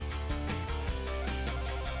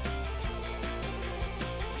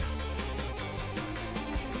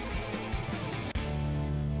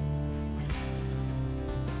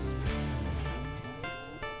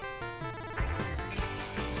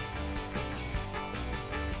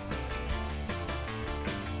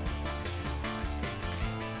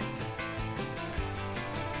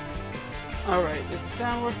Alright, is the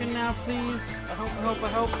sound working now, please? I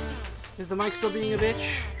hope. Is the mic still being a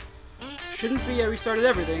bitch? Shouldn't be, I restarted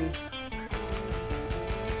everything.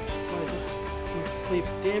 Why is this? I went to sleep,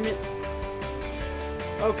 damn it.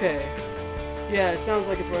 Okay. Yeah, it sounds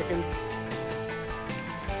like it's working.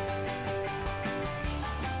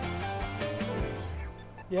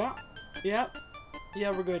 Yeah,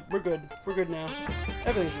 we're good. We're good now.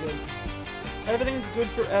 Everything's good. Everything's good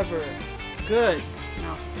forever. Good.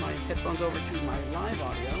 Now switch my headphones over to my live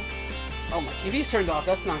audio. Oh, my TV's turned off.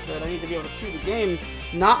 That's not good. I need to be able to see the game,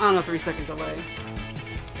 not on a 3-second delay.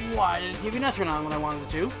 Why did the TV not turn on when I wanted it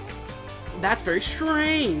to? That's very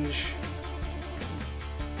strange.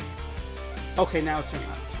 Okay, now it's turning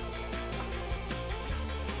on.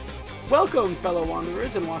 Welcome, fellow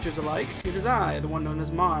wanderers and watchers alike. It is I, the one known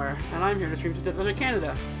as Mar, and I'm here to stream to Death Row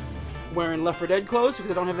Canada. Wearing Left 4 Dead clothes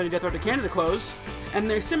because I don't have any Death Row Canada clothes, and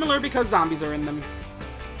they're similar because zombies are in them.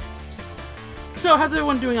 So, how's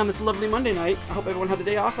everyone doing on this lovely Monday night? I hope everyone had the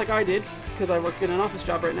day off like I did, because I work in an office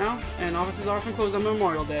job right now, and offices are often closed on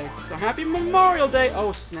Memorial Day. So, happy Memorial Day! Oh,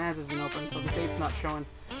 Snaz isn't open, so the date's not showing.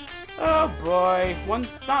 Oh boy,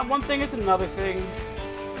 not one thing, it's another thing.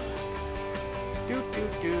 Come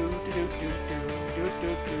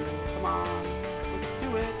on, let's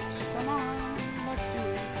do it. Come on, let's do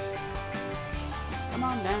it. Come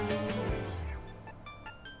on down.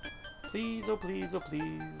 Please, oh please, oh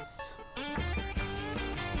please.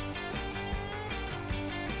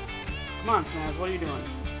 Come on, Snaz, what are you doing?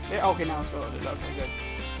 Yeah, okay, now it's reloaded. Okay, good.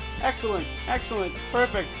 Excellent, excellent,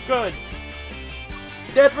 perfect, good.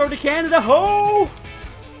 Death Row to Canada, ho!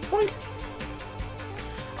 Boink.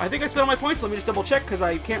 I think I spent all my points. Let me just double check because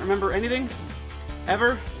I can't remember anything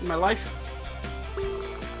ever in my life.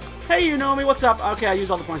 Hey, you know me. What's up? Okay, I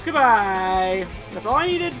used all the points. Goodbye. That's all I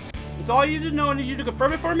needed. That's all you needed to know. I needed you to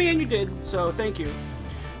confirm it for me, and you did. So thank you.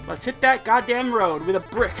 Let's hit that goddamn road with a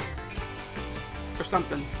brick or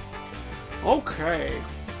something. Okay.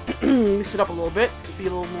 Let me sit up a little bit. Be a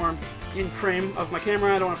little more in frame of my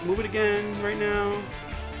camera. I don't have to move it again right now.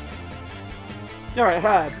 Alright,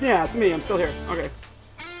 hi. Yeah, it's me. I'm still here. Okay.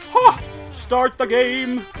 Ha! Start the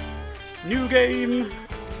game! New game!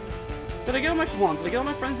 Did I get all my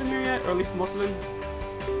friends in here yet? Or at least most of them?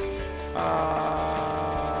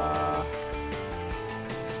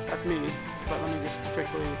 That's me. But let me just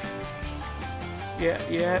quickly...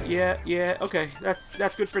 Yeah. Okay,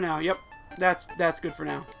 that's good for now. Yep. That's good for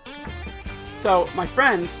now. So, my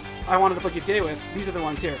friends I wanted to play GTA with, these are the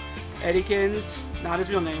ones here. Eddykins, not his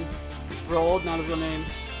real name. Rolled, not his real name.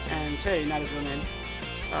 And Tay, not his real name.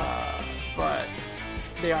 But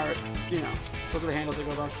they are, you know, those are the handles they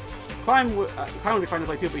go by. Climb would be fine to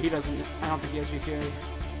play too, but he doesn't. I don't think he has GTA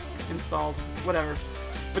installed. Whatever.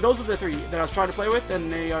 But those are the three that I was trying to play with, and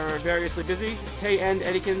they are variously busy. Tay and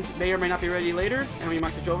Eddykins may or may not be ready later, and we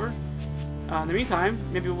might switch over. In the meantime,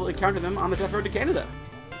 maybe we'll encounter them on the Death Road to Canada.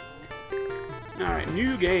 Alright,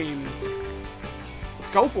 new game.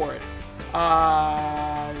 Let's go for it.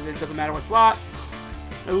 It doesn't matter what slot.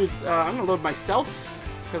 I'm gonna load myself.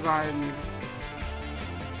 Because I'm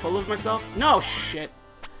full of myself. No, shit.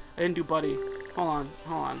 I didn't do buddy. Hold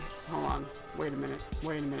on. Wait a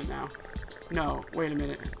minute now. No, wait a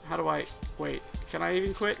minute. How do I... Wait. Can I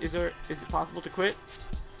even quit? Is it possible to quit?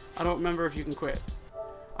 I don't remember if you can quit.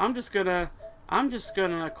 I'm just gonna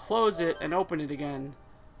close it and open it again.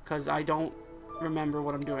 Because I don't remember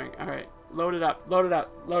what I'm doing. Alright. Load it up. Load it up.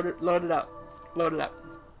 Load it up. Load it up.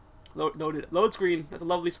 Load it. Load screen. That's a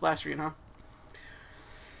lovely splash screen, huh?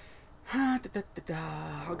 I'll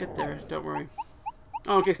get there, don't worry.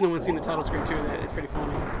 Oh, in case no one's seen the title screen too, it's pretty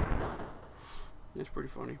funny. It's pretty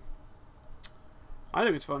funny. I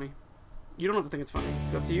think it's funny. You don't have to think it's funny.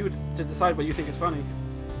 It's up to you to decide what you think is funny.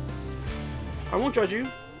 I won't judge you.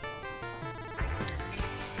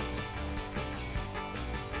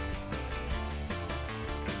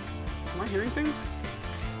 Am I hearing things?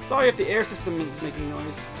 Sorry if the air system is making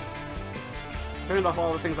noise. Turned off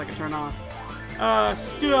all the things I can turn off.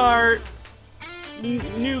 Start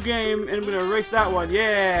new game, and I'm gonna erase that one.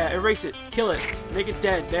 Yeah, erase it, kill it, make it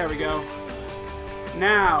dead. There we go.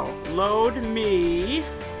 Now load me,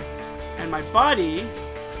 and my body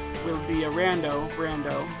will be a rando.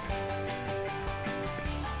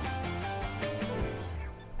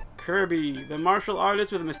 Kirby, the martial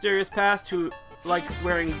artist with a mysterious past who likes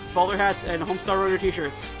wearing bowler hats and Homestar Runner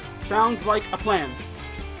t-shirts. Sounds like a plan.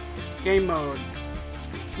 Game mode.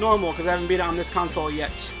 Normal, because I haven't beat it on this console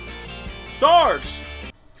yet. Start!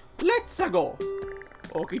 Let's go!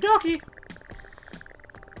 Okie dokie!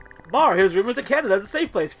 Bar, here's rumors that Canada is a safe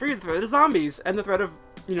place, free of the threat of zombies, and the threat of,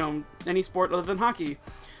 you know, any sport other than hockey.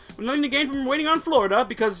 With nothing to gain from waiting on Florida,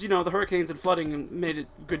 because, you know, the hurricanes and flooding made it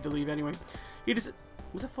good to leave anyway.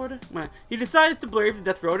 Was it Florida? Well, he decides to brave the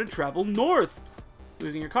death road and travel north.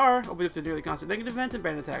 Losing your car, opening up to nearly constant negative events and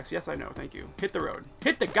bandit attacks. Yes, I know, thank you. Hit the road.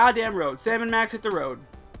 Hit the goddamn road. Sam and Max hit the road.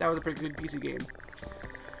 That was a pretty good PC game.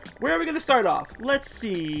 Where are we going to start off? Let's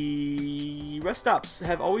see. Rest stops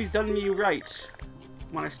have always done me right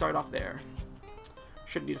when I start off there.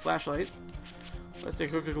 Shouldn't need a flashlight. Let's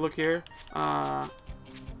take a quick look here.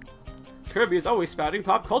 Kirby is always spouting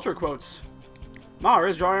pop culture quotes. Mara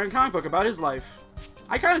is drawing a comic book about his life.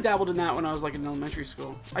 I kind of dabbled in that when I was like in elementary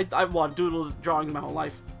school. I've doodled drawings my whole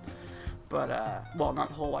life. But, well, not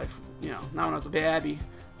the whole life. You know, not when I was a baby.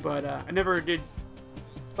 But, I never did...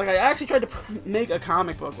 Like, I actually tried to make a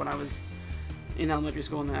comic book when I was in elementary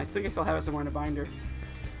school, and I think I still have it somewhere in a binder.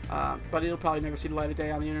 But it'll probably never see the light of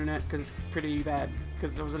day on the internet, because it's pretty bad.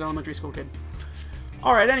 Because I was an elementary school kid.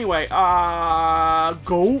 Alright, anyway,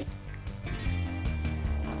 go!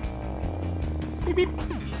 Beep, beep.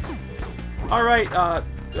 Alright,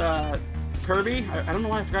 Kirby, I don't know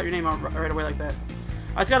why I forgot your name right away like that.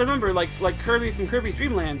 I just gotta remember, like Kirby from Kirby's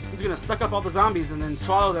Dream Land, he's gonna suck up all the zombies and then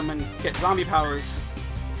swallow them and get zombie powers.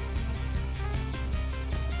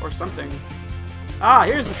 Or something. Ah,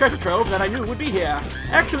 here's the treasure trove that I knew would be here.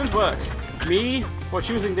 Excellent work. Me, for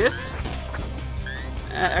choosing this.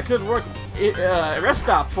 Excellent work, rest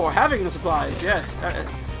stop, for having the supplies, yes.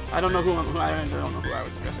 I don't know who I don't know who I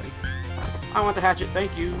was addressing. I want the hatchet,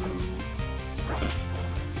 thank you.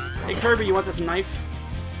 Hey Kirby, you want this knife?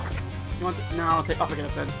 You want the... No, I'll pick it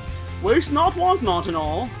up then. Waste not, want not, and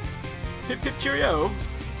all. Pip pip cheerio.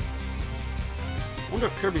 I wonder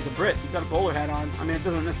if Kirby's a Brit. He's got a bowler hat on. I mean, it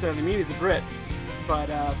doesn't necessarily mean he's a Brit. But,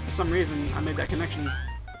 for some reason, I made that connection.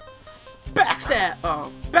 Backstab!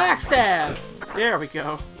 Oh, backstab! There we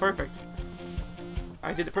go. Perfect.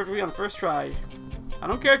 I did it perfectly on the first try. I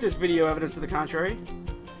don't care if there's video evidence to the contrary.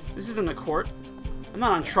 This isn't a court. I'm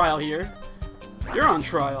not on trial here. You're on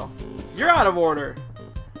trial. You're out of order.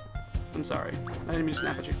 I'm sorry. I didn't mean to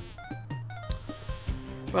snap at you.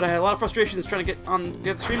 But I had a lot of frustrations trying to get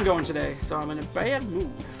the stream going today, so I'm in a bad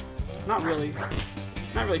mood. Not really.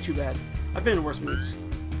 Not really too bad. I've been in worse moods.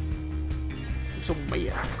 I'm so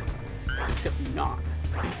mad. Except not.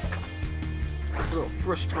 A little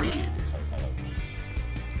frustrated.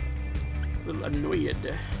 A little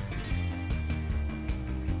annoyed.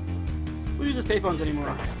 Who uses payphones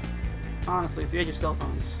anymore? Honestly, it's the age of cell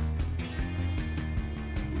phones.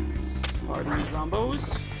 Pardon me,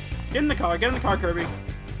 zombos. Get in the car, Kirby.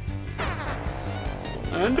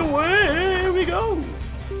 And away we go!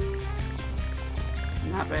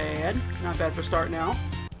 Not bad. Not bad for start now.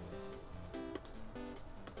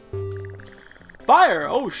 Fire!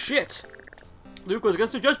 Oh shit! Luke goes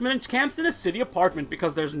against the judgment and camps in a city apartment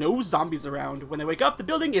because there's no zombies around. When they wake up, the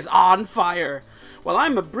building is on fire. Well,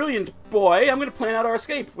 I'm a brilliant boy. I'm gonna plan out our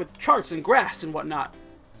escape with charts and grass and whatnot.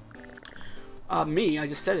 I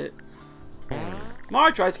just said it.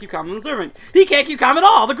 Mar tries to keep calm and observant. He can't keep calm at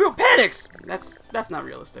all! The group panics! That's not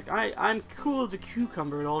realistic. I'm cool as a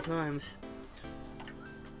cucumber at all times.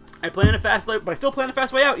 I plan a fast life, but I still plan a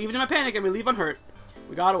fast way out, even in my panic, and we leave unhurt.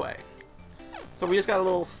 We got away. So we just got a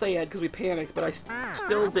little sad because we panicked, but I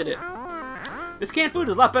still did it. This canned food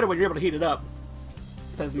is a lot better when you're able to heat it up,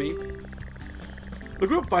 says me. The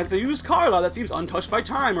group finds a used car lot that seems untouched by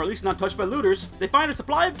time, or at least not touched by looters. They find a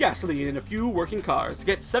supply of gasoline and a few working cars.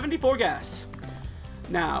 Get 74 gas.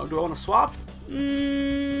 Now, do I want to swap?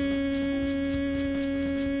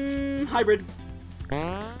 Hybrid.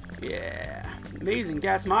 Yeah. Amazing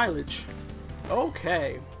gas mileage.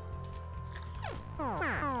 Okay.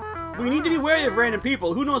 We need to be wary of random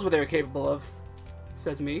people. Who knows what they're capable of?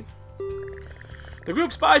 Says me. The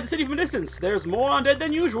group spies the city from a distance. There's more undead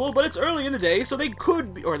than usual, but it's early in the day, so they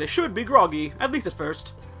could be, or they should be groggy. At least at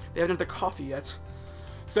first. They haven't had their coffee yet.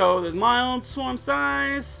 So there's mild swarm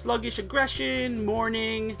size, sluggish aggression,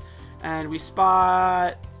 morning, and we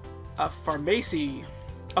spot a pharmacy.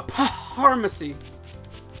 A pharmacy.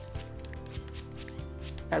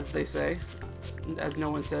 As they say. As no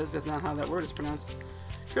one says. That's not how that word is pronounced.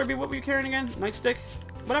 Kirby, what were you carrying again? Nightstick?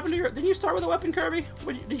 What happened to your... Didn't you start with a weapon, Kirby?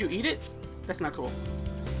 Did you eat it? That's not cool.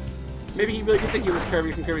 Maybe he really did think he was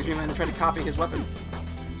Kirby from Kirby's Dream Land and tried to copy his weapon.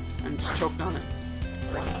 And just choked on it.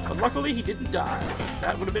 But luckily, he didn't die.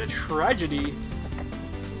 That would have been a tragedy.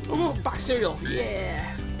 Ooh, box cereal.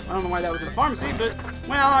 Yeah. I don't know why that was in a pharmacy, but...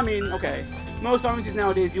 Well, I mean, okay. Most pharmacies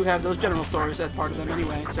nowadays do have those general stores as part of them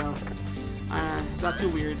anyway, so... it's not too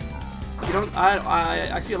weird. You don't...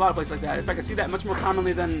 I see a lot of places like that. In fact, I see that much more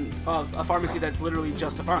commonly than a pharmacy that's literally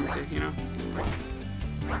just a pharmacy, you know?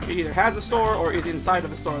 It either has a store or is inside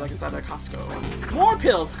of a store, like inside a Costco. More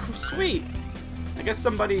pills! Sweet! I guess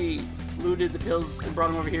somebody looted the pills and brought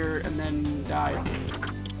them over here and then died.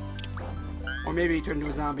 Or maybe he turned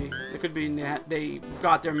into a zombie. It could be they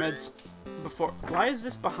got their meds before. Why is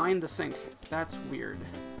this behind the sink? That's weird.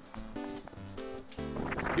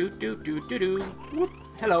 Do. Whoop.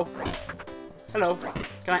 Hello. Hello.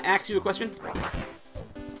 Can I ask you a question?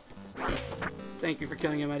 Thank you for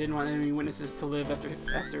killing him. I didn't want any witnesses to live after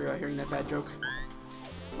hearing that bad joke.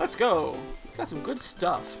 Let's go. Got some good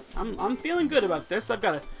stuff. I'm feeling good about this. I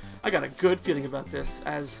got a good feeling about this,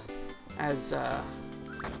 as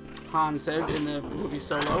Han says in the movie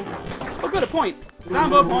Solo. Oh, good, a point.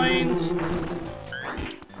 Zombo point.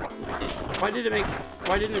 Why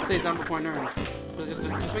didn't it say Zombo point earned? Does it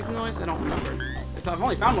just make the noise? I don't remember. I've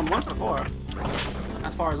only found one once before,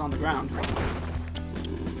 as far as on the ground.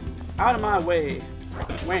 Out of my way.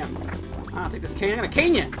 Wham. I'll take this cane. I'm gonna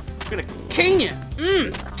cane you. I'm gonna cane you.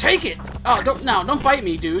 Take it. Oh, don't bite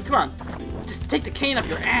me, dude. Come on. Just take the cane up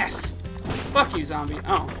your ass. Fuck you, zombie.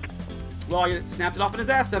 Oh. Well, I snapped it off in his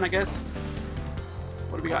ass then, I guess.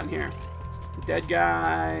 What do we got in here? Dead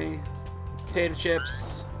guy. Potato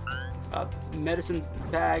chips. Medicine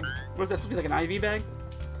bag. What is that supposed to be, like an IV bag?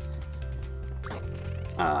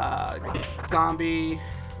 Zombie.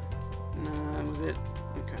 That was it.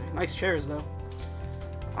 Okay. Nice chairs, though.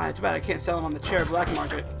 Too bad I can't sell them on the chair black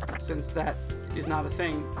market, since that is not a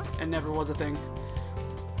thing, and never was a thing.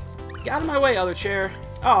 Get out of my way, other chair.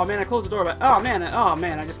 Oh, man, I closed the door, but... Oh, man,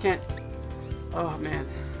 I just can't... Oh, man.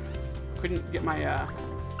 Couldn't get my,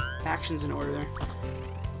 actions in order there.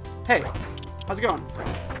 Hey, how's it going?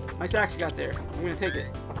 Nice axe you got there. I'm gonna take it.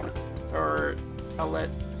 Or, I'll let...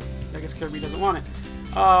 I guess Kirby doesn't want it.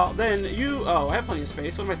 Then you... Oh, I have plenty of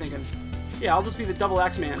space. What am I thinking? Yeah, I'll just be the double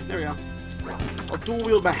axe man. There we go. I'll dual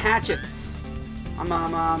wield my hatchets. I'm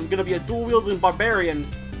gonna be a dual wielding barbarian.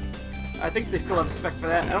 I think they still have a spec for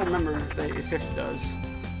that. I don't remember if 5th does.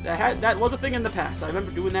 That was a thing in the past. I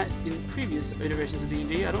remember doing that in previous iterations of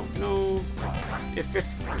D&D. I don't know if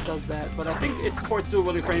 5th does that, but I think it supports dual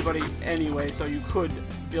wielding for anybody anyway, so you could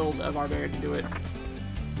build a barbarian to do it.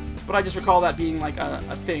 But I just recall that being like a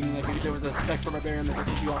thing. Like if there was a spec for barbarian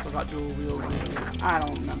that you also got dual wielding. I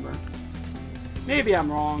don't remember. Maybe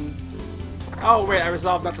I'm wrong. Oh wait, I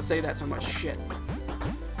resolved not to say that so much. Shit.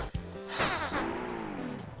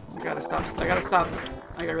 I gotta stop.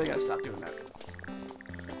 I really gotta stop doing that.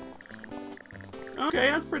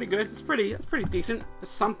 Okay, that's pretty good. That's pretty decent.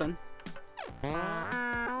 It's something.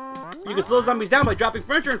 You can slow zombies down by dropping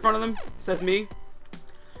furniture in front of them, says me.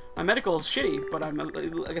 My medical is shitty, but I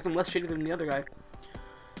guess I'm less shitty than the other guy.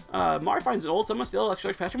 Mar finds an old someone still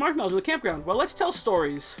extra patch of marshmallows in the campground. Well, let's tell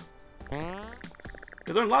stories.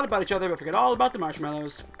 They learn a lot about each other, but forget all about the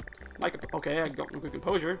marshmallows. Okay, I got good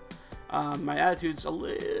composure. My attitude's a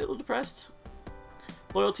little depressed.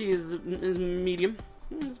 Loyalty is medium.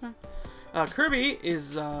 Kirby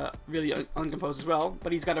is really uncomposed as well,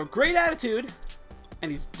 but he's got a great attitude,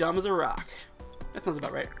 and he's dumb as a rock. That sounds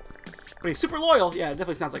about right. But he's super loyal. Yeah, it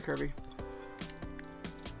definitely sounds like Kirby.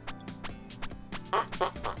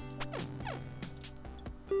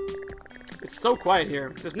 It's so quiet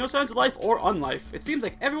here. There's no signs of life or unlife. It seems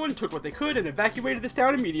like everyone took what they could and evacuated this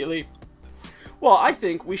town immediately. Well, I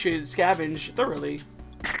think we should scavenge thoroughly.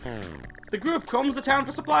 The group combs the town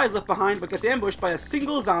for supplies left behind, but gets ambushed by a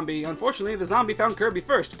single zombie. Unfortunately, the zombie found Kirby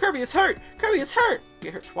first. Kirby is hurt! Kirby is hurt!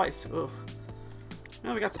 Get hurt twice. Ugh.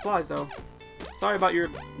 Well, we got supplies, though. Sorry about your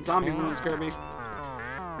zombie wounds, Kirby.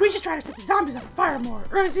 We should try to set the zombies on fire more.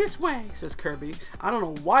 Or is this way? Says Kirby. I don't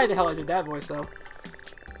know why the hell I did that voice, though.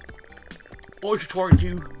 I should try and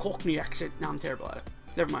do Cockney accent. No, I'm terrible at it.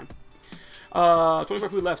 Never mind. 24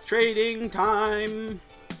 food left. Trading time.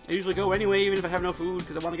 I usually go anyway, even if I have no food,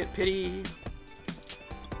 because I want to get pity.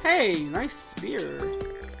 Hey, nice spear.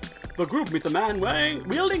 The group meets a man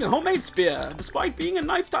wielding a homemade spear. Despite being a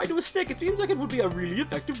knife tied to a stick, it seems like it would be a really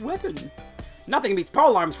effective weapon. Nothing beats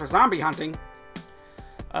pole arms for zombie hunting.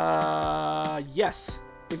 Yes.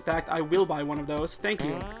 In fact, I will buy one of those. Thank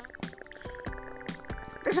you.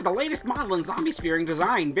 This is the latest model in zombie spearing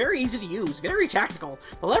design. Very easy to use, very tactical.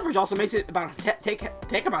 The leverage also makes it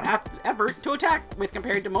take about half the effort to attack with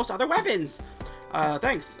compared to most other weapons.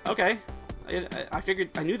 Thanks. Okay. I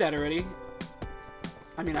figured I knew that already.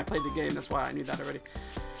 I mean, I played the game, that's why I knew that already.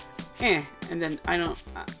 And then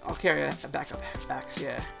I'll carry a backup axe.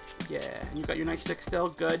 Yeah. And you got your nightstick still.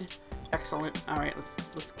 Good. Excellent. All right.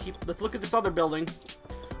 Let's look at this other building.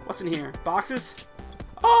 What's in here? Boxes.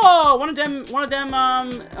 Oh, one of them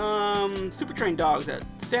super trained dogs that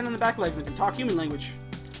stand on the back legs and can talk human language.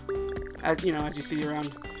 As you see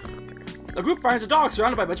around. A group finds a dog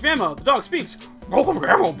surrounded by a bunch of ammo. The dog speaks. Welcome to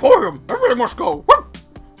ammo, emporium. Everybody must go. Woo!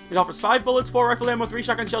 It offers 5 bullets, 4 rifle ammo, 3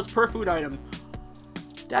 shotgun shells per food item.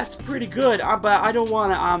 That's pretty good, but I don't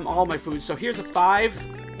want all my food. So here's a 5.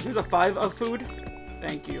 Here's a 5 of food.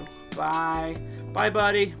 Thank you. Bye. Bye,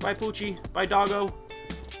 buddy. Bye, Poochie. Bye, doggo.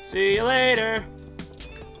 See you later.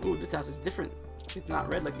 Ooh, this house is different. It's not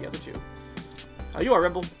red like the other two. You are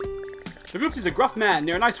rebel. The group sees a gruff man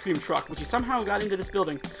near an ice cream truck, which he somehow got into this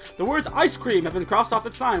building. The words ice cream have been crossed off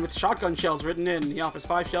its sign with shotgun shells written in. He offers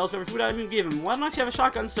 5 shells for every food item you give him. Why don't you have a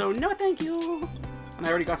shotgun? So no, thank you. And I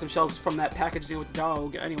already got some shells from that package deal with the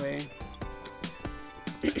dog. Anyway.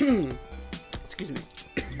 Excuse me.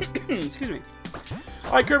 Excuse me.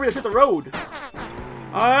 Alright, Kirby, let's hit the road.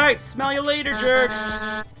 Alright, smell you later, jerks.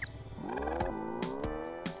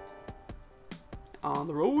 On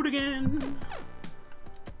the road again.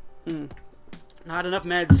 Not enough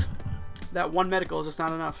meds. That one medical is just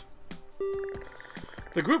not enough.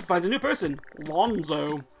 The group finds a new person,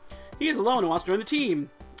 Lonzo. He is alone and wants to join the team.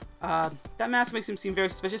 That mask makes him seem very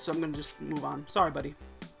suspicious, so I'm going to just move on. Sorry, buddy.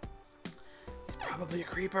 He's probably a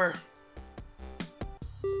creeper.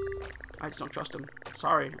 I just don't trust him.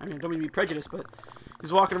 Sorry. I mean, I don't mean to be prejudiced, but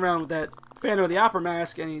he's walking around with that Phantom of the Opera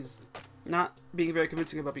mask, and he's not being very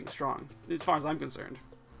convincing about being strong, as far as I'm concerned.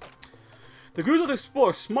 The group explore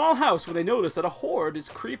a small house where they notice that a horde is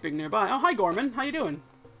creeping nearby. Oh, hi, Gorman. How you doing?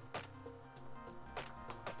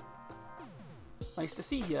 Nice to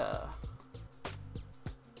see ya.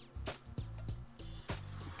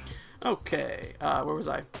 Okay, where was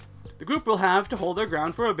I? The group will have to hold their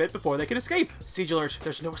ground for a bit before they can escape. Siege alert.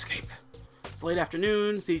 There's no escape. It's late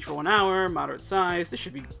afternoon. Siege for 1 hour. Moderate size. This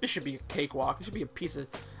should be a cakewalk. This should be a piece of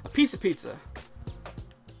pizza.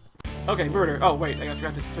 Okay, murder. Oh, wait, I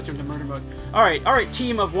forgot to switch into murder mode. Alright,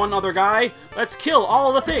 team of one other guy. Let's kill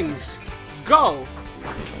all the things. Go!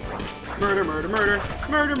 Murder, murder, murder.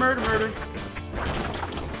 Murder, murder, murder.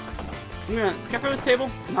 Can I throw this table?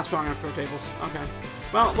 I'm not strong enough to throw tables. Okay.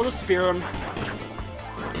 Well, we'll just spear them.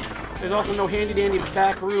 There's also no handy-dandy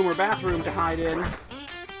back room or bathroom to hide in.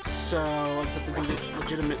 So, I'll just have to do this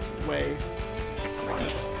legitimate way.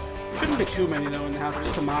 Shouldn't be too many, though, in the house.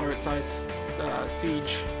 Just a moderate size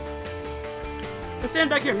siege. Let's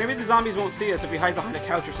stand back here. Maybe the zombies won't see us if we hide behind a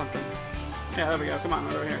couch or something. Yeah, there we go. Come on,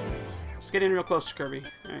 over here. Just get in real close to Kirby.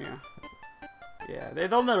 There you go. Yeah,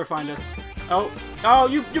 they'll never find us. Oh,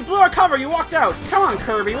 you blew our cover. You walked out. Come on,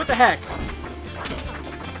 Kirby. What the heck?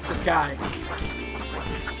 This guy.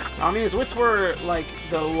 I mean, his wits were like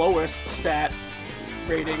the lowest stat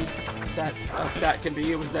rating that a stat can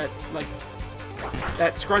be. It was that like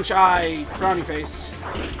that scrunch eye frowny face.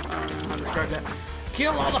 I don't know how to describe that.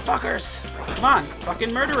 Kill all the fuckers! Come on,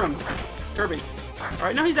 fucking murder him, Kirby. All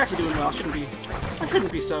right, no, he's actually doing well. I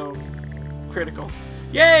shouldn't be so critical.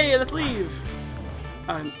 Yay! Let's leave.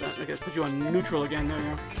 I gotta put you on neutral again. There we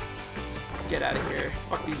go. Let's get out of here.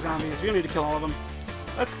 Fuck these zombies. We don't need to kill all of them.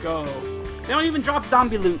 Let's go. They don't even drop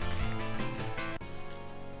zombie loot.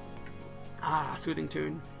 Ah, soothing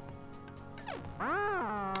tune.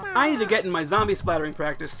 I need to get in my zombie splattering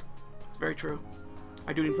practice. It's very true.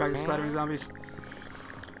 I do need to practice splattering zombies.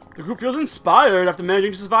 The group feels inspired after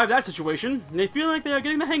managing to survive that situation, and they feel like they are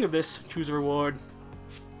getting the hang of this. Choose a reward.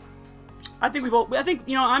 I think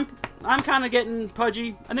you know, I'm kind of getting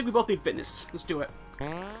pudgy. I think we both need fitness. Let's do it.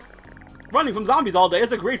 Running from zombies all day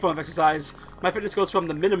is a great form of exercise. My fitness goes from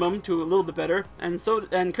the minimum to a little bit better, and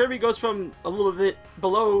Kirby goes from a little bit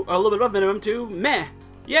above minimum to meh.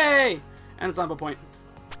 Yay! And it's not a point.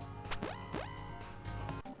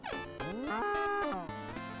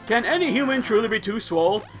 Can any human truly be too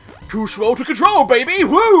swole? Too swole to control, baby!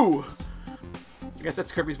 Woo! I guess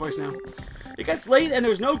that's Kirby's voice now. It gets late and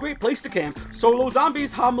there's no great place to camp. Solo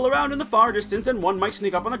zombies hobble around in the far distance and one might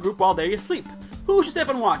sneak up on the group while they asleep. Who should stay up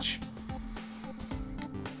and watch?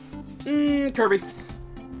 Kirby.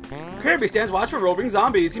 Kirby stands watch for roving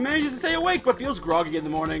zombies. He manages to stay awake but feels groggy in the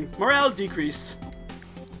morning. Morale decrease.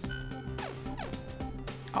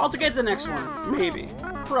 I'll get to the next one. Maybe.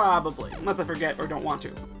 Probably. Unless I forget or don't want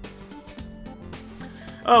to.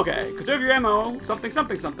 Okay. Conserve your ammo. Something,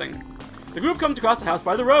 something, something. The group comes across a house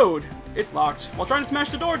by the road. It's locked. While trying to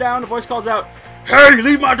smash the door down, a voice calls out, "Hey,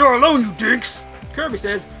 leave my door alone, you dinks!" Kirby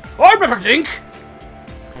says, "I'm not a dink!"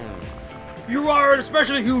 "You are an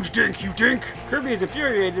especially huge dink, you dink!" Kirby is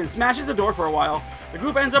infuriated and smashes the door for a while. The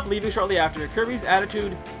group ends up leaving shortly after. Kirby's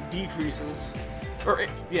attitude decreases.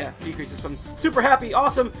 Decreases from super happy,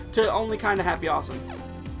 awesome, to only kind of happy, awesome.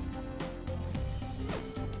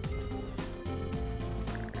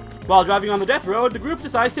 While driving on the death road, the group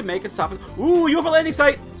decides to make a stop. Ooh, UFO landing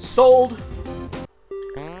site! Sold!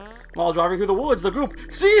 While driving through the woods, the group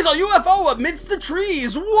sees a UFO amidst the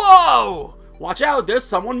trees. Whoa! Watch out, there's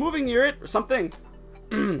someone moving near it, or something.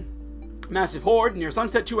 Massive horde near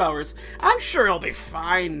sunset, 2 hours. I'm sure it'll be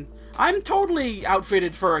fine. I'm totally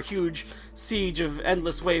outfitted for a huge siege of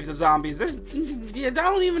endless waves of zombies. I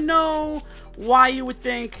don't even know why you would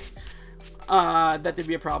think that there'd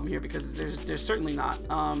be a problem here, because there's certainly not.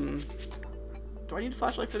 Do I need a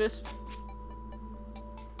flashlight for this?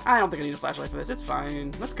 I don't think I need a flashlight for this. It's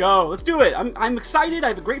fine. Let's go. Let's do it. I'm excited. I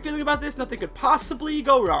have a great feeling about this. Nothing could possibly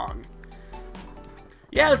go wrong.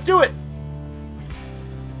 Yeah, let's do it.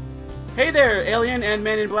 Hey there, Alien and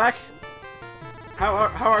Man in Black. How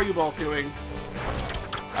are you both doing?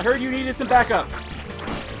 I heard you needed some backup.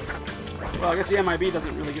 Well, I guess the MIB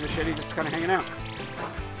doesn't really give a shit. He's just kind of hanging out.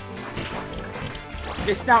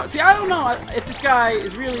 It's now, see, I don't know if this guy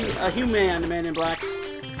is really a human Man in Black.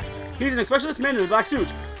 He's an expressionless man in a black suit.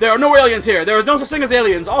 There are no aliens here. There is no such thing as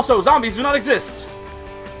aliens. Also, zombies do not exist.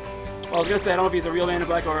 Well, I was gonna say, I don't know if he's a real Man in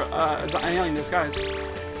Black or an alien in disguise.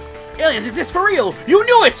 Aliens exist for real! You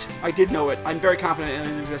knew it! I did know it. I'm very confident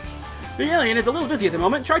aliens exist. The alien is a little busy at the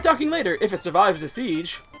moment. Try talking later, if it survives the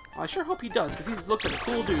siege. Well, I sure hope he does, because he looks like a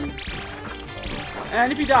cool dude.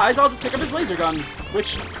 And if he dies, I'll just pick up his laser gun.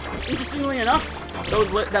 Which, interestingly enough,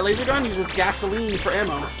 that laser gun uses gasoline for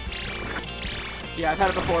ammo. Yeah, I've had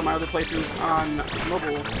it before in my other playthroughs on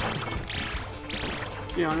mobile.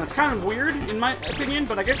 You know, and that's kind of weird, in my opinion,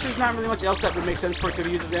 but I guess there's not really much else that would make sense for it to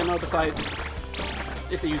use as ammo besides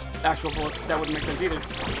if they use actual bullets. That wouldn't make sense either.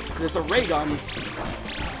 It's a ray gun.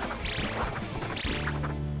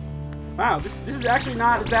 Wow, this is actually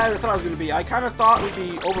not as bad as I thought it was going to be. I kind of thought we'd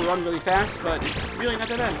be overrun really fast, but it's really not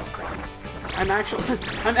that bad. I'm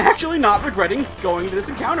actually not regretting going to this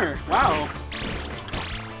encounter. Wow.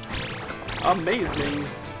 Amazing.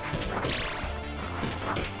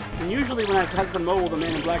 And usually when I've had some mobile, the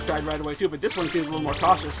Man in Black died right away too, but this one seems a little more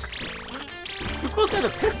cautious. He's supposed to have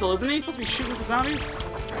a pistol, isn't he? He's supposed to be shooting at the zombies?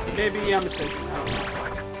 Maybe I'm mistaken. I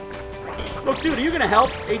don't know. Look, dude, are you going to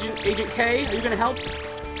help? Agent K, are you going to help?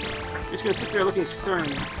 You're just going to sit there looking stern. I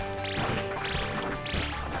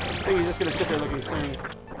think he's just going to sit there looking stern.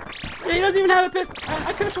 Yeah, he doesn't even have a pistol.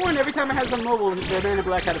 I could have sworn every time I had some mobile, the Man in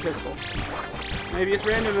Black had a pistol. Maybe it's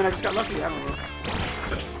random and I just got lucky. I don't know.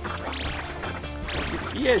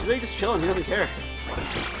 Yeah, he's really just chilling. He doesn't care.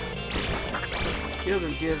 He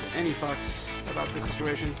doesn't give any fucks about this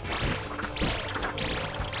situation.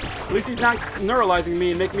 At least he's not neuralizing me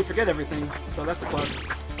and making me forget everything. So that's a plus.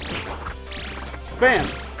 Bam!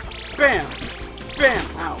 Bam! Bam!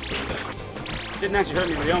 Ow. Didn't actually hurt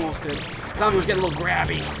me, but he almost did. Zombie was getting a little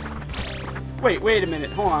grabby. Wait a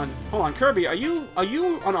minute. Hold on. Kirby, are you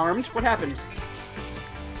unarmed? What happened?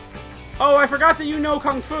 Oh, I forgot that you know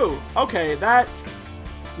Kung Fu. Okay, that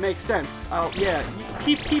makes sense. Oh, yeah.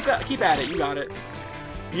 Keep at it. You got it.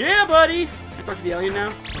 Yeah, buddy. Can I talk to the alien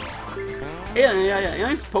now? Alien, yeah.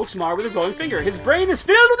 Alien pokes Mar with a glowing finger. His brain is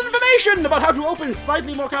filled with information about how to open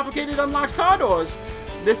slightly more complicated unlocked car doors.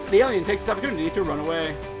 The alien takes this opportunity to run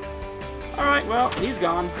away. Alright, well, he's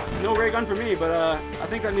gone. No ray gun for me, but I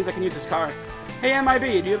think that means I can use his car. Hey,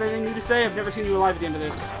 MIB, do you have anything new to say? I've never seen you alive at the end of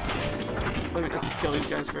this. Let's just kill these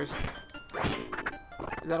guys first.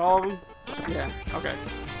 Is that all of them? Yeah, okay.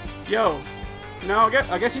 Yo. No,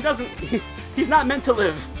 I guess he doesn't. He's not meant to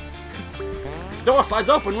live. The door slides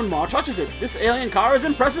open when Mar touches it. This alien car is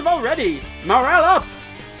impressive already. Morale up!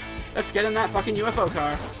 Let's get in that fucking UFO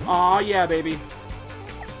car. Aw, yeah, baby.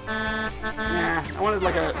 Nah, I wanted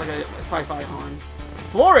like a sci-fi horn.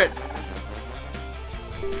 Floor it!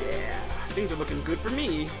 Yeah, things are looking good for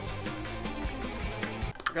me.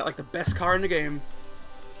 I got like the best car in the game.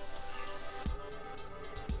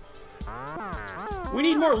 We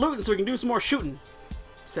need more looting so we can do some more shooting,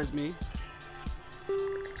 says me.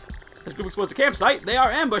 This group explodes the campsite. They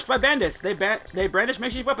are ambushed by bandits. They brandish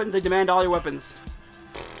makeshift weapons. They demand all your weapons.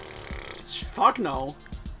 Fuck no.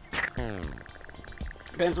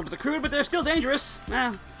 Bandits' weapons are crude, but they're still dangerous.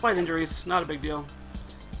 Slight injuries. Not a big deal.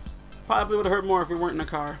 Probably would have hurt more if we weren't in a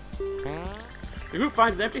car. The group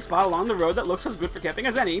finds an empty spot along the road that looks as good for camping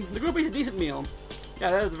as any. The group eats a decent meal.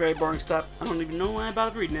 Yeah, that is very boring stuff. I don't even know why I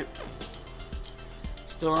bothered reading it.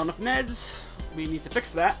 Still not enough meds. We need to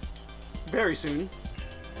fix that very soon.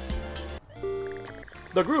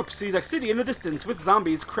 The group sees a city in the distance with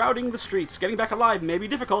zombies crowding the streets. Getting back alive may be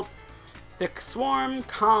difficult. Thick swarm,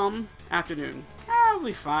 calm, afternoon. We'll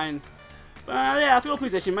be fine. Yeah, let's go to the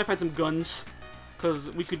police station. Might find some guns.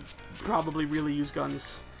 Because we could probably really use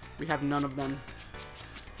guns. We have none of them.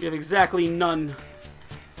 We have exactly none.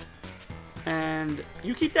 And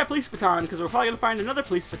you keep that police baton, because we're probably going to find another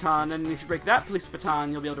police baton, and if you break that police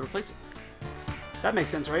baton, you'll be able to replace it. That makes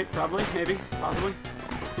sense, right? Probably, maybe, possibly.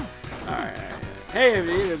 Alright. Hey,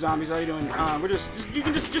 everybody, zombies, how you doing? You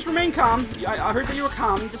can just remain calm. I heard that you were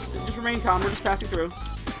calm. Just remain calm. We're just passing through.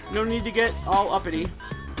 No need to get all uppity.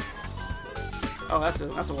 Oh, that's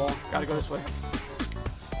a wall. Gotta go this way.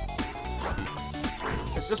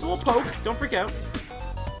 It's just a little poke. Don't freak out.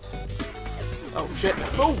 Oh shit!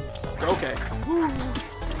 Boom. Okay. Woo.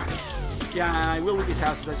 Yeah, I will leave these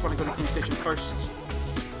houses. I just want to go to the police station first.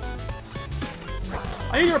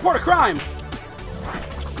 I need to report a crime!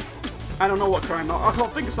 I don't know what crime. I'll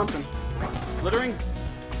think of something. Littering?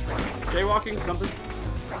 Jaywalking? Something?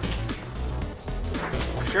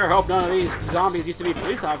 I sure hope none of these zombies used to be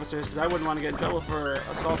police officers, because I wouldn't want to get in trouble for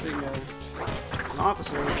assaulting an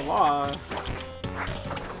officer of the law.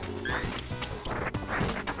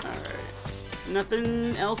 Alright.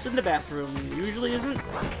 Nothing else in the bathroom. Usually isn't,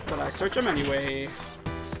 but I search them anyway.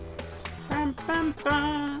 Bam, bam,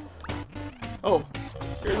 bam. Oh,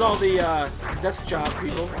 here's all the desk job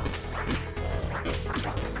people.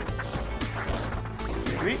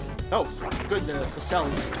 Excuse me. Oh, good, the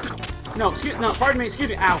cells. No, pardon me, excuse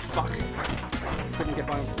me. Ow, fuck. Couldn't get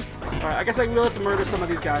by them. Alright, I guess I will have to murder some of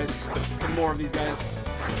these guys. Some more of these guys.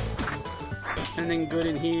 Anything good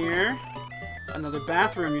in here? Another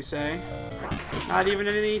bathroom, you say? Not even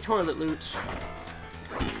any toilet loot.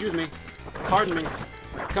 Excuse me. Pardon me.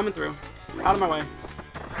 Coming through. Out of my way.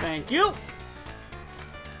 Thank you.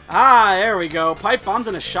 Ah, there we go. Pipe bombs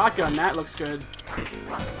and a shotgun. That looks good.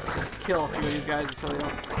 Let's just kill a few of these guys so they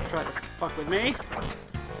don't try to fuck with me.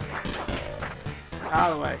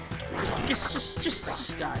 Out of the way.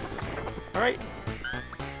 Just die. Alright.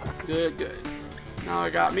 Good. Now I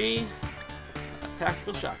got me a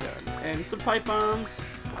tactical shotgun and some pipe bombs,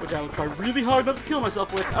 which I will try really hard not to kill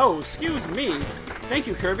myself with. Oh, excuse me. Thank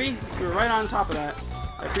you, Kirby. You were right on top of that.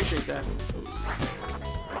 I appreciate that.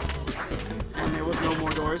 And there was no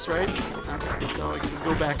more doors, right? Okay, so I can just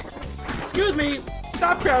go back. Excuse me!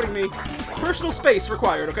 Stop crowding me! Personal space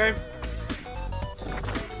required, okay?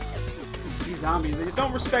 These zombies, they just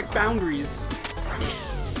don't respect boundaries.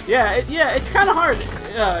 Yeah, it's kind of hard,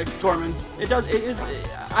 Gorman. It is.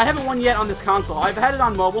 I haven't won yet on this console. I've had it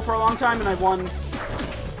on mobile for a long time, and I've won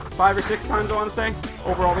 5 or 6 times, I want to say,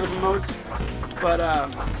 over all the different modes. But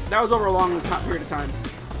that was over a long period of time.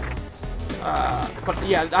 But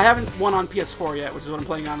yeah, I haven't won on PS4 yet, which is what I'm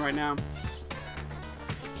playing on right now.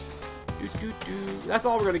 That's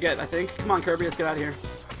all we're gonna get, I think. Come on, Kirby, let's get out of here.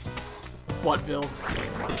 Buttville.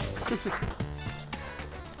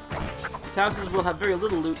 These houses will have very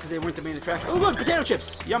little loot because they weren't the main attraction. Oh, good, potato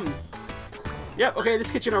chips. Yum. Yep. Okay, this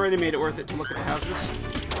kitchen already made it worth it to look at the houses.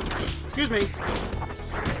 Excuse me.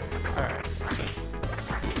 All right.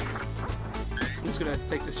 I'm just gonna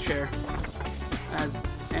take this chair as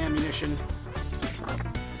ammunition.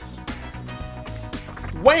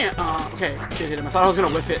 Wham! Okay, did hit him. I thought I was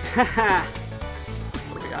gonna whiff it. Haha.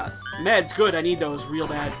 What do we got? Meds, good. I need those real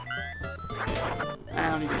bad. I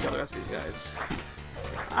don't need to kill the rest of these guys.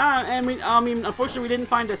 I mean, unfortunately, we didn't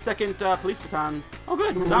find a second police baton. Oh,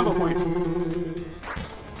 good. Zombo point.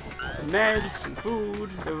 Some meds, some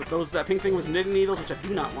food. That pink thing was knitting needles, which I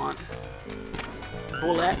do not want.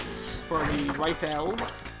 Bullets for the rifle.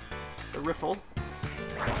 The riffle.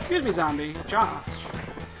 Excuse me, zombie. Josh.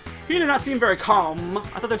 You do not seem very calm. I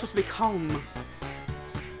thought they were supposed to be calm.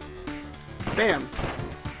 Bam.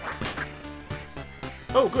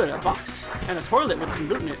 Oh, good. A box. And a toilet with some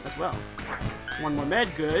loot in it as well. One more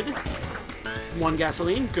med. Good. One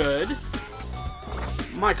gasoline. Good.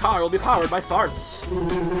 My car will be powered by farts.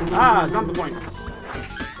 Ah, zombie point.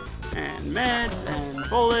 And meds, and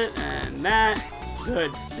bullet, and that.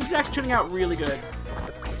 Good. This is actually turning out really good.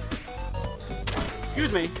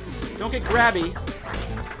 Excuse me. Don't get grabby.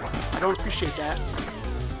 I don't appreciate that.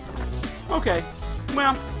 Okay.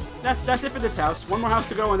 Well, that's it for this house. One more house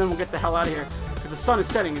to go, and then we'll get the hell out of here. Because the sun is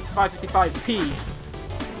setting. It's 5:55 p.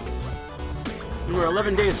 And we're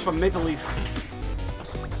 11 days from Maple Leaf.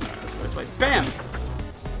 Let's go this way. Bam!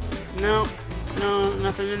 No,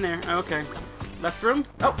 nothing in there. Okay. Left room?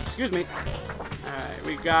 Oh, excuse me. Alright,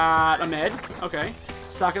 we got a med. Okay.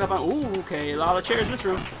 Stocking up on... Ooh, okay. A lot of chairs in this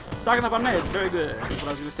room. Stocking up on meds. Very good. That's what I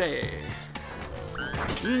was going to say.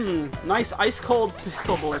 Nice ice-cold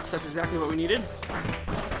pistol bullets. That's exactly what we needed.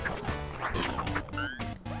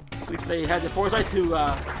 At least they had the foresight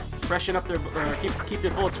to freshen up their... keep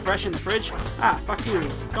their bullets fresh in the fridge. Ah, fuck you.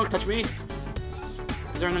 Don't touch me.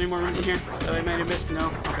 Is there any more rooms in here that I might have missed?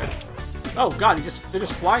 No? Okay. Oh, God. They're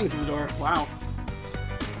just flying through the door. Wow.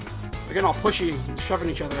 They're getting all pushy and shoving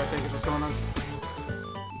each other, I think, is what's going on.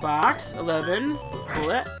 Box, 11,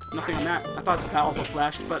 bullet, nothing on that. I thought that also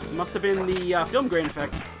flashed, but it must have been the film grain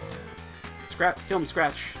effect. Film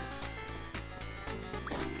scratch.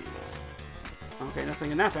 Okay,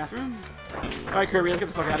 nothing in that bathroom. Alright, Kirby, let's get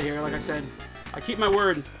the fuck out of here, like I said. I keep my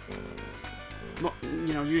word.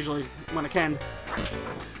 You know, usually, when I can.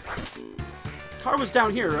 Car was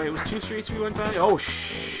down here, right? It was 2 streets we went by? Oh,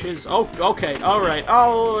 shiz. Oh, okay. Alright.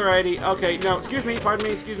 Alrighty. Okay, no, excuse me. Pardon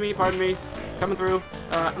me. Excuse me. Pardon me. Coming through.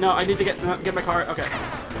 No, I need to get my car. Okay.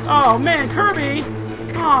 Oh, man, Kirby!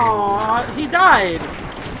 Aw, he died!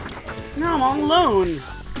 Now I'm all alone.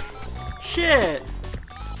 Shit.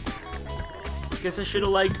 Guess I should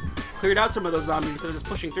have, like, cleared out some of those zombies instead of just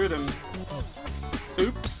pushing through them.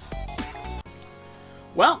 Oops.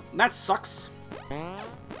 Well, that sucks.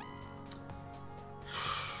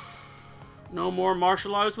 No more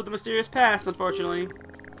martial arts with a mysterious past, unfortunately.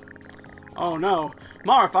 Oh no.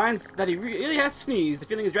 Mara finds that he really has sneezed. The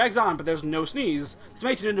feeling drags on, but there's no sneeze. This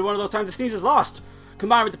may turn into one of those times the sneeze is lost.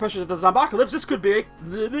 Combined with the pressures of the zombocalypse, this could be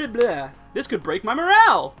this could break my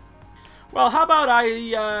morale. Well, how about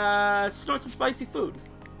I snort some spicy food?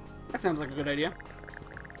 That sounds like a good idea.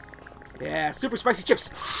 Yeah, super spicy chips.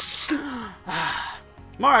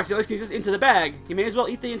 Mara accidentally sneezes into the bag. He may as well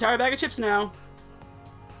eat the entire bag of chips now.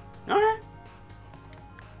 Alright.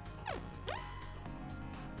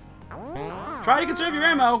 Try to conserve your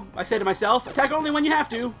ammo, I say to myself. Attack only when you have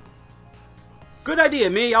to. Good idea,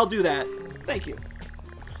 me. I'll do that. Thank you.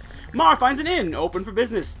 Mara finds an inn, open for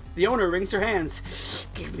business. The owner wrings her hands.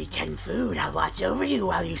 Give me 10 food. I'll watch over you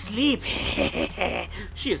while you sleep.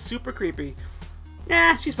 She is super creepy.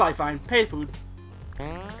 Nah, she's probably fine. Pay the food.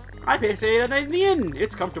 I pay to stay at the inn.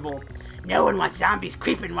 It's comfortable. No one wants zombies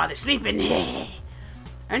creeping while they're sleeping.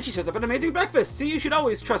 And she serves up an amazing breakfast. See, you should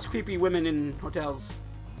always trust creepy women in hotels.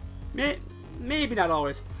 Maybe not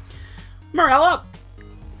always. Morale up!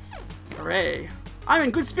 Hooray. I'm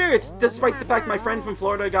in good spirits, despite the fact my friend from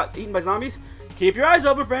Florida got eaten by zombies. Keep your eyes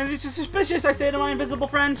open, friend. It's just suspicious, I say to my invisible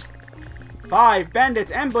friend. 5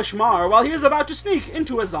 bandits ambush Mar while he is about to sneak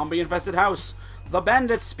into a zombie-infested house. The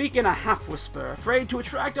bandits speak in a half-whisper, afraid to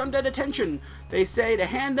attract undead attention. They say to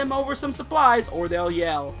hand them over some supplies or they'll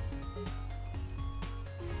yell.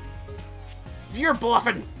 You're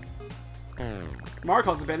bluffing! Mar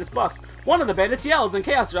calls the bandits bluff. One of the bandits yells and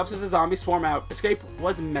chaos erupts as the zombies swarm out. Escape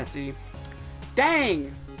was messy.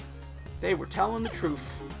 Dang! They were telling the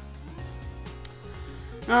truth.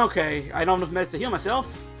 Okay, I don't have enough meds to heal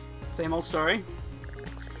myself. Same old story.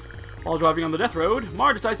 While driving on the death road,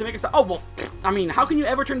 Mar decides to make a stop. Oh, well, I mean, how can you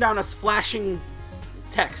ever turn down a flashing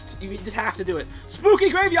text? You just have to do it. Spooky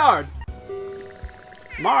graveyard!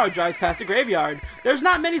 Mara drives past a graveyard. There's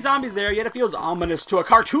not many zombies there, yet it feels ominous to a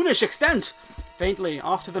cartoonish extent. Faintly,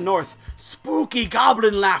 off to the north, spooky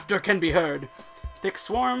goblin laughter can be heard. Thick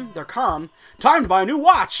swarm, they're calm. Time to buy a new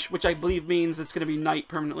watch, which I believe means it's going to be night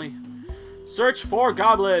permanently. Search for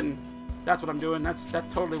goblin. That's what I'm doing. That's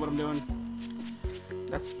totally what I'm doing.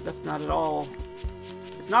 That's not at all.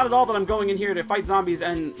 It's not at all that I'm going in here to fight zombies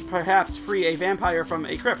and perhaps free a vampire from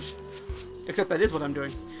a crypt. Except that is what I'm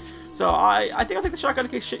doing. So I think I'll take the shotgun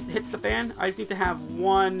in case shit hits the fan. I just need to have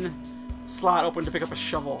one slot open to pick up a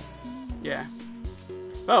shovel. Yeah.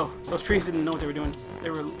 Oh, those trees didn't know what they were doing.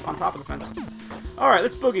 They were on top of the fence. Alright,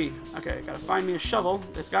 let's boogie. Okay, gotta find me a shovel.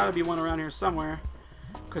 There's gotta be one around here somewhere.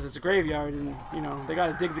 Because it's a graveyard and, you know, they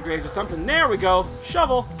gotta dig the graves or something. There we go!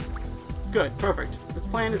 Shovel! Good, perfect. This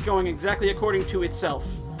plan is going exactly according to itself.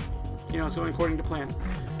 You know, it's going according to plan.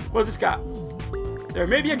 What does this got? There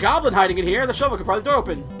may be a goblin hiding in here. The shovel could pry the door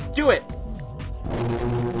open. Do it!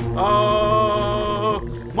 Oh!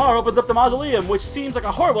 Mar opens up the mausoleum, which seems like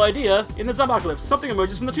a horrible idea in the zombocalypse. Something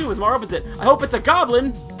emerges from the tomb as Mar opens it. I hope it's a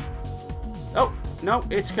goblin! Oh, no,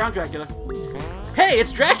 it's Count Dracula. Hey,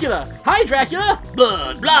 it's Dracula! Hi, Dracula!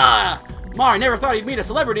 Blood, blah! Mar never thought he'd meet a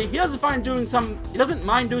celebrity. He doesn't mind doing some of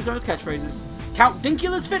his catchphrases. Count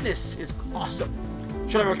Dinkula's fitness is awesome.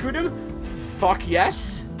 Should I recruit him? Fuck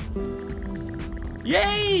yes!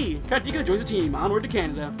 Yay! Count Dinkula joins the team. Onward to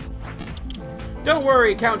Canada. Don't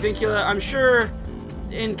worry, Count Dinkula. I'm sure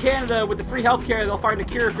in Canada, with the free healthcare, they'll find a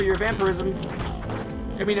cure for your vampirism.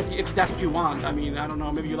 I mean, if that's what you want. I mean, I don't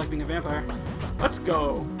know. Maybe you like being a vampire. Let's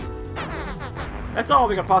go. That's all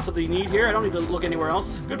we could possibly need here. I don't need to look anywhere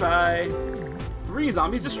else. Goodbye. 3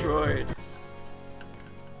 zombies destroyed.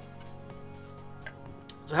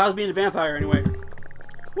 So how's being a vampire, anyway?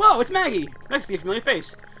 Whoa, it's Maggie! Nice to see a familiar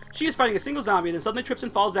face. She is fighting a single zombie and then suddenly trips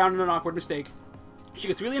and falls down in an awkward mistake. She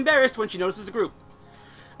gets really embarrassed when she notices the group.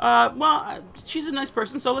 Well, she's a nice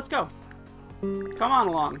person, so let's go. Come on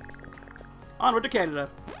along. Onward to Canada.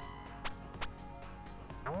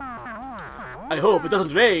 I hope it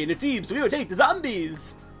doesn't rain. It seems to irritate the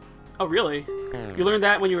zombies. Oh, really? You learned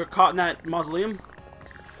that when you were caught in that mausoleum?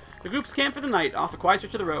 The group's camped for the night, off a quiet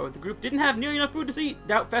stretch of the road. The group didn't have nearly enough food to eat.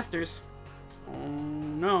 Doubt festers. Oh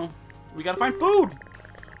no. We gotta find food!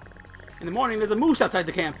 In the morning, there's a moose outside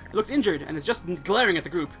the camp. It looks injured, and is just glaring at the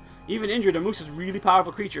group. Even injured, a moose is a really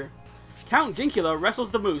powerful creature. Count Dinkula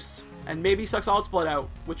wrestles the moose, and maybe sucks all its blood out,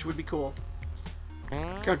 which would be cool.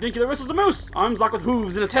 Count Dinkula wrestles the moose! Arms locked with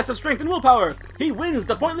hooves in a test of strength and willpower! He wins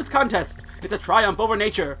the pointless contest! It's a triumph over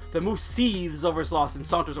nature! The moose seethes over its loss and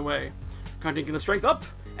saunters away. Count Dinkula's strength up,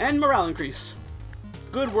 and morale increase.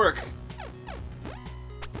 Good work.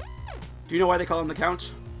 Do you know why they call him the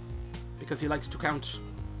Count? Because he likes to count.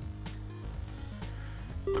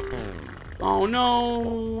 Oh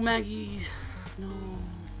no, Maggie. No.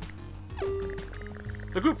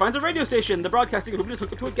 The group finds a radio station. The broadcasting equipment is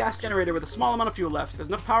hooked up to a gas generator with a small amount of fuel left. There's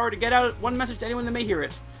enough power to get out one message to anyone that may hear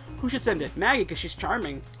it. Who should send it? Maggie, because she's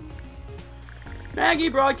charming. Maggie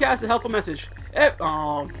broadcasts a helpful message.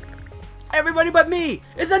 Everybody but me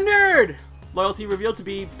is a nerd! Loyalty revealed to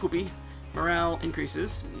be poopy. Morale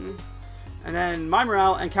increases. And then my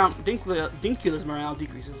morale and Count Dinkula's morale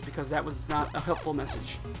decreases because that was not a helpful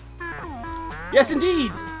message. Yes,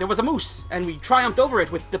 indeed! There was a moose, and we triumphed over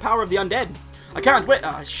it with the power of the undead. I can't wait.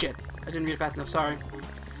 Ah, shit. I didn't read it fast enough, sorry.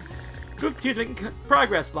 Group keeps making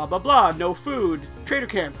progress, blah, blah, blah. No food. Trader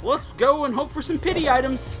camp. Let's go and hope for some pity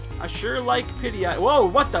items. I sure like pity items. Whoa,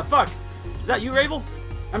 what the fuck? Is that you, Rabel?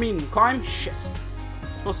 I mean, Climb? Shit.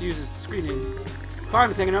 I'm supposed to use his screen name. Climb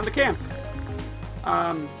is hanging around the camp.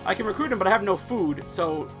 I can recruit him, but I have no food.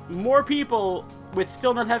 So, more people with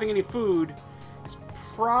still not having any food is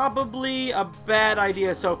probably a bad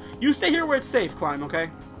idea. So, you stay here where it's safe, Climb, okay?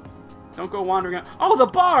 Don't go wandering out. Oh, the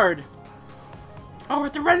Bard! Oh, we're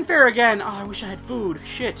at the Ren Fair again! Oh, I wish I had food.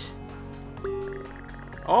 Shit.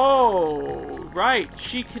 Oh, right.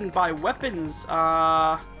 She can buy weapons.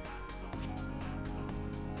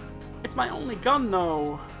 It's my only gun,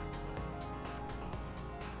 though.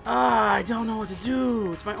 I don't know what to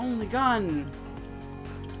do. It's my only gun.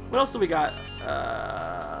 What else do we got?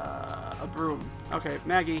 A broom. Okay,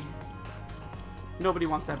 Maggie. Nobody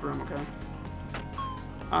wants that broom, okay?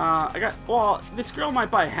 Well, this girl might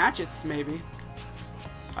buy hatchets, maybe.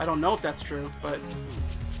 I don't know if that's true, but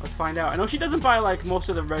let's find out. I know she doesn't buy, like, most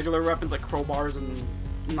of the regular weapons, like crowbars and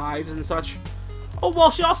knives and such. Oh, well,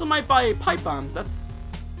 she also might buy pipe bombs.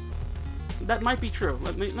 That might be true.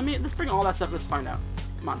 Let's bring all that stuff. Let's find out.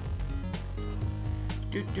 Come on.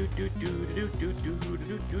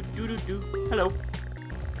 Hello.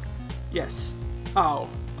 Yes. Oh.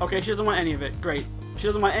 Okay, she doesn't want any of it. Great. She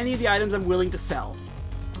doesn't want any of the items I'm willing to sell.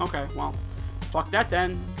 Okay, well, fuck that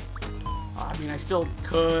then. I mean, I still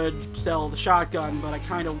could sell the shotgun, but I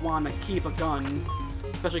kind of want to keep a gun.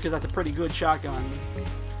 Especially because that's a pretty good shotgun.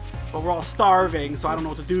 But we're all starving, so I don't know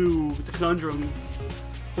what to do. It's a conundrum.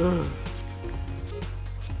 Ugh.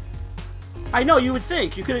 I know, you would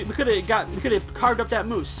think. We could have carved up that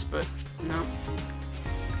moose, but no.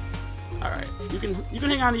 Alright. You can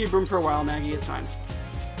hang on to your broom for a while, Maggie, it's fine.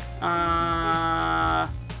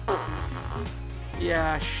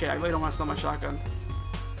 Yeah, shit, I really don't want to sell my shotgun.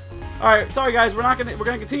 Alright, sorry guys, we're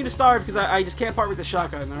gonna continue to starve because I just can't part with the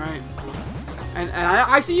shotgun, alright? And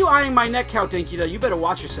I see you eyeing my neck, Count Dinkula. You better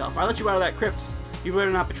watch yourself. I let you out of that crypt. You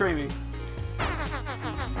better not betray me.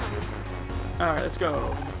 Alright, let's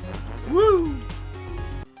go. Woo!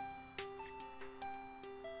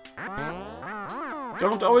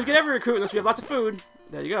 Don't have to always get every recruit unless we have lots of food.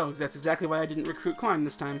 There you go. That's exactly why I didn't recruit Climb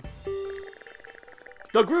this time.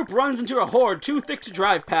 The group runs into a horde too thick to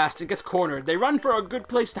drive past and gets cornered. They run for a good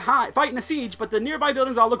place to fight in a siege, but the nearby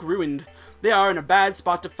buildings all look ruined. They are in a bad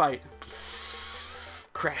spot to fight.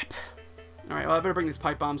 Crap. Alright, well I better bring these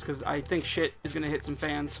pipe bombs because I think shit is going to hit some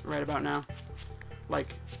fans right about now.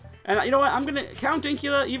 Like... And you know what? I'm going to Count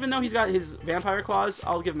Dinkula, even though he's got his vampire claws,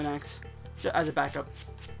 I'll give him an axe as a backup.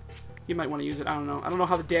 He might want to use it. I don't know. I don't know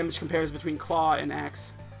how the damage compares between claw and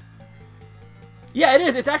axe. Yeah, it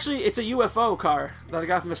is. It's actually, it's a UFO car that I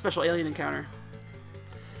got from a special alien encounter.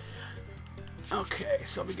 Okay,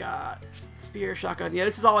 so we got spear, shotgun. Yeah,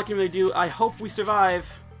 this is all I can really do. I hope we survive.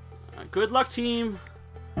 Good luck, team.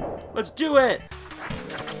 Let's do it.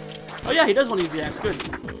 Oh yeah, he does want to use the axe. Good.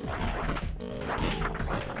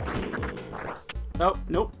 Oh,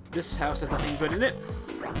 nope. This house has nothing good in it.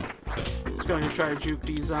 Just going to try to juke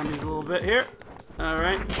these zombies a little bit here.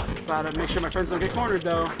 Alright. Gotta make sure my friends don't get cornered,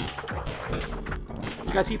 though.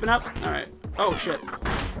 You guys keeping up? Alright. Oh, shit.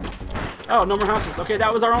 Oh, no more houses. Okay,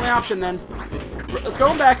 that was our only option, then. Let's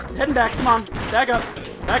go back. Heading back. Come on. Back up.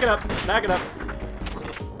 Back it up. Back it up.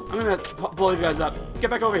 I'm gonna blow these guys up.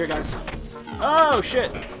 Get back over here, guys. Oh,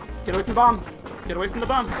 shit. Get away from the bomb. Get away from the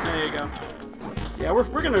bomb. There you go. Yeah, we're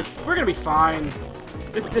gonna be fine.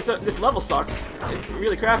 This level sucks. It's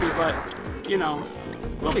really crappy, but you know,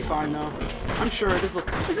 we'll be fine though. I'm sure this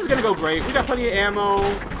is gonna go great. We got plenty of ammo.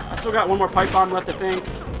 I still got one more pipe bomb left, I think.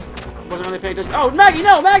 Wasn't really paying attention. Oh, Maggie,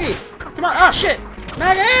 no, Maggie! Come on! Oh shit,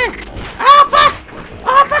 Maggie! Oh fuck!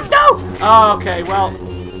 Oh fuck no! Oh, okay, well,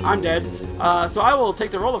 I'm dead. So I will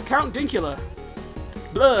take the role of Count Dinkula.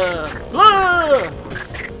 Blah blah.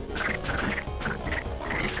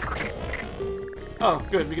 Oh,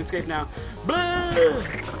 good. We can escape now. Blah!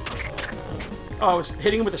 Oh, I was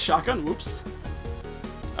hitting him with a shotgun. Whoops.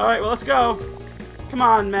 Alright, well, let's go. Come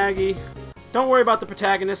on, Maggie. Don't worry about the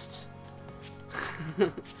protagonist.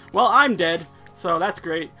 Well, I'm dead, so that's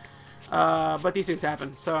great. But these things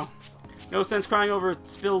happen, so no sense crying over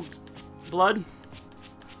spilled blood.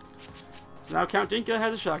 So now Count Dinkula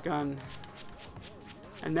has a shotgun.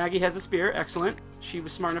 And Maggie has a spear. Excellent. She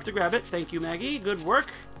was smart enough to grab it. Thank you, Maggie. Good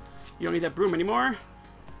work. You don't need that broom anymore.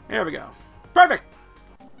 There we go. Perfect!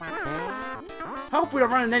 Hope we don't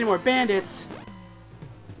run into any more bandits.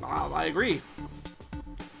 Oh, I agree.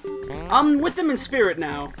 I'm with them in spirit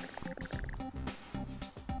now.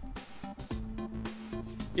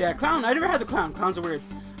 Yeah, clown. I never had the clown. Clowns are weird.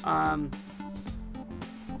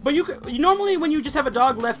 But you normally, when you just have a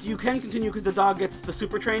dog left, you can continue because the dog gets the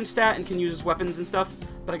super trained stat and can use weapons and stuff.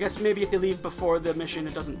 But I guess maybe if they leave before the mission,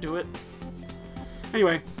 it doesn't do it.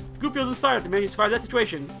 Anyway. Group feels inspired to manage to survive that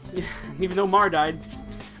situation, even though Mar died.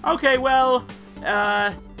 Okay, well,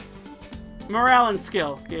 morale and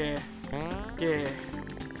skill. Yeah.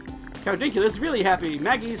 Count Dinkula is really happy.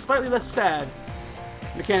 Maggie's slightly less sad.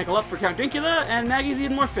 Mechanical up for Count Dinkula, and Maggie's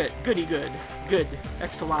even more fit. Goody good. Good.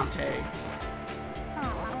 Excellente.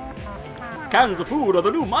 Cans of food are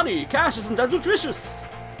the new money. Cash isn't as nutritious.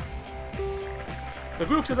 The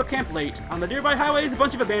group sets up camp late. On the nearby highway is a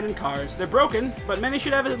bunch of abandoned cars. They're broken, but many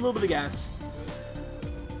should have a little bit of gas.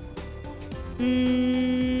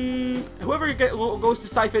 Whoever goes to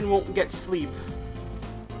Siphon won't get sleep.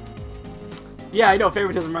 Yeah, I know,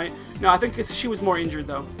 favoritism, right? No, I think she was more injured,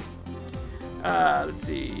 though. Let's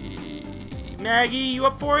see... Maggie, you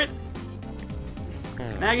up for it?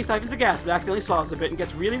 Maggie siphons the gas, but accidentally swallows a bit and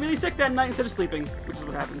gets really, really sick that night instead of sleeping, which is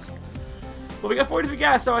what happens. But we got 43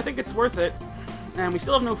 gas, so I think it's worth it. And we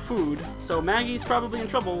still have no food, so Maggie's probably in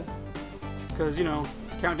trouble. Because, you know,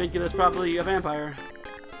 Count Dinkula's probably a vampire.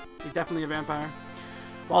 He's definitely a vampire.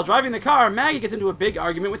 While driving the car, Maggie gets into a big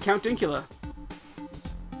argument with Count Dinkula.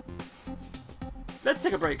 Let's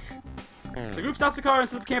take a break. The group stops the car and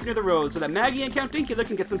sets up camp near the road so that Maggie and Count Dinkula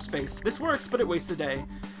can get some space. This works, but it wastes the day.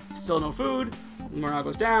 Still no food. Morale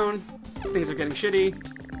goes down. Things are getting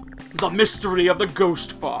shitty. The mystery of the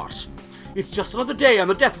ghost fart. It's just another day on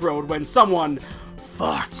the death road when someone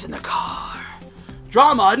farts in the car.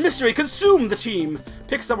 Drama and mystery consume the team.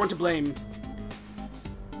 Pick someone to blame.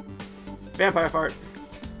 Vampire fart.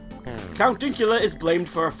 Count Dinkula is blamed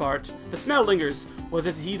for a fart. The smell lingers. Was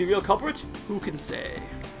it he the real culprit? Who can say?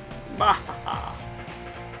 Bahaha.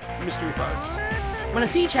 Mystery farts. When a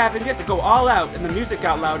siege happened, you had to go all out, and the music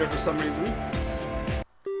got louder for some reason.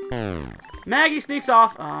 Maggie sneaks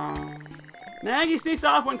off. Maggie sneaks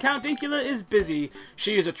off when Count Dinkula is busy.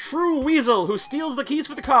 She is a true weasel who steals the keys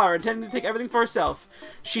for the car, intending to take everything for herself.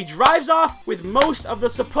 She drives off with most of the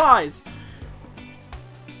supplies.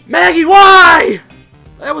 Maggie, why?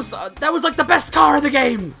 That was like the best car in the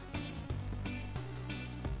game.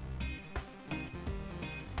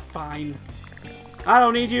 Fine. I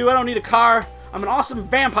don't need you. I don't need a car. I'm an awesome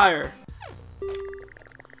vampire.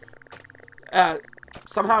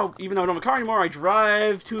 Somehow, even though I don't have a car anymore, I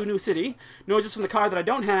drive to a new city. Noises from the car that I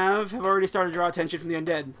don't have already started to draw attention from the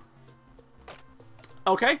undead.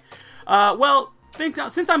 Okay. Well,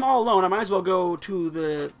 since I'm all alone, I might as well go to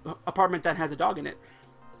the apartment that has a dog in it.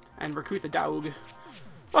 And recruit the dog.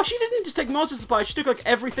 Well, she didn't just take most of the supplies. She took, like,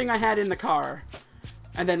 everything I had in the car.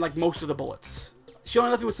 And then, like, most of the bullets. She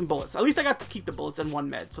only left me with some bullets. At least I got to keep the bullets and one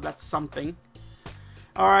med, so that's something.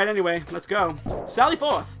 Alright, anyway, let's go. Sally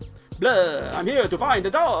forth. Blah, I'm here to find the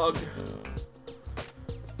dog.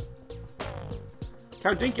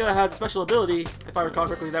 Count Dinkula has a special ability, if I recall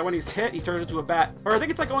correctly, that when he's hit, he turns into a bat. Or I think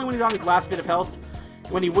it's like only when he's on his last bit of health.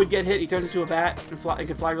 When he would get hit, he turns into a bat and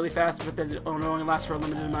can fly really fast, but then it only lasts for a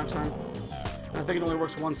limited amount of time. And I think it only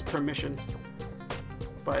works once per mission.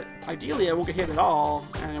 But ideally, I won't get hit at all,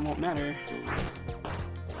 and it won't matter.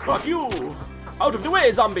 Fuck you! Out of the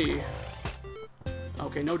way, zombie!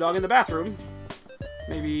 Okay, no dog in the bathroom.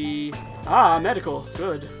 Maybe... Ah, medical.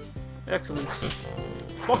 Good. Excellent.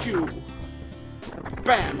 Fuck you!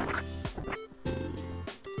 Bam!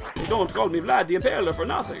 You don't call me Vlad the Impaler for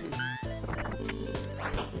nothing.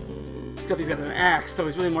 Except he's got an axe, so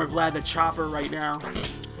he's really more Vlad the Chopper right now.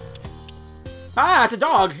 Ah, it's a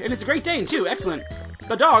dog, and it's a Great Dane, too. Excellent.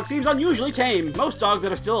 The dog seems unusually tame. Most dogs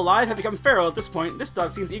that are still alive have become feral at this point. This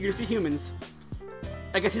dog seems eager to see humans.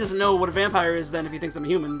 I guess he doesn't know what a vampire is then if he thinks I'm a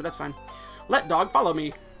human, but that's fine. Let dog follow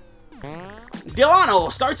me. Delano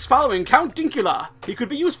starts following Count Dincula. He could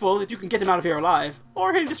be useful if you can get him out of here alive,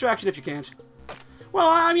 or any distraction if you can't. Well,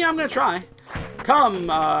 I mean, I'm gonna try. Come,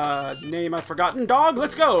 name I've forgotten, dog,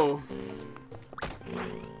 let's go.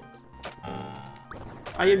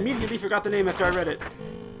 I immediately forgot the name after I read it.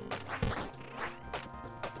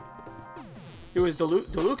 It was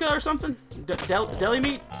DeLuca or something? Deli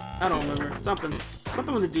meat? I don't remember. Something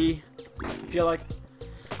with a D. I feel like.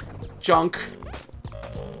 Junk.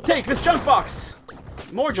 Take this junk box!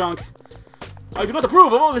 More junk. I do not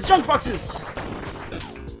approve of all these junk boxes!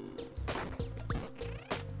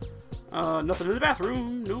 Nothing in the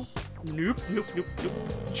bathroom. Nope. Nope.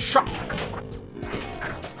 Chop!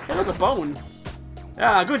 Hey, look, a bone.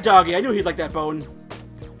 Ah, good doggy. I knew he'd like that bone.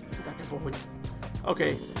 I got that bone.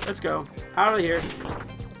 Okay, let's go. Out of here.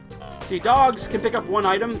 See, dogs can pick up one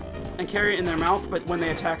item and carry it in their mouth, but when they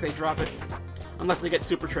attack, they drop it. Unless they get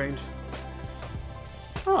super trained.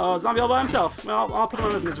 Oh, zombie all by himself. Well, I'll put him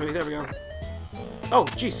on his misery. There we go. Oh,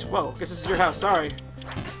 jeez. Whoa, guess this is your house. Sorry.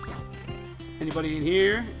 Anybody in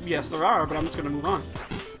here? Yes, there are, but I'm just gonna move on.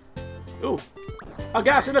 Ooh. A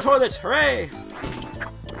gas in the toilet! Hooray!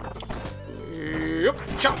 Yep.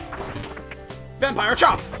 Chop! Vampire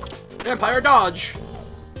chop! Vampire dodge!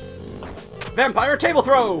 Vampire table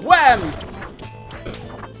throw! Wham!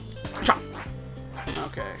 Chop!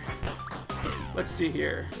 Okay. Let's see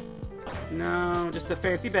here. No, just a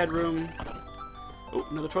fancy bedroom. Ooh,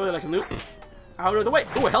 another toilet I can loot. Out of the way!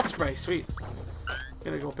 Ooh, a health spray. Sweet.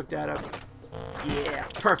 Gonna go pick that up. Yeah,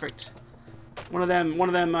 perfect. One of them,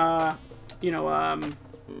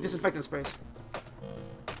 disinfectant sprays.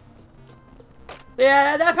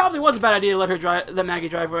 Yeah, that probably was a bad idea to let Maggie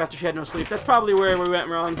drive her after she had no sleep. That's probably where we went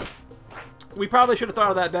wrong. We probably should have thought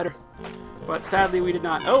of that better, but sadly we did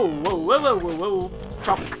not. Oh, whoa!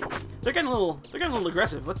 Chop! They're getting a little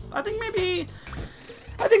aggressive. I think maybe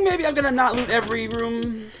I'm gonna not loot every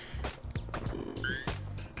room.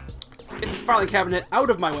 Get this filing cabinet out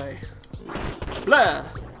of my way. Blah!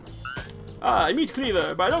 Ah, a meat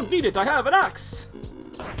cleaver, but I don't need it. I have an axe.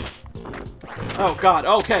 Oh God.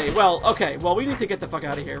 Okay. Well, we need to get the fuck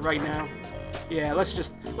out of here right now. Yeah. Let's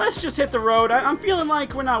just hit the road. I'm feeling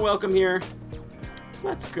like we're not welcome here.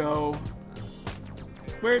 Let's go.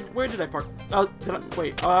 Where did I park? Oh,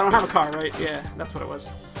 wait. Oh, I don't have a car, right? Yeah, that's what it was.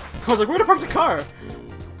 I was like, where to park the car?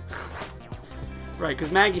 Right,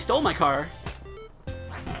 because Maggie stole my car.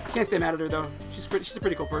 Can't stay mad at her though. She's a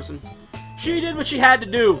pretty cool person. She did what she had to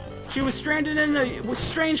do. She was stranded in a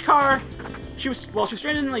strange car. She was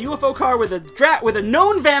stranded in a UFO car with a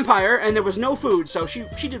known vampire, and there was no food. So she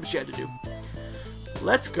did what she had to do.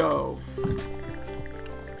 Let's go.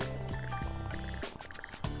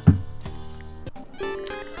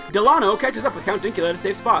 Delano catches up with Count Dincula at a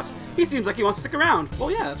safe spot. He seems like he wants to stick around.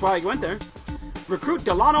 Well, yeah, that's why I went there. Recruit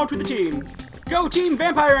Delano to the team. Go team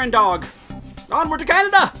vampire and dog. Onward to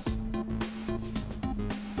Canada!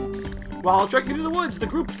 While trekking through the woods, the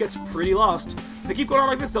group gets pretty lost. If they keep going on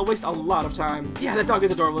like this, they'll waste a lot of time. Yeah, that dog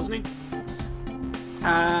is adorable, isn't he?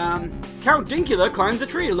 Count Dincula climbs a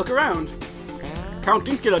tree to look around. Count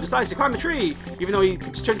Dincula decides to climb a tree, even though he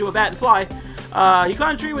could just turn into a bat and fly. He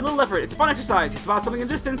climbed a tree with little effort. It's a fun exercise. He spots something in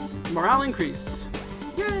the distance. Morale increase.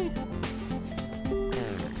 Yay!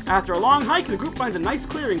 After a long hike, the group finds a nice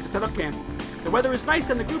clearing to set up camp. The weather is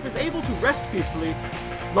nice and the group is able to rest peacefully,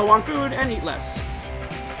 low on food, and eat less.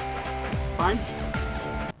 Fine.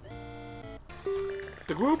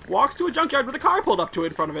 The group walks to a junkyard with a car pulled up to it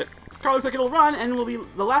in front of it. The car looks like it'll run and will be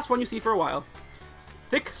the last one you see for a while.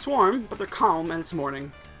 Thick swarm, but they're calm and it's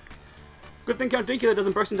morning. Good thing Count Dincula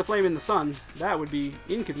doesn't burst into flame in the sun. That would be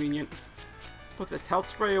inconvenient. Put this health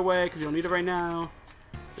spray away because we don't need it right now.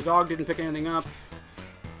 The dog didn't pick anything up.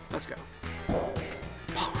 Let's go.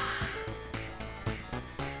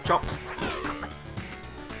 Chop.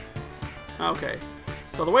 Okay.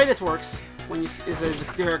 So the way this works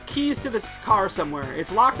there are keys to this car somewhere.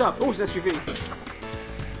 It's locked up. Oh, it's an SUV.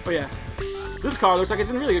 Oh yeah. This car looks like it's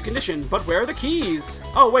in really good condition. But where are the keys?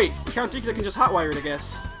 Oh wait, Count Dincula can just hotwire it, I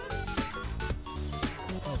guess.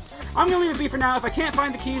 I'm gonna leave it be for now. If I can't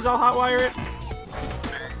find the keys, I'll hotwire it.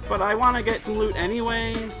 But I want to get some loot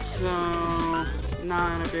anyway, so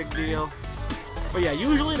not a big deal. But yeah,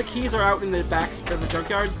 usually the keys are out in the back of the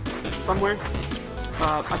junkyard somewhere.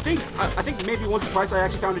 I think maybe once or twice I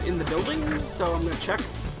actually found it in the building, so I'm gonna check.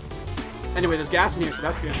 Anyway, there's gas in here, so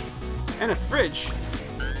that's good. And a fridge.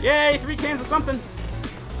 Yay, 3 cans of something.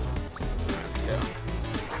 Let's go.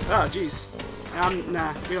 Oh, jeez.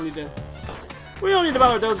 Nah, we don't need to. We don't need to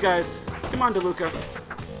bother with those guys. Come on, DeLuca.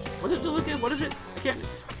 What is DeLuca? What is it? I can't.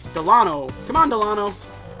 Delano. Come on, Delano.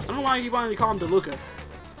 I don't know why you wanted to call him DeLuca.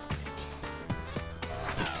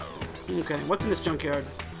 Okay, what's in this junkyard?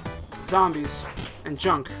 Zombies and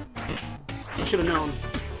junk. I should have known.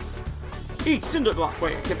 Eat cinder block.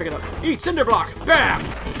 Wait, I can't pick it up. Eat cinder block. Bam!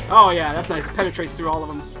 Oh yeah, that's nice. It penetrates through all of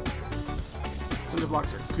them. Cinder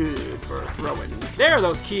blocks are good for throwing. There are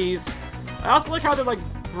those keys. I also like how they're like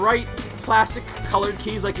bright plastic colored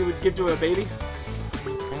keys like you would give to a baby.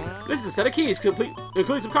 This is a set of keys,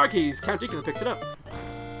 including some car keys. Count Dracula picks it up.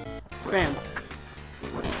 Bam.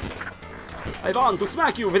 I want to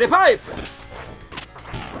smack you with a pipe!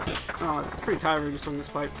 Oh, it's pretty tiring to swing this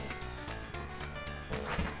pipe.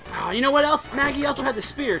 Oh, you know what else? Maggie also had the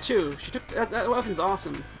spear, too. She took that weapon's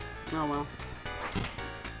awesome. Oh, well.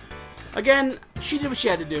 Again, she did what she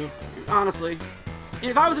had to do. Honestly.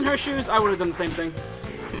 If I was in her shoes, I would have done the same thing.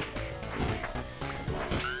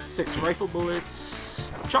 6 rifle bullets.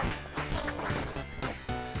 Chop!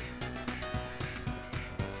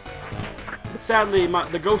 But sadly,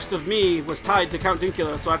 the ghost of me was tied to Count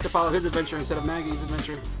Dracula, so I have to follow his adventure instead of Maggie's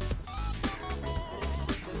adventure.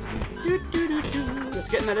 Let's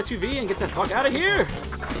get in that SUV and get the fuck out of here!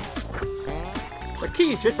 The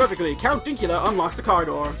keys fit perfectly. Count Dracula unlocks the car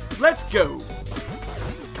door. Let's go!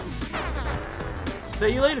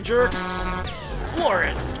 See you later, jerks!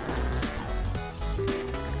 Lauren!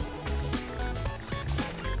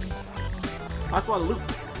 That's a lot of loot.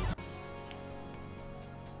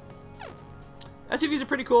 SUVs are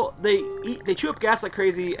pretty cool. They chew up gas like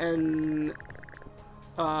crazy, and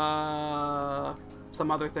some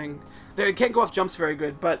other thing. They can't go off jumps very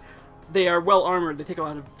good, but they are well armored. They take a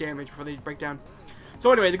lot of damage before they break down.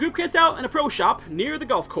 So anyway, the group gets out in a pro shop near the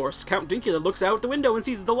golf course. Count Dracula looks out the window and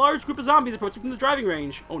sees the large group of zombies approaching from the driving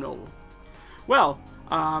range. Oh no. Well,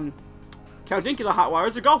 Count Dracula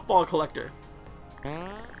hotwires a golf ball collector.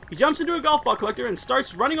 He jumps into a golf ball collector and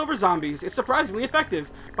starts running over zombies. It's surprisingly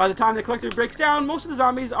effective. By the time the collector breaks down, most of the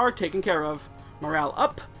zombies are taken care of. Morale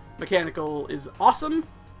up. Mechanical is awesome.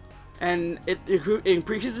 And it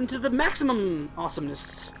increases into the maximum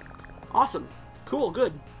awesomeness. Awesome. Cool.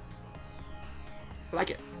 Good. I like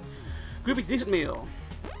it. Group eats decent meal.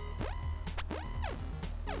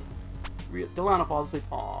 Delano falls asleep.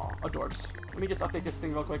 Aw, adorbs. Let me just update this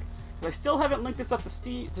thing real quick. I still haven't linked this up to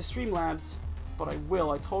Streamlabs. But I will.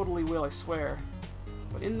 I totally will. I swear.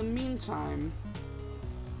 But in the meantime,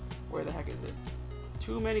 where the heck is it?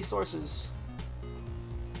 Too many sources.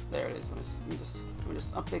 There it is. Let me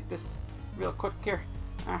just update this real quick here.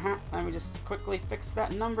 Let me just quickly fix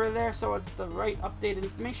that number there so it's the right updated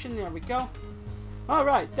information. There we go. All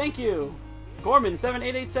right. Thank you.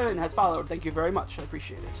 Gorman7887 has followed. Thank you very much. I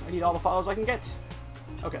appreciate it. I need all the follows I can get.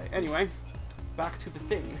 Okay. Anyway, back to the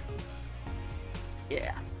thing.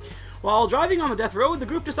 Yeah. While driving on the death road, the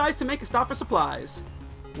group decides to make a stop for supplies.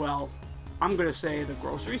 Well, I'm gonna say the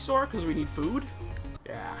grocery store, because we need food.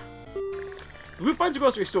 Yeah. The group finds a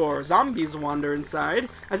grocery store. Zombies wander inside,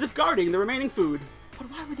 as if guarding the remaining food. But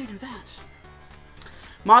why would they do that?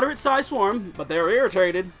 Moderate-sized swarm, but they're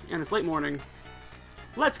irritated, and it's late morning.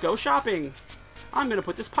 Let's go shopping. I'm gonna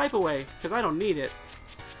put this pipe away, because I don't need it.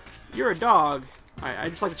 You're a dog. I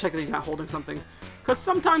just like to check that he's not holding something. Because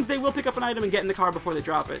sometimes they will pick up an item and get in the car before they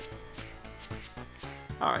drop it.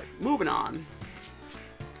 Alright, moving on.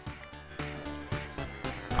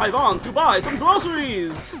 I want to buy some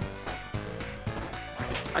groceries!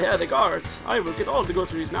 I had a cart. I will get all the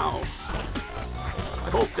groceries now.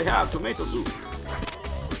 I hope they have tomato soup.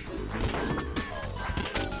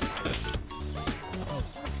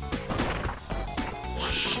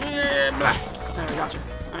 There, I got you.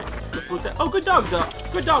 Alright, let's loot that. Oh, good dog,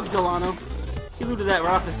 Delano. He looted that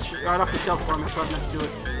right off the shelf for me, so I didn't have to do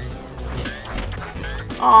it.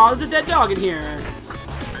 Aw, there's a dead dog in here.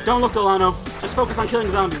 Don't look, Delano. Just focus on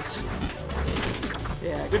killing zombies.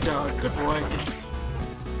 Yeah, good dog. Good boy.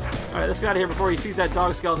 Alright, let's get out of here before he sees that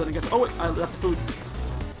dog skeleton and gets... Oh, wait, I left the food.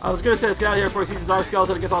 I was going to say let's get out of here before he sees the dog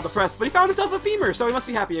skeleton and gets all depressed, but he found himself a femur, so he must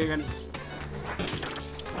be happy again.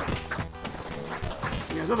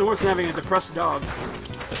 Yeah, there's nothing worse than having a depressed dog.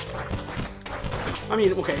 I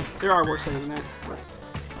mean, okay, there are worse things than that.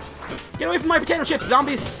 Get away from my potato chips,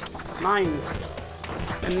 zombies! It's mine.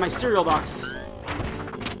 And my cereal box.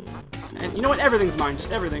 And you know what? Everything's mine.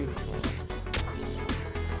 Just everything.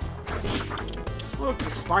 Look,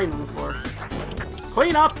 the spine on the floor.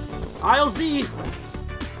 Clean up! Aisle Z!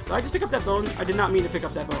 Did I just pick up that bone? I did not mean to pick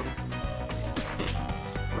up that bone.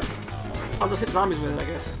 I'll just hit zombies with it, I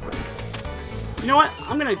guess. You know what?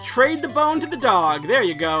 I'm gonna trade the bone to the dog. There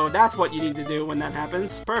you go. That's what you need to do when that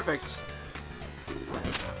happens. Perfect.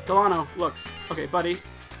 Delano, look. Okay, buddy.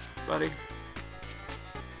 Buddy.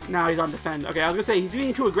 Now he's on defend. Okay, I was gonna say, he's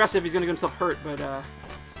being too aggressive, he's gonna get himself hurt, but,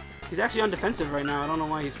 he's actually on defensive right now. I don't know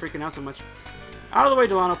why he's freaking out so much. Out of the way,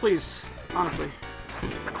 Delano, please. Honestly.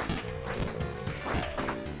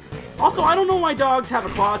 Also, I don't know why dogs have a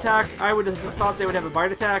claw attack. I would have thought they would have a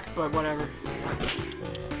bite attack, but whatever.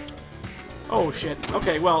 Oh, shit.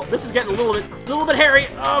 Okay, well, this is getting a little bit hairy.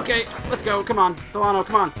 Okay, let's go. Come on. Delano,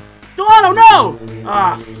 come on. Delano, no!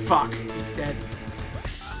 Ah, fuck. He's dead.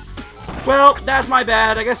 Well, that's my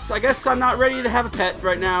bad. I guess I'm not ready to have a pet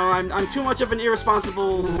right now. I'm too much of an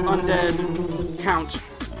irresponsible undead count.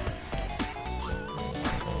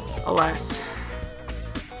 Alas.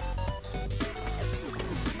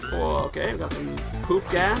 Oh, okay, we got some poop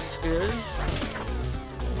gas. Good.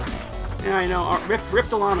 Yeah, I know. Rip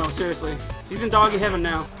Delano, seriously. He's in doggy heaven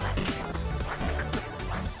now.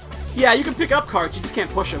 Yeah, you can pick up carts, you just can't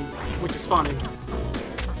push them, which is funny.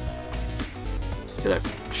 See that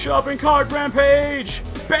shopping cart rampage!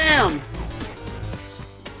 Bam!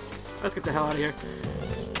 Let's get the hell out of here.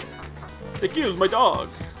 They killed my dog.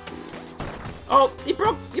 Oh, he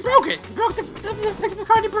broke it! He broke the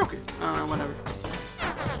cart, he broke it. I don't know, whatever.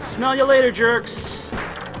 Smell you later, jerks.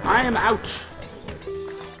 I am out.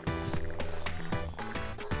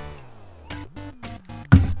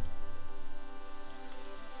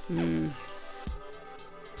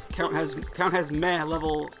 Count has meh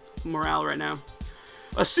level morale right now.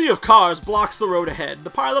 A sea of cars blocks the road ahead. The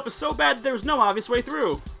pileup is so bad that there's no obvious way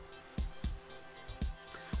through.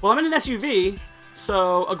 Well, I'm in an SUV,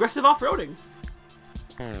 so aggressive off-roading.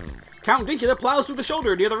 Count Dinkula plows through the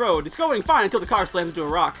shoulder near the road. It's going fine until the car slams into a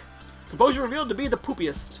rock. Composure revealed to be the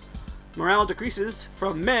poopiest. Morale decreases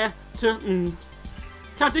from meh to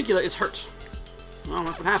Count Dinkula is hurt. Well,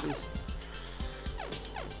 that's what happens.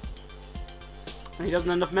 And he doesn't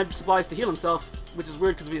have enough med supplies to heal himself, which is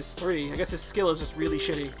weird because he has 3. I guess his skill is just really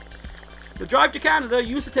shitty. The drive to Canada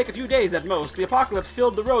used to take a few days at most. The apocalypse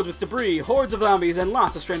filled the roads with debris, hordes of zombies, and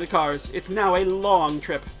lots of stranded cars. It's now a long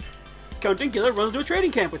trip. Count Dinkula runs to a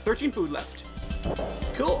trading camp with 13 food left.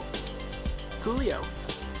 Cool. Coolio.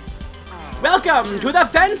 Welcome to the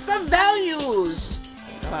Fence of Values!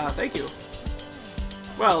 Thank you.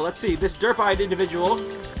 Well, let's see. This derp-eyed individual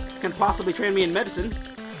can possibly train me in medicine.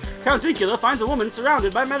 Count Dinkula finds a woman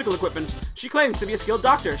surrounded by medical equipment. She claims to be a skilled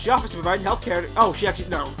doctor. She offers to provide health care. Oh, she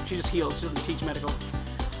just heals. She doesn't teach medical.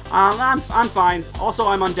 I'm fine. Also,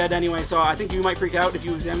 I'm undead anyway, so I think you might freak out if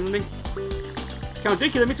you examine me. Count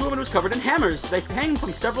Dinkula meets a woman who's covered in hammers. They hang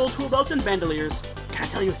from several tool belts and bandoliers. Can I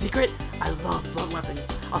tell you a secret? I love blunt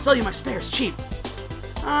weapons. I'll sell you my spares cheap.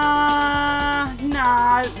 Nah.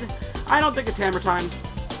 I don't think it's hammer time.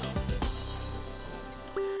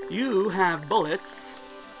 You have bullets,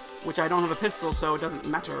 which I don't have a pistol, so it doesn't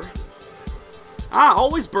matter. Ah,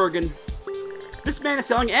 always Bergen. This man is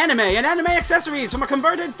selling anime and anime accessories from a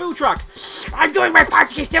converted food truck. I'm doing my part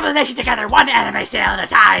to keep civilization together, one anime sale at a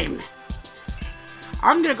time.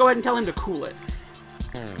 I'm gonna go ahead and tell him to cool it.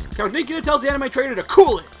 Count Dinkula tells the anime trader to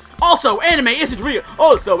cool it. Also, anime isn't real.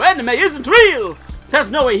 There's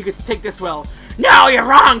no way he could take this well. No, you're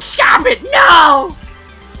wrong. Stop it. No!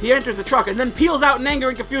 He enters the truck and then peels out in anger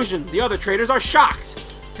and confusion. The other traders are shocked.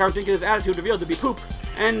 Count Dinkula's attitude revealed to be poop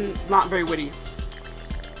and not very witty.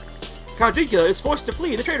 Count Dinkula is forced to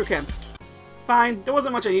flee the trader camp. Fine, there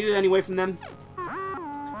wasn't much I needed anyway from them.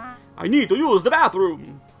 I need to use the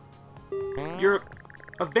bathroom. You're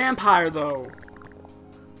a vampire, though.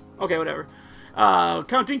 Okay, whatever.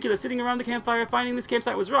 Count Dinkula is sitting around the campfire, finding this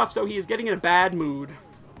campsite was rough, so he is getting in a bad mood.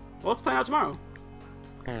 Well, let's plan out tomorrow.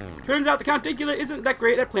 Turns out the Count Dinkula isn't that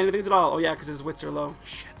great at planning things at all. Oh yeah, because his wits are low.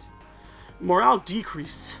 Shit. Morale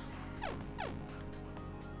decreased.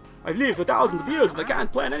 I've lived for thousands of years, but I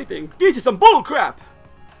can't plan anything. This is some bull crap!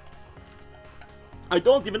 I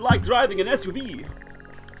don't even like driving an SUV.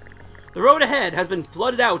 The road ahead has been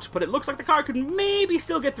flooded out, but it looks like the car could maybe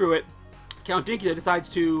still get through it. Count Dinkula decides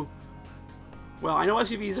to... Well, I know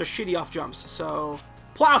SUVs are shitty off jumps, so...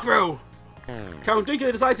 Plow through! Count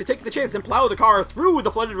Dinkula decides to take the chance and plow the car through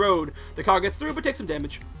the flooded road. The car gets through, but takes some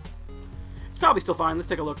damage. It's probably still fine. Let's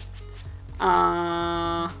take a look.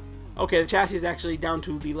 Okay, the chassis is actually down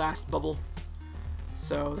to the last bubble,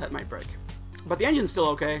 so that might break. But the engine's still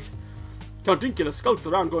okay. Count Dinkula skulks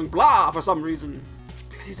around going blah for some reason.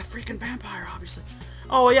 Because he's a freaking vampire, obviously.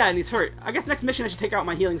 Oh yeah, and he's hurt. I guess next mission I should take out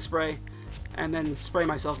my healing spray and then spray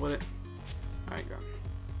myself with it. Alright, go.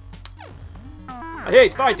 I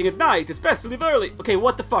hate fighting at night. It's best to leave early. Okay,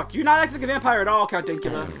 what the fuck? You're not acting like a vampire at all, Count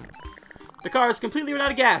Dinkula. The car is completely run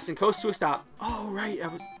out of gas and coasts to a stop. Oh, right. I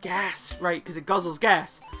was gas. Right, because it guzzles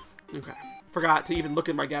gas. Okay. Forgot to even look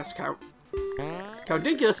at my gas count. Count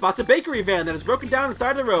Dinkula spots a bakery van that is broken down on the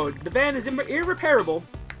side of the road. The van is irreparable.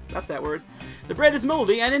 That's that word. The bread is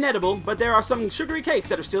moldy and inedible, but there are some sugary cakes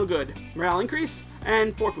that are still good. Morale increase,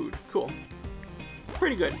 and 4 food. Cool.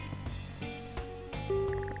 Pretty good.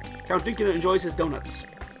 Count Dinkula enjoys his donuts.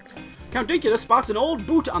 Count Dinkula spots an old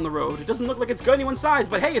boot on the road. It doesn't look like it's good anyone's size,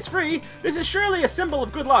 but hey, it's free! This is surely a symbol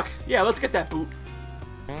of good luck. Yeah, let's get that boot.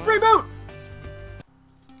 Free boot!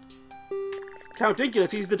 Count Dinkula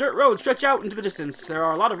sees the dirt road stretch out into the distance. There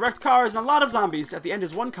are a lot of wrecked cars and a lot of zombies. At the end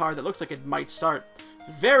is one car that looks like it might start.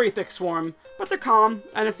 Very thick swarm, but they're calm,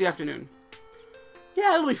 and it's the afternoon.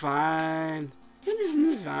 Yeah, it'll be fine.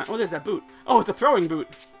 Oh, there's that boot. Oh, it's a throwing boot.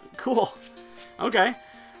 Cool. Okay.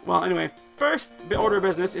 Well, anyway, first order of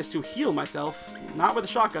business is to heal myself. Not with a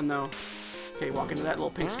shotgun, though. Okay, walk into that little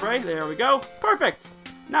pink spray. There we go. Perfect!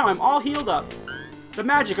 Now I'm all healed up. The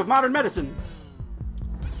magic of modern medicine.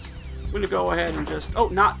 I'm gonna go ahead and just... Oh,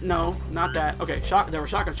 not that. Okay, there were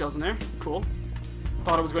shotgun shells in there. Cool.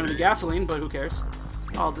 Thought it was going to be gasoline, but who cares?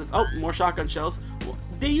 I'll just... Oh, more shotgun shells.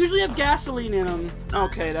 They usually have gasoline in them.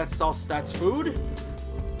 Okay, that's food.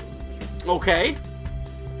 Okay.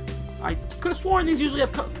 I could have sworn these usually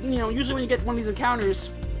have... You know, usually when you get one of these encounters,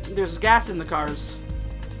 there's gas in the cars.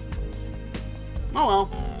 Oh,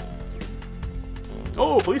 well.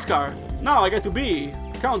 Oh, police car. Now I get to be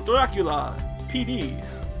Count Dracula, PD.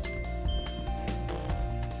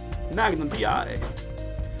 Magnum PI.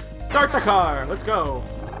 Start the car. Let's go.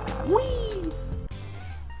 Whee!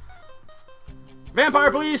 Vampire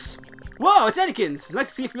police! Whoa, it's Eddykins. Nice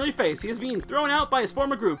to see a familiar face. He is being thrown out by his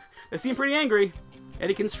former group. They seem pretty angry.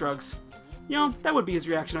 Eddykins shrugs. You know, that would be his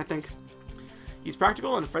reaction, I think. He's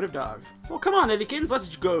practical and afraid of dog. Well, come on, Eddykins.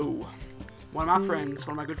 Let's go. One of my friends.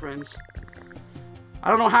 One of my good friends. I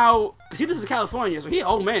don't know how... Because he lives in California, so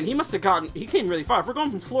oh man, he must have gotten... He came really far. If we're going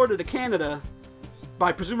from Florida to Canada...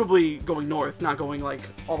 by presumably going north, not going, like,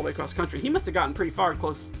 all the way across the country. He must have gotten pretty far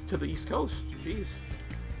close to the East Coast. Jeez.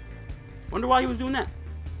 Wonder why he was doing that.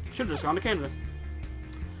 Should have just gone to Canada.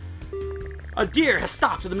 A deer has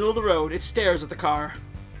stopped in the middle of the road. It stares at the car.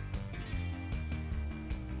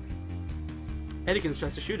 Eddykins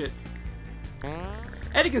tries to shoot it.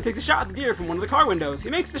 Eddykins takes a shot at the deer from one of the car windows. He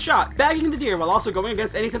makes the shot, bagging the deer while also going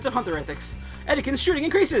against any sense of hunter ethics. Eddykins' shooting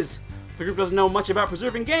increases. The group doesn't know much about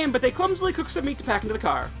preserving game, but they clumsily cook some meat to pack into the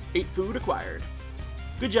car. 8 food acquired.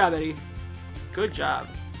 Good job, Eddie. Good job.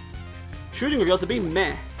 Shooting revealed to be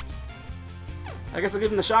meh. I guess I'll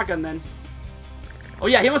give him the shotgun then. Oh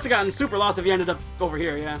yeah, he must have gotten super lost if he ended up over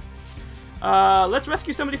here, yeah. Let's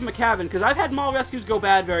rescue somebody from a cabin, because I've had mall rescues go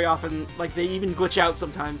bad very often. Like, they even glitch out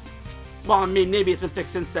sometimes. Well, I mean, maybe it's been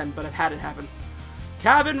fixed since then, but I've had it happen.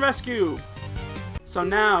 Cabin rescue! So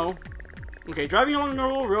now... Okay, driving along the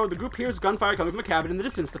rural road, the group hears gunfire coming from a cabin in the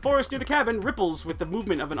distance. The forest near the cabin ripples with the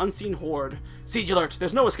movement of an unseen horde. Siege alert!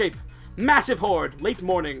 There's no escape! Massive horde! Late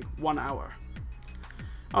morning, 1 hour.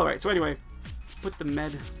 Alright, so anyway, put the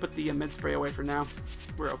med spray away for now.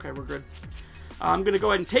 We're okay, we're good. I'm gonna go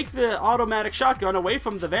ahead and take the automatic shotgun away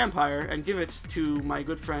from the vampire and give it to my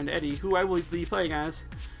good friend Eddie, who I will be playing as.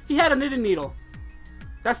 He had a knitting needle.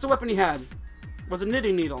 That's the weapon he had. Was a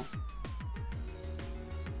knitting needle.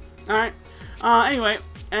 Alright. Anyway,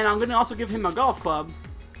 and I'm gonna also give him a golf club.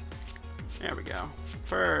 There we go.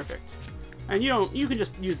 Perfect. And you can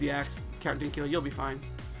just use the axe, Count Dinkula. You'll be fine.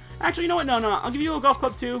 Actually, you know what? No. I'll give you a golf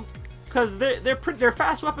club too, because they're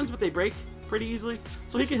fast weapons, but they break pretty easily.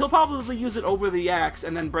 So he'll probably use it over the axe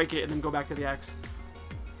and then break it and then go back to the axe.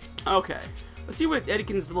 Okay. Let's see what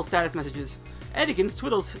Eddykins' little status message is. Eddykins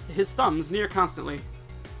twiddles his thumbs near constantly.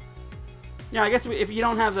 Yeah, I guess if you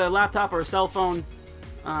don't have a laptop or a cell phone,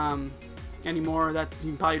 anymore, that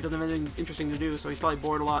he probably doesn't have anything interesting to do, so he's probably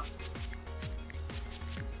bored a lot.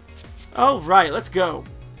 Alright, let's go.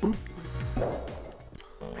 Boop.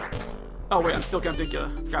 Oh wait, I'm still Count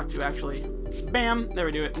Dinkula. I forgot to actually. Bam! There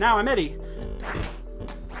we do it. Now I'm Eddie.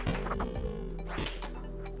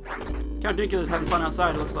 Count Dinkula's having fun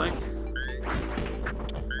outside, it looks like.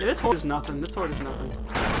 Yeah, this horde is nothing. This horde is nothing.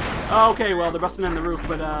 Okay, well, they're busting in the roof,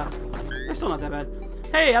 but they're still not that bad.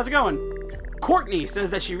 Hey, how's it going? Courtney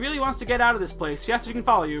says that she really wants to get out of this place. She asks if she can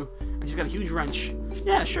follow you, and she's got a huge wrench.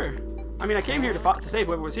 Yeah, sure. I mean, I came here to save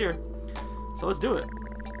whoever was here, so let's do it.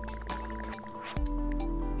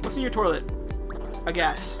 What's in your toilet? A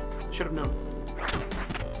gas. Should have known.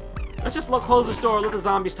 Let's just close this door, let the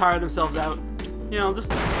zombies tire themselves out. You know,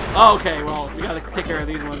 just... Oh, okay, well, we gotta take care of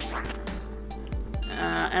these ones.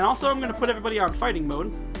 And also, I'm gonna put everybody on fighting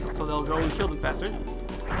mode, so they'll go and kill them faster.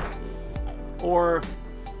 Or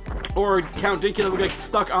Count Dinkula will get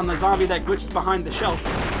stuck on the zombie that glitched behind the shelf.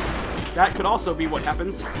 That could also be what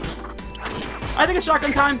happens. I think it's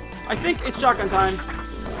shotgun time. I think it's shotgun time.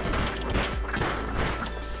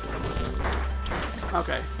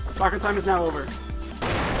 Okay. Shotgun time is now over.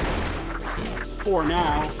 For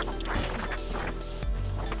now.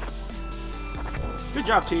 Good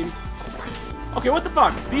job, team. Okay, what the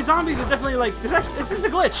fuck? These zombies are definitely like... This is a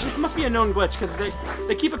glitch. This must be a known glitch, because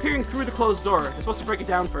they keep appearing through the closed door. They're supposed to break it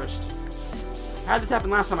down first. I had this happen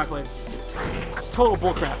last time I played. It's total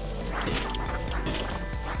bullcrap.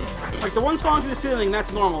 Like, the ones falling through the ceiling,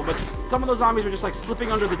 that's normal, but some of those zombies are just, like,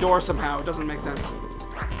 slipping under the door somehow. It doesn't make sense.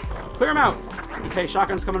 Clear them out. Okay,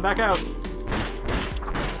 shotgun's coming back out.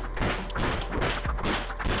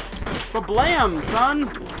 But blam, son!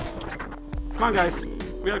 Come on, guys.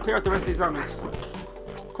 We gotta clear out the rest of these zombies.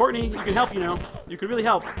 Courtney, you can help, you know. You could really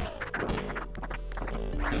help.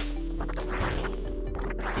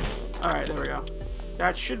 Alright, there we go.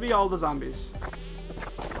 That should be all the zombies.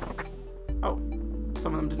 Oh.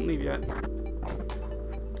 Some of them didn't leave yet.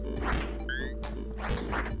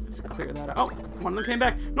 Let's clear that out. Oh, one of them came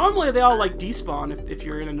back. Normally they all, like, despawn if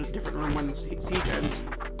you're in a different room when siege ends.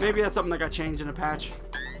 Maybe that's something that got changed in a patch.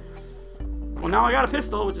 Well, now I got a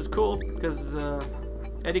pistol, which is cool, because,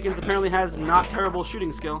 Eddykins apparently has not terrible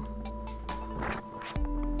shooting skill.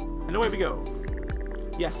 And away we go.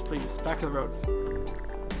 Yes, please. Back to the road.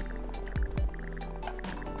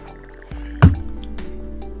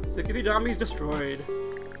 Security zombies destroyed.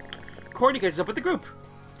 Courtney catches up with the group.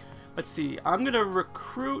 Let's see. I'm gonna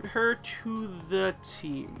recruit her to the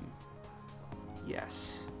team.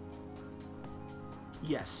 Yes.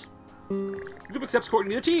 Yes. The group accepts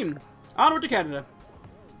Courtney to the team. Onward to Canada.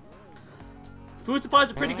 Food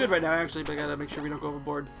supplies are pretty good right now, actually, but I gotta make sure we don't go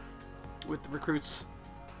overboard with the recruits.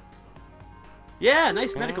 Yeah,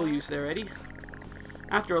 nice medical use there, Eddie.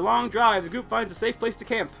 After a long drive, the group finds a safe place to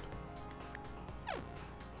camp.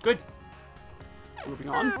 Good. Moving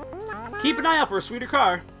on. Keep an eye out for a sweeter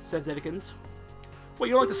car, says Eddykins. What,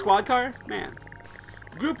 you don't like the squad car? Man.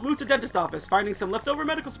 The group loots a dentist office, finding some leftover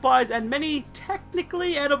medical supplies and many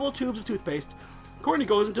technically edible tubes of toothpaste. Courtney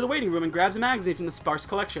goes into the waiting room and grabs a magazine from the sparse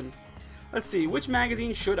collection. Let's see, which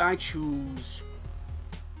magazine should I choose?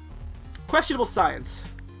 Questionable Science.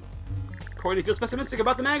 Courtney feels pessimistic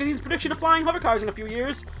about the magazine's prediction of flying hovercars in a few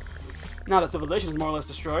years. Now that civilization is more or less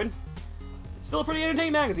destroyed. It's still a pretty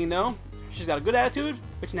entertaining magazine, though. She's got a good attitude,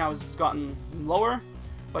 which now has gotten lower.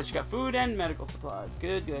 But she's got food and medical supplies.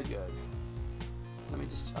 Good, good, good. Let me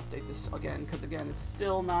just update this again, because again, it's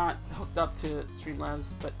still not hooked up to Streamlabs,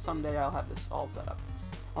 but someday I'll have this all set up.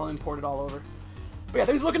 I'll import it all over. But yeah,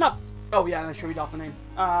 things are looking up. Oh yeah, I should read off the name.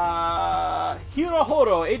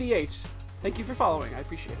 Hirohoro88. Thank you for following. I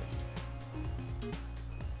appreciate it.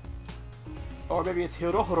 Or maybe it's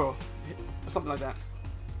Hirohoro, or something like that.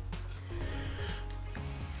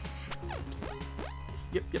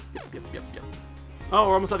 Yep. Oh,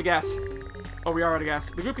 we're almost out of gas. Oh, we are out of gas.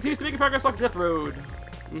 The group continues to make progress off the death road.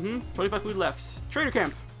 25 food left. Trader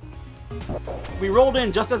camp. We rolled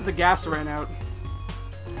in just as the gas ran out.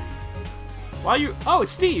 Why you... Oh,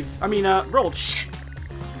 it's Steve. I mean, Rolled. Shit.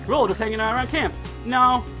 Rolled just hanging out around camp.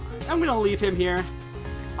 No, I'm gonna leave him here.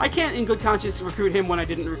 I can't in good conscience recruit him when I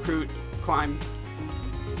didn't recruit Climb.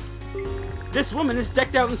 This woman is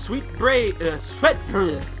decked out in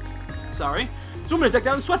Sorry. This woman is decked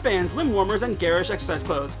out in sweatbands, limb warmers, and garish exercise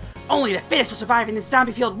clothes. Only the fittest will survive in this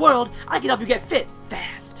zombie-filled world. I can help you get fit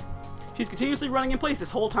fast. She's continuously running in place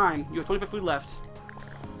this whole time. You have 25 food left.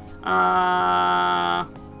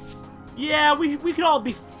 Yeah, we could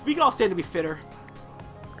all stand to be fitter.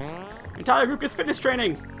 Entire group gets fitness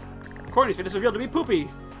training. Courtney's fitness revealed to be poopy.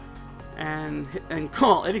 And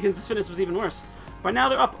cool, Eddykins' fitness was even worse. By now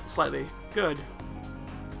they're up slightly. Good.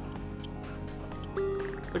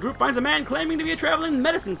 The group finds a man claiming to be a traveling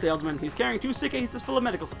medicine salesman. He's carrying 2 suitcases full of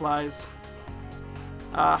medical supplies.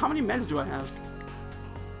 How many meds do I have?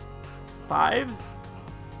 5? Nah,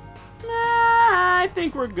 I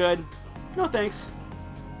think we're good. No thanks.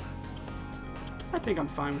 I think I'm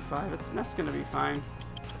fine with 5. That's gonna be fine.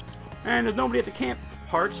 And there's nobody at the camp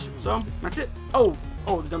part, so that's it. Oh,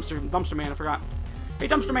 the dumpster man, I forgot. Hey,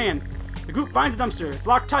 dumpster man. The group finds a dumpster. It's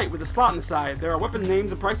locked tight with a slot in the side. There are weapon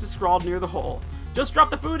names and prices scrawled near the hole. Just drop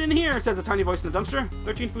the food in here, says a tiny voice in the dumpster.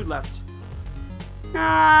 13 food left.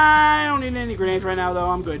 I don't need any grenades right now, though.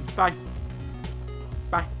 I'm good. Bye.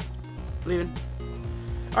 Bye. Leaving.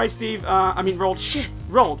 Alright, Steve. Rolled. Shit.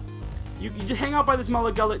 Rolled. You just hang out by this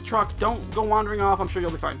mullet gullet truck. Don't go wandering off. I'm sure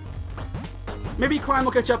you'll be fine. Maybe Climb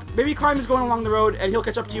will catch up. Maybe Climb is going along the road, and he'll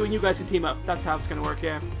catch up to you, and you guys can team up. That's how it's going to work,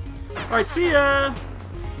 yeah. Alright, see ya!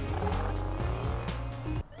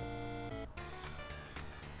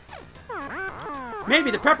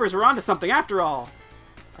 Maybe the preppers were onto something after all.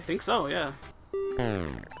 I think so, yeah.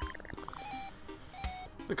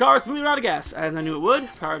 The car is completely out of gas, as I knew it would.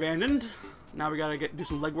 Car abandoned. Now we gotta do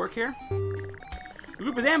some legwork here. The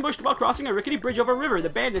group is ambushed while crossing a rickety bridge over a river. The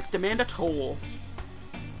bandits demand a toll.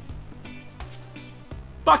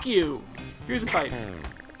 Fuck you! Fuse and fight.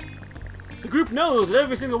 The group knows that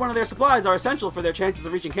every single one of their supplies are essential for their chances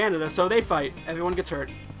of reaching Canada, so they fight. Everyone gets hurt.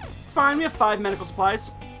 It's fine, we have 5 medical supplies.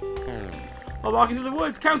 While walking through the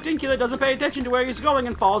woods, Count Dinkula doesn't pay attention to where he's going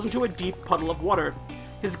and falls into a deep puddle of water.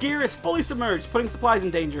 His gear is fully submerged, putting supplies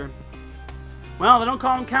in danger. Well, they don't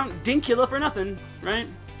call him Count Dinkula for nothing, right?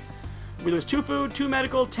 We lose 2 food, 2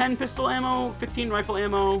 medical, 10 pistol ammo, 15 rifle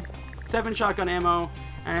ammo, 7 shotgun ammo,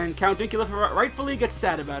 and Count Dinkula rightfully gets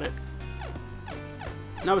sad about it.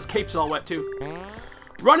 Now his cape's all wet too.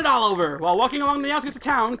 Run it all over! While walking along the outskirts of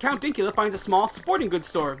town, Count Dinkula finds a small sporting goods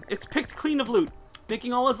store. It's picked clean of loot.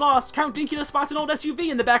 Thinking all is lost, Count Dinkula spots an old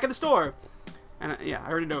SUV in the back of the store. And yeah, I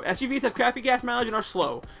already know. SUVs have crappy gas mileage and are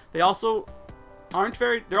slow. They also aren't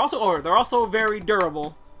very... They're also very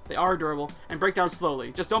durable. They are durable and break down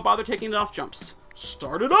slowly. Just don't bother taking it off jumps.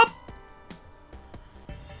 Start it up!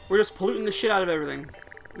 We're just polluting the shit out of everything.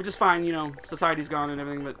 Which is fine, you know, society's gone and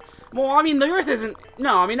everything, but... Well, I mean, the Earth isn't...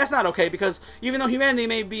 No, I mean, that's not okay, because even though humanity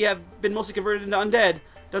may have been mostly converted into undead,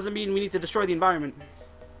 doesn't mean we need to destroy the environment.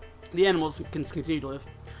 The animals can continue to live.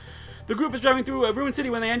 The group is driving through a ruined city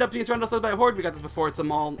when they end up being surrounded by a horde. We got this before, it's a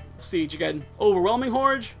mall siege again. Overwhelming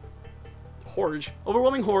horde.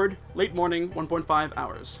 Overwhelming horde, late morning, 1.5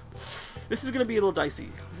 hours. This is going to be a little dicey.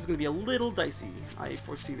 I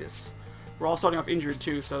foresee this. We're all starting off injured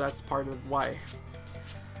too, so that's part of why.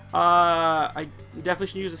 I definitely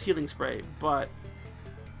should use this healing spray, but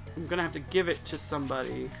I'm gonna have to give it to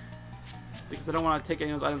somebody because I don't want to take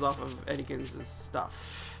any of those items off of Eddykins'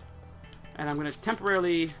 stuff. And I'm gonna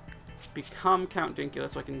temporarily become Count Dinkula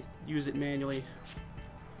so I can use it manually.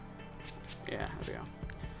 Yeah, there we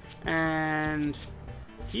go. And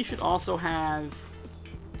he should also have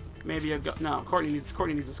maybe a no. Courtney needs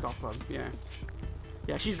a golf club.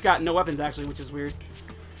 Yeah, she's got no weapons actually, which is weird.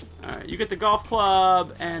 Alright, you get the golf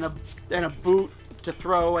club and a boot to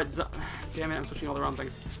throw at damn it, I'm switching all the wrong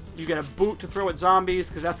things. You get a boot to throw at zombies,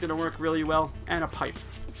 because that's going to work really well, and a pipe.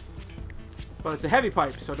 But it's a heavy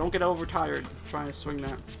pipe, so don't get overtired trying to swing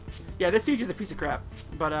that. Yeah, this siege is a piece of crap,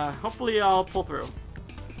 but hopefully I'll pull through.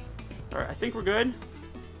 Alright, I think we're good.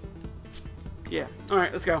 Yeah,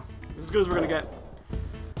 alright, let's go. This is as good as we're going to get.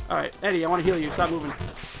 Alright, Eddie, I want to heal you, stop moving.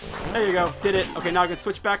 There you go, did it. Okay, now I'm going to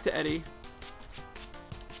switch back to Eddie.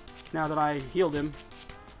 Now that I healed him.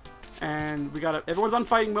 And we got everyone's on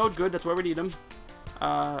fighting mode. Good, that's where we need them.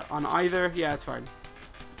 On either. Yeah, it's fine.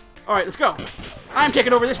 Alright, let's go. I'm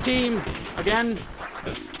taking over this team. Again.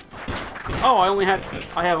 Oh,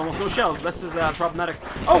 I have almost no shells. This is problematic.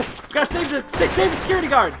 Oh! Gotta save the security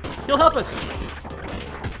guard! He'll help us.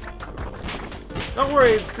 Don't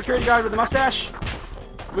worry, security guard with the mustache.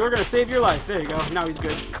 We're gonna save your life. There you go. Now he's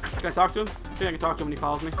good. Can I talk to him? I think I can talk to him when he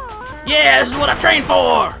follows me. Yeah, this is what I'm trained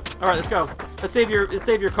for! Alright, let's go. Let's save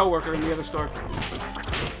your coworker in the other store.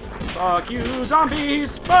 Fuck you,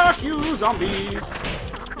 zombies! Fuck you, zombies!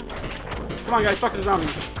 Come on, guys, fuck the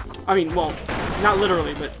zombies. I mean, well, not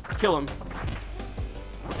literally, but kill them.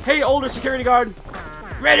 Hey, older security guard!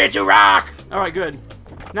 Ready to rock! Alright, good.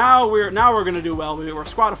 Now we're gonna do well. We're a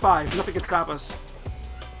squad of 5. Nothing can stop us.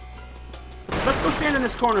 Let's go stand in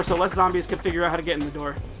this corner so less zombies can figure out how to get in the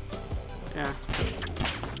door. Yeah.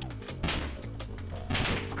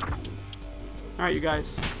 Alright, you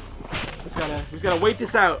guys. We just gotta wait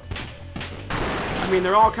this out. I mean,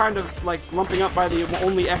 they're all kind of like lumping up by the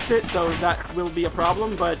only exit, so that will be a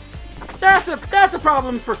problem, but that's a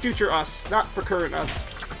problem for future us, not for current us.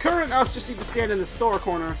 Current us just need to stand in the store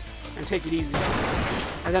corner and take it easy.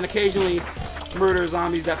 And then occasionally murder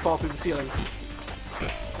zombies that fall through the ceiling.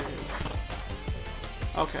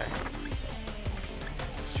 Okay.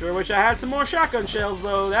 Sure wish I had some more shotgun shells,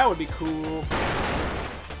 though. That would be cool.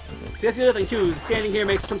 See, that's the other thing, too. Is standing here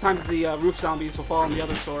makes sometimes the roof zombies will fall in the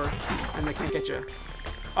other store, and they can't get you.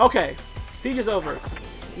 Okay. Siege is over.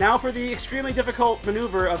 Now for the extremely difficult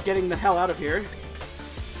maneuver of getting the hell out of here.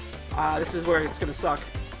 This is where it's gonna suck.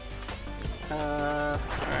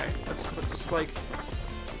 Alright. Let's just, like,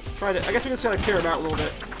 try to... I guess we can just try to clear them out a little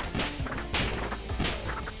bit.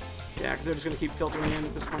 Yeah, because they're just gonna keep filtering in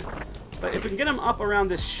at this point. But if we can get them up around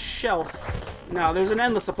this shelf... Now, there's an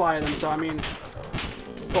endless supply of them, so I mean...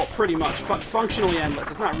 Well, pretty much. Functionally endless.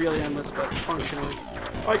 It's not really endless, but functionally.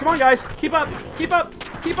 Alright, come on, guys. Keep up. Keep up.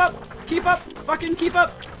 Keep up. Keep up. Fucking keep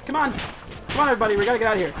up. Come on. Come on, everybody. We gotta get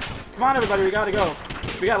out of here. Come on, everybody. We gotta go.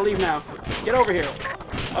 We gotta leave now. Get over here.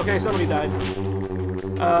 Okay, somebody died.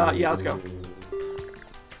 Yeah, let's go.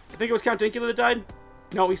 I think it was Count Dinkula that died.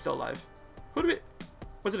 No, he's still alive. Who did we...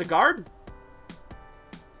 Was it a guard?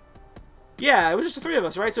 Yeah, it was just the 3 of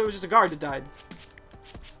us, right? So it was just a guard that died.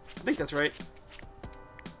 I think that's right.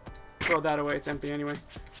 Throw that away. It's empty anyway.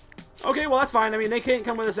 Okay, well, that's fine. I mean, they can't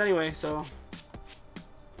come with us anyway, so...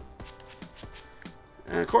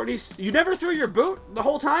 Courtney's... You never threw your boot the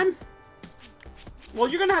whole time? Well,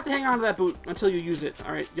 you're gonna have to hang on to that boot until you use it.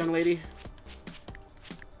 Alright, young lady.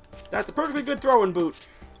 That's a perfectly good throwing boot.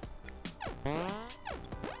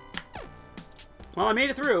 Well, I made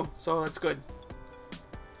it through, so that's good.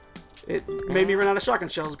 It made me run out of shotgun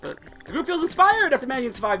shells, but the group feels inspired after managing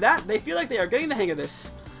to survive that. They feel like they are getting the hang of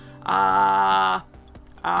this. Morale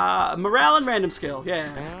and random skill. Yeah.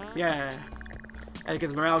 Yeah.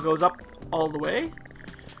 Etiquette's morale goes up all the way.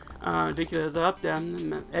 Dinkula's up,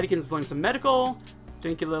 down. Etiquette's learned some medical.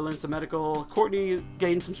 Dinkula learns some medical. Courtney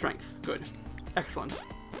gains some strength. Good. Excellent.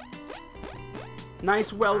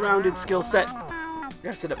 Nice, well-rounded skill set.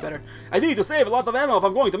 Gotta sit up better. I need to save a lot of ammo if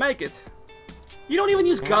I'm going to make it. You don't even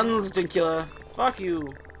use guns, Dinkula. Fuck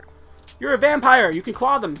you. You're a vampire. You can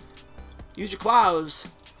claw them. Use your claws.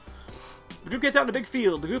 The group gets out in a big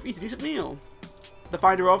field. The group eats a decent meal. They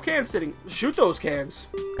find a row of cans sitting. Shoot those cans.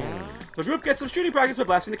 The group gets some shooting practice by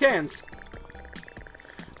blasting the cans.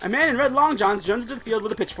 A man in red long johns runs into the field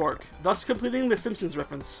with a pitchfork, thus completing the Simpsons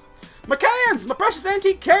reference. My cans! My precious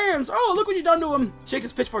antique cans! Oh, look what you done to them! Shakes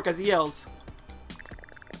his pitchfork as he yells.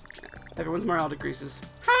 Everyone's morale decreases.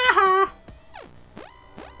 Ha ha!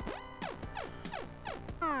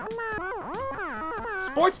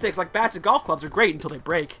 Sports sticks like bats at golf clubs are great until they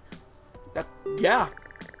break. Yeah.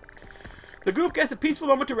 The group gets a peaceful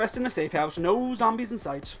moment to rest in a safe house. No zombies in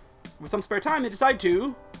sight. With some spare time, they decide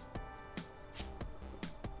to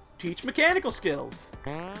teach mechanical skills.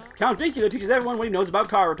 Count Dinkula teaches everyone what he knows about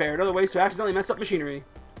car repair and other ways to accidentally mess up machinery.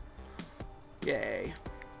 Yay.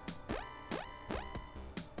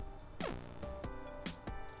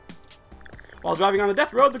 While driving on the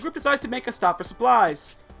death road, the group decides to make a stop for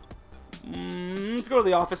supplies. Let's go to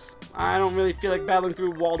the office. I don't really feel like battling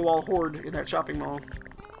through wall-to-wall horde in that shopping mall.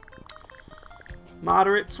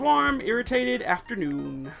 Moderate swarm, irritated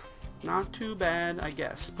afternoon. Not too bad, I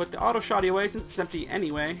guess. Put the auto shotty away since it's empty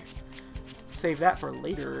anyway. Save that for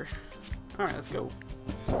later. Alright, let's go.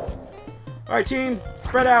 Alright, team.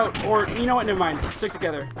 Spread out. Or, you know what? Never mind. Stick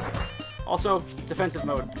together. Also, defensive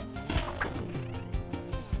mode.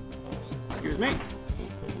 Excuse me.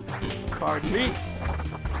 Pardon me.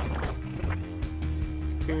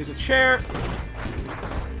 Here's a chair.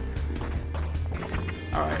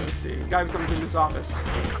 Alright, let's see. There's gotta be something in this office.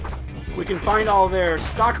 We can find all their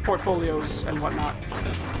stock portfolios and whatnot.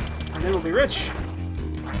 And then we'll be rich.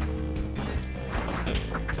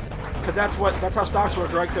 Because that's how stocks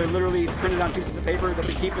work, right? They're literally printed on pieces of paper that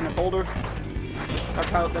they keep in a folder. That's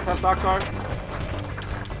how stocks are.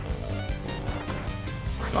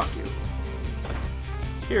 Fuck you.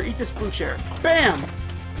 Here, eat this blue chair. Bam!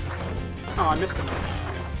 Oh, I missed him.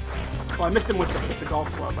 Well, I missed him with the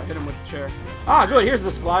golf club. I hit him with the chair. Ah, good. Here's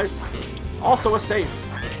the supplies. Also a safe.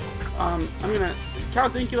 I'm gonna...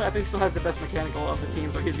 Count Dinkula, I think, still has the best mechanical of the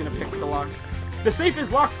team, so he's gonna pick the lock. The safe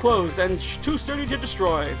is locked closed and too sturdy to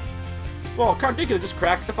destroy. Well, Count Dinkula just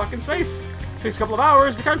cracks the fucking safe. Takes a couple of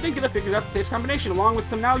hours, but Count Dinkula figures out the safe's combination along with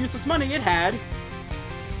some now useless money it had.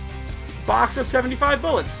 Box of 75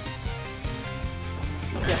 bullets.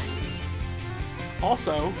 Yes.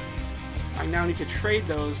 Also, I now need to trade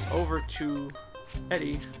those over to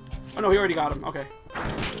Eddie. Oh no, he already got them. Okay.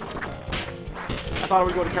 I thought I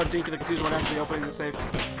would go to Count Dinkula because he's the one actually opening the safe.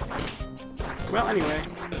 Well, anyway.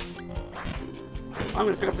 I'm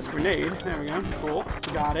going to pick up this grenade. There we go. Cool.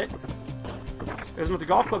 Got it. There's another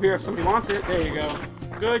golf club here if somebody wants it. There you go.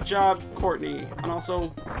 Good job, Courtney. And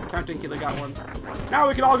also, Count Dinkula got one. Now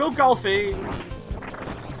we can all go golfing.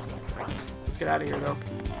 Let's get out of here, though.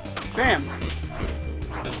 Bam!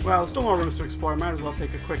 Well, there's still more rooms to explore. Might as well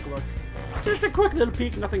take a quick look. Just a quick little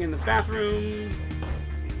peek. Nothing in this bathroom.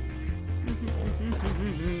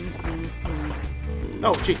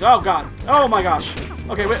 Oh, jeez. Oh, God. Oh, my gosh.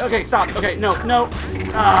 Okay, wait. Okay, stop. Okay, no, no.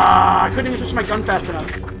 I couldn't even switch my gun fast enough.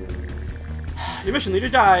 Your mission leader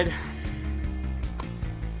died.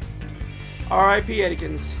 R.I.P.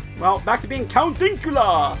 Eddikins. Well, back to being Count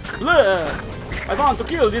Dinkula. Blah. I want to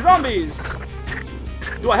kill the zombies.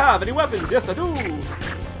 Do I have any weapons? Yes, I do.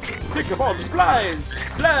 Pick up all the supplies.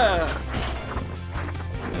 Blah.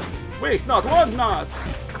 Waste not, want not.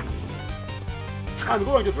 I'm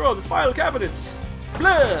going to throw this file cabinet.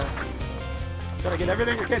 Blah. Did I get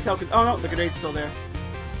everything? I can't tell because... Oh, no, the grenade's still there.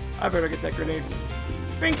 I better get that grenade.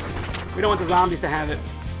 Bink. We don't want the zombies to have it.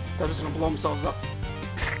 They're just going to blow themselves up.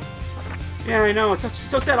 Yeah, I know. It's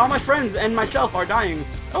so sad. All my friends and myself are dying.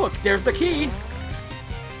 Oh, there's the key.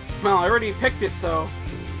 Well, I already picked it, so...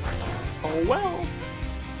 Oh well.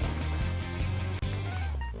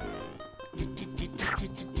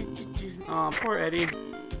 Oh, poor Eddie. I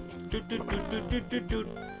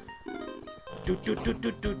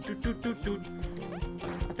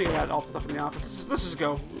think I got all the stuff in the office. Let's just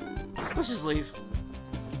go. Let's just leave.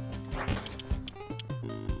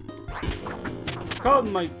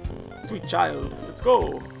 Come, my sweet child. Let's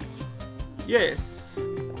go. Yes.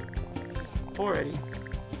 Poor Eddie.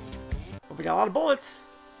 But we got a lot of bullets.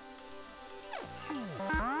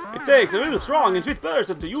 It takes a little strong and sweet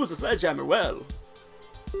person to use a sledgehammer well.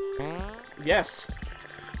 Yes.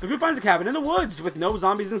 The group finds a cabin in the woods with no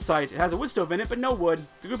zombies in sight. It has a wood stove in it, but no wood.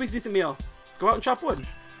 The group eats a decent meal. Go out and chop wood.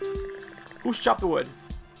 Who should chop the wood?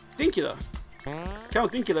 Dinkula.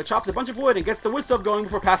 Count Dinkula chops a bunch of wood and gets the wood stove going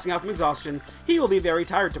before passing out from exhaustion. He will be very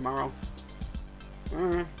tired tomorrow.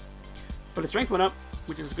 But his strength went up,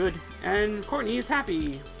 which is good. And Courtney is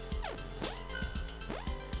happy.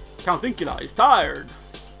 Count Dinkula is tired.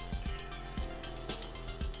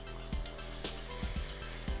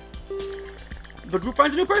 The group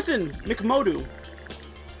finds a new person, Mikmodu.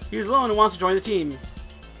 He is alone and wants to join the team.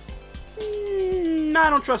 Nah, I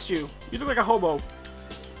don't trust you. You look like a hobo.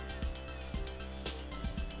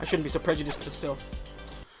 I shouldn't be so prejudiced, but still.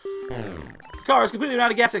 The car is completely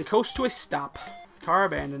out of gas and coasts to a stop. Car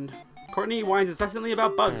abandoned. Courtney whines incessantly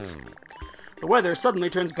about bugs. The weather suddenly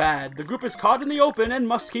turns bad. The group is caught in the open and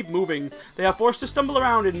must keep moving. They are forced to stumble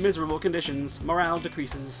around in miserable conditions. Morale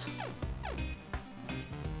decreases.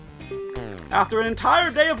 After an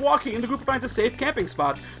entire day of walking, the group finds a safe camping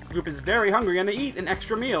spot. The group is very hungry and they eat an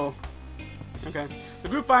extra meal. Okay. The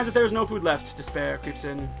group finds that there is no food left. Despair creeps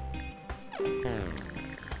in.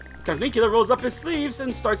 Count Dinkula rolls up his sleeves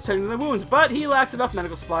and starts tending to the wounds, but he lacks enough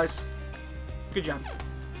medical supplies. Good job.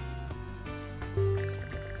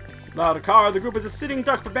 Without a car, the group is a sitting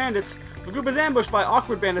duck for bandits. The group is ambushed by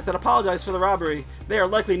awkward bandits that apologize for the robbery. They are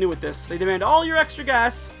likely new at this. They demand all your extra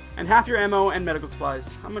gas and half your ammo and medical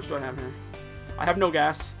supplies. How much do I have here? I have no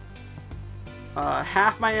gas.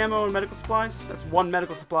 Half my ammo and medical supplies. That's one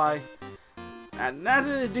medical supply. And that's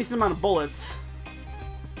a decent amount of bullets.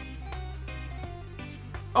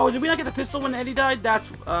 Oh, did we not get the pistol when Eddie died? That's,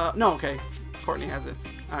 no, okay. Courtney has it.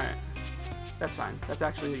 Alright. That's fine. That's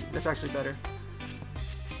actually better.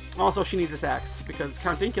 Also, she needs this axe, because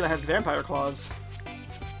Count Dinkula has vampire claws.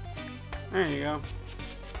 There you go.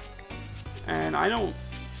 And I don't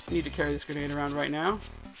need to carry this grenade around right now.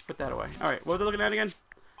 Put that away. Alright, what was I looking at again?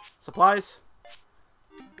 Supplies?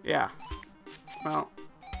 Yeah. Well.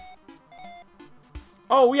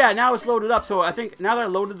 Oh, yeah, now it's loaded up, so I think, now that I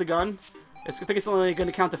loaded the gun, I think it's only going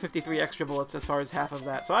to count to 53 extra bullets as far as half of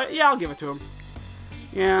that. So, yeah, I'll give it to him.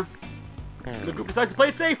 Yeah. The group decides to play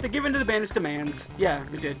it safe. They give in to the bandits' demands. Yeah,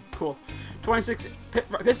 we did. Cool. 26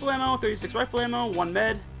 pistol ammo, 36 rifle ammo, 1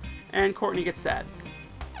 med, and Courtney gets sad.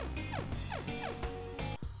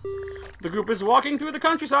 The group is walking through the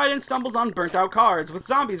countryside and stumbles on burnt-out cars with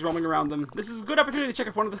zombies roaming around them. This is a good opportunity to check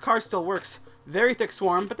if one of the cars still works. Very thick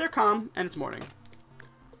swarm, but they're calm, and it's morning.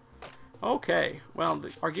 Okay, well,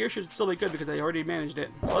 our gear should still be good because I already managed it.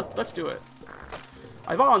 So let's do it.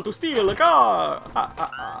 I want to steal a car!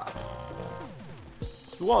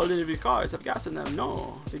 Do all delivery cars have gas in them?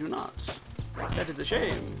 No, they do not. That is a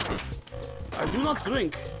shame. I do not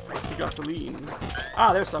drink gasoline.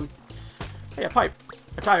 Ah, there's some. Hey, a pipe.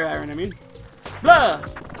 A tire iron, I mean. Blah!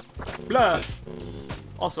 Blah!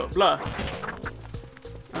 Also, blah.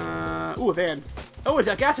 Ooh, a van. Oh, it's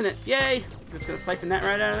got gas in it. Yay! Just gonna siphon that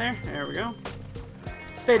right out of there. There we go.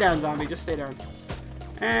 Stay down, zombie. Just stay down.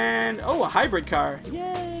 And, oh, a hybrid car.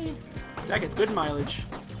 Yay! That gets good mileage.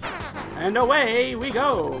 And away we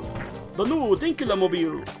go. The new Dinkula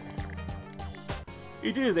mobile.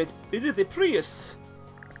 It is a Prius.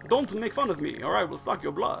 Don't make fun of me, or I will suck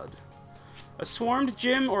your blood. A swarmed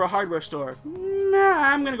gym or a hardware store? Nah,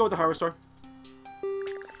 I'm gonna go with the hardware store.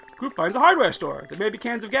 Group finds a hardware store. There may be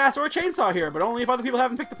cans of gas or a chainsaw here, but only if other people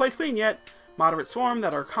haven't picked the place clean yet. Moderate swarm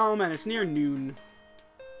that are calm, and it's near noon.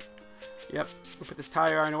 Yep, we'll put this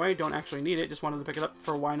tire iron away. Don't actually need it, just wanted to pick it up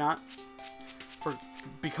for why not.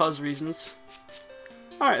 Because reasons.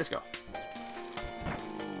 Alright, let's go.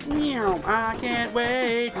 I can't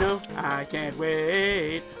wait, no, I can't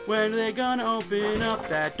wait. When are they gonna open up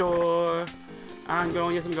that door? I'm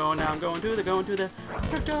going, yes I'm going, now I'm going to the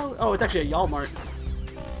oh, it's actually a Walmart.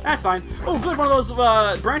 That's fine. Oh, good, one of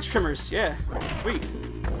those branch trimmers. Yeah, sweet.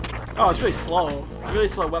 Oh, it's really slow. Really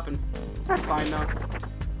slow weapon. That's fine, though.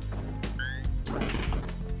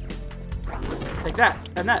 Take that,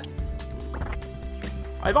 and that.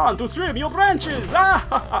 I want to trim your branches! Ah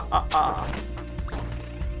ha ha ha ha!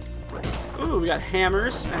 Ooh, we got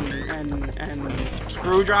hammers and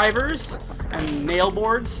screwdrivers and nail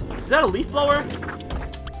boards. Is that a leaf blower?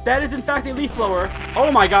 That is in fact a leaf blower.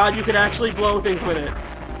 Oh my god, you can actually blow things with it.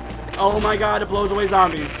 Oh my god, it blows away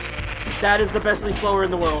zombies. That is the best leaf blower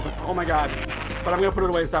in the world. Oh my god. But I'm gonna put it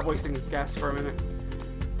away and stop wasting gas for a minute.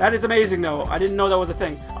 That is amazing though. I didn't know that was a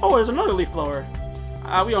thing. Oh, there's another leaf blower.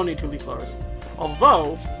 We don't need 2 leaf blowers.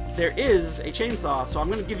 Although, there is a chainsaw. So I'm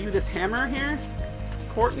gonna give you this hammer here,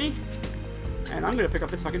 Courtney. And I'm gonna pick up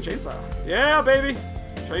this fucking chainsaw. Yeah, baby!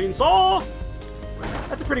 Chainsaw!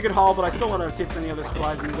 That's a pretty good haul, but I still want to see if there's any other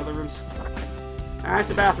supplies in these other rooms.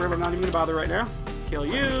 It's a bathroom. I'm not even gonna bother right now. Kill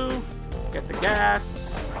you. Get the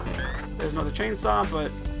gas. There's another chainsaw,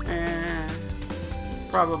 but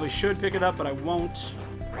probably should pick it up, but I won't.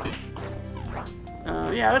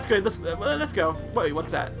 Yeah, that's good. Let's go. Wait,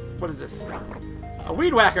 what's that? What is this? A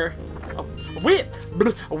weed whacker.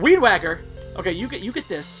 A weed whacker. Okay, you get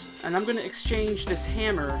this, and I'm gonna exchange this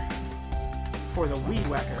hammer for the weed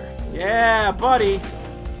whacker. Yeah, buddy.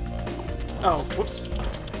 Oh, whoops.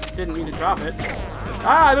 Didn't mean to drop it.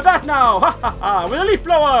 I'm back now! Ha ha ha! With a leaf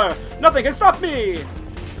blower! Nothing can stop me!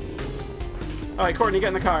 Alright, Courtney, get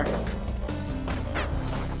in the car.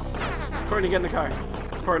 Courtney, get in the car.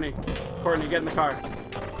 Courtney, get in the car.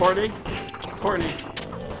 Courtney,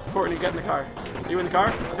 get in the car. Are you in the car?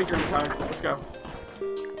 I think you're in the car. Let's go.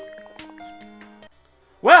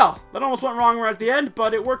 Well, that almost went wrong right at the end,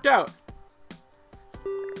 but it worked out.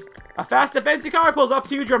 A fast and fancy car pulls up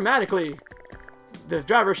to you dramatically. The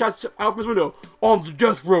driver shouts out from his window, "On the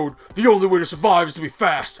death road, the only way to survive is to be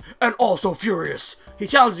fast and also furious." He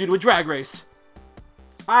challenges you to a drag race.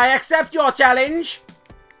 I accept your challenge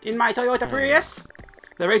in my Toyota Prius.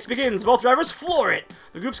 The race begins. Both drivers floor it.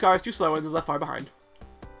 The group's car is too slow and they're left far behind.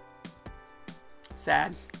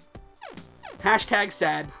 Sad. Hashtag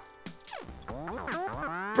sad.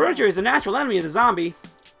 Furniture is a natural enemy of the zombie.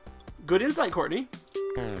 Good insight, Courtney.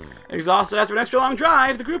 Exhausted after an extra long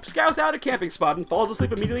drive, the group scouts out a camping spot and falls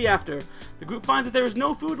asleep immediately after. The group finds that there is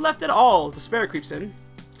no food left at all. Despair creeps in.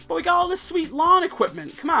 But we got all this sweet lawn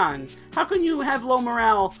equipment. Come on. How can you have low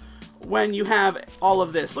morale when you have all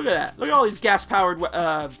of this? Look at that. Look at all these gas-powered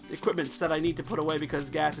equipments that I need to put away because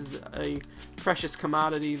gas is a precious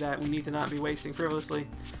commodity that we need to not be wasting frivolously.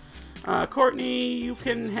 Courtney, you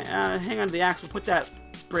can hang on to the axe, but put that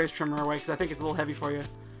braze trimmer away because I think it's a little heavy for you.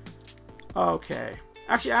 Okay.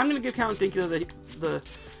 Actually, I'm going to give Count Dinkula the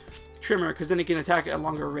trimmer because then he can attack at a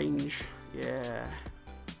longer range. Yeah.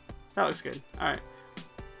 That looks good. Alright.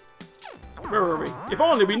 Where were we? If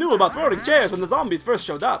only we knew about throwing chairs when the zombies first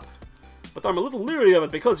showed up. But I'm a little leery of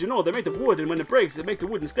it because, you know, they're made of wood and when it breaks, it makes a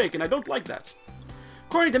wooden stake and I don't like that.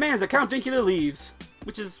 Courtney demands that Count Dinkula leaves,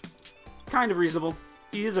 which is kind of reasonable.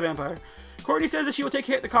 He is a vampire. Courtney says that she will take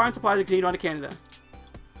the car and supplies and continue on to Canada.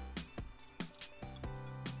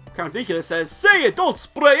 Count Dinkula says, "Say it, don't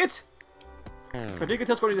spray it!" Count Dinkula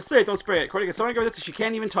tells Courtney to say it, don't spray it. Courtney gets so angry with this that she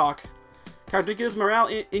can't even talk. Count Dinkula's morale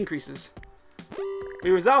increases. We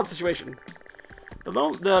resolve the situation.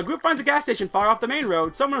 The group finds a gas station far off the main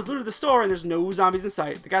road. Someone has looted the store and there's no zombies in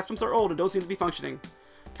sight. The gas pumps are old and don't seem to be functioning.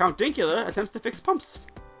 Count Dinkula attempts to fix pumps.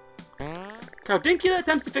 Count Dinkula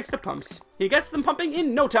attempts to fix the pumps. He gets them pumping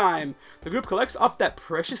in no time. The group collects up that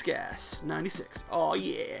precious gas. 96. Oh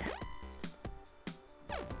yeah.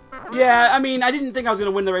 Yeah, I mean, I didn't think I was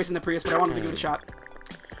going to win the race in the Prius, but I wanted to give it a shot.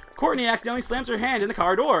 Courtney accidentally slams her hand in the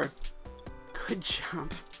car door. Good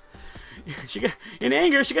job. In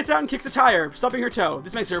anger, she gets out and kicks a tire, stubbing her toe.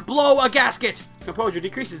 This makes her blow a gasket. Composure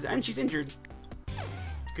decreases, and she's injured.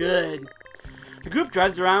 Good. The group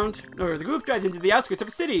drives into the outskirts of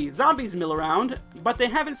a city. Zombies mill around, but they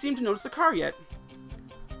haven't seemed to notice the car yet.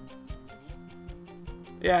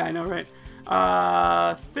 Yeah, I know, right?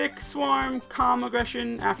 Thick swarm, calm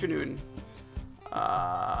aggression, afternoon.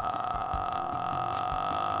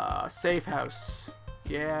 Safe house.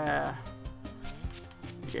 Yeah.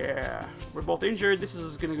 Yeah. We're both injured. This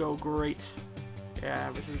is gonna go great.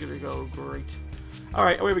 Yeah, this is gonna go great.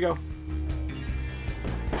 Alright, away we go.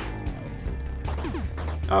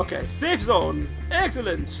 Okay, safe zone.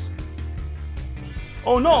 Excellent.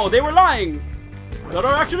 Oh no, they were lying. There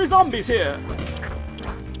are actually zombies here.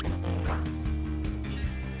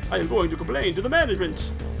 I am going to complain to the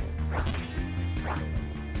management.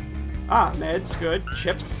 Ah, meds, good.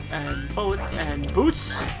 Chips and bullets and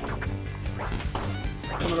boots.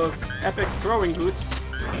 Some of those epic throwing boots,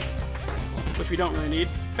 which we don't really need.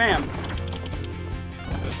 Bam.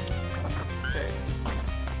 Okay.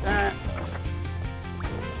 That.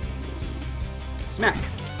 Smack.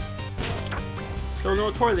 Still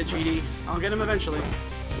no toilet, GD. I'll get him eventually.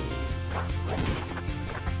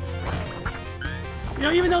 You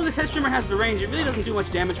know, even though this head trimmer has the range, it really doesn't do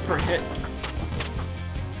much damage per hit.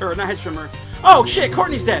 Or, not head trimmer. Oh, shit!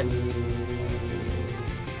 Courtney's dead!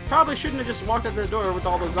 Probably shouldn't have just walked out the door with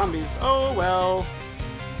all those zombies. Oh, well.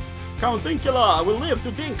 Count Dinkula will live to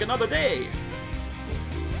dink another day.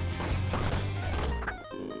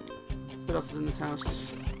 What else is in this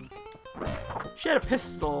house? She had a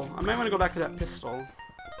pistol. I might want to go back for that pistol.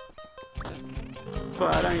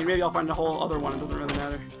 But, I mean, maybe I'll find a whole other one. It doesn't really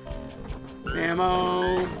matter.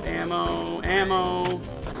 Ammo, ammo, ammo.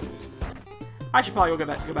 I should probably go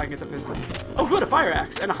back and get the pistol. Oh, good, a fire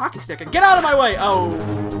axe and a hockey stick. Get out of my way! Oh.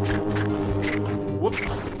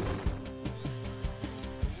 Whoops.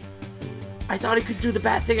 I thought he could do the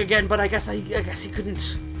bat thing again, but I guess he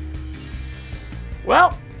couldn't.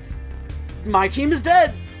 Well, my team is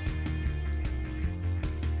dead.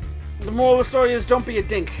 The moral of the story is don't be a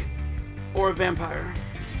dink or a vampire.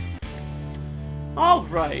 All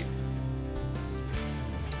right.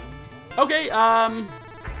 Okay, what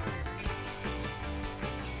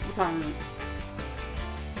time is it?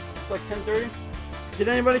 It's like 10:30. Did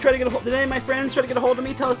anybody try to get a hold? Did any of my friends try to get a hold of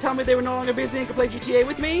me? Tell me they were no longer busy and could play GTA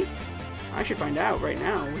with me? I should find out right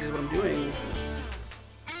now, which is what I'm doing.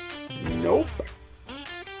 Nope.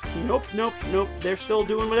 Nope, nope, nope. They're still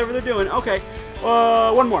doing whatever they're doing. Okay,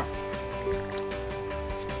 one more.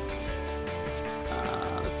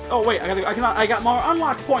 Oh wait, I got more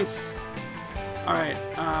unlock points. All right,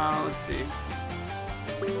 let's see.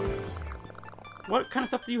 What kind of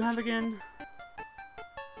stuff do you have again?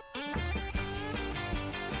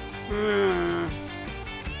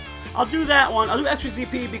 I'll do that one. I'll do extra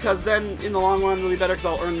ZP because then in the long run it'll be better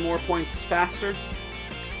because I'll earn more points faster.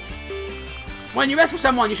 When you rescue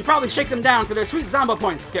someone, you should probably shake them down for their sweet Zombo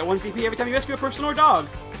points. Get 1 ZP every time you rescue a person or dog.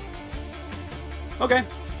 Okay.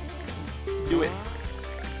 Do it.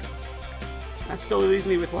 That still leaves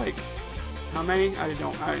me with like... How many? I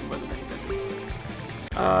wasn't paying attention.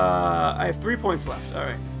 I have 3 points left.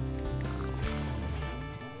 Alright.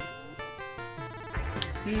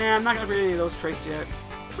 Nah, I'm not gonna read any of those traits yet.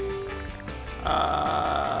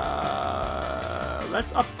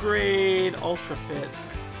 Let's upgrade Ultra Fit.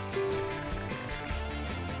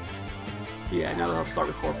 Yeah, now they'll start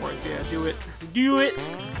with 4 points. Yeah, do it. Do it!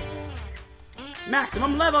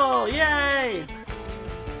 Maximum level! Yay!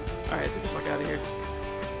 Alright, let's get the fuck out of here.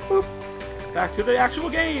 Boop. Back to the actual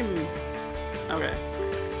game! Okay.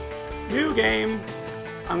 New game.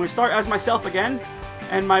 I'm going to start as myself again.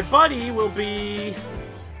 And my buddy will be...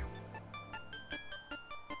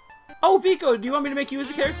 Oh, Vico, do you want me to make you as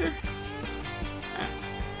a character?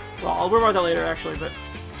 Well, I'll worry about that later, actually, but...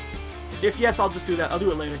 If yes, I'll just do that. I'll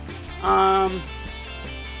do it later. I'll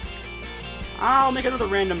make another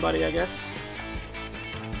random buddy, I guess.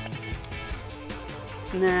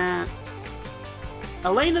 Nah.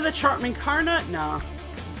 Elena the Charming Karna? No.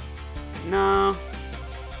 No.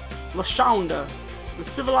 Lashonda, the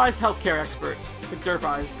civilized healthcare expert with derp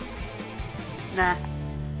eyes. Nah.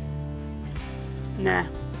 Nah.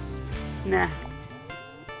 Nah.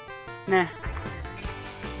 Nah.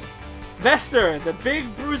 Vester, the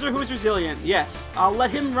big bruiser who's resilient. Yes, I'll let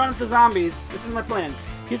him run at the zombies. This is my plan.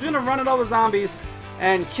 He's gonna run at all the zombies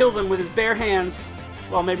and kill them with his bare hands.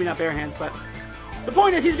 Well, maybe not bare hands, but... The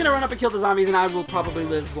point is, he's gonna run up and kill the zombies, and I will probably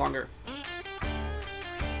live longer.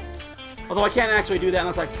 Although I can't actually do that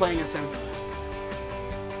unless I'm playing as him.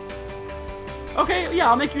 Okay, yeah,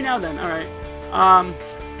 I'll make you now then. Alright.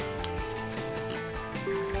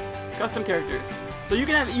 Custom characters. So you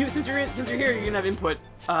can have since you're here, you can have input.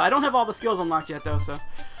 I don't have all the skills unlocked yet though, so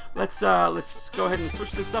let's go ahead and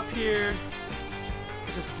switch this up here.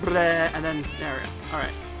 Just and then there we go.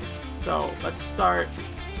 Alright. So let's start.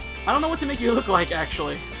 I don't know what to make you look like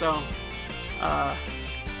actually, so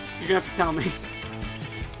you're gonna have to tell me.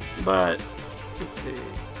 But let's see.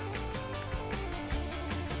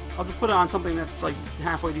 I'll just put it on something that's like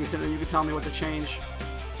halfway decent, and you can tell me what to change.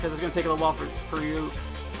 Because it's gonna take a little while for you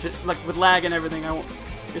to, like with lag and everything. It'll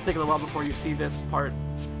take a little while before you see this part.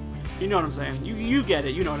 You know what I'm saying? You get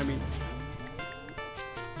it. You know what I mean?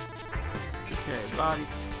 Okay, body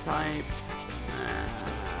type.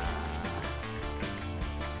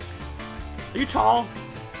 Are you tall?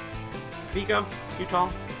 Vico? You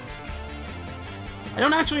tall? I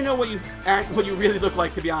don't actually know what you really look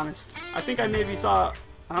like, to be honest. I think I maybe saw...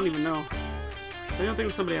 I don't even know. I don't think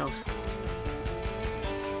it's somebody else.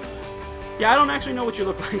 Yeah, I don't actually know what you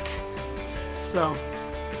look like. So...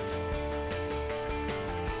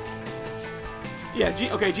 Yeah,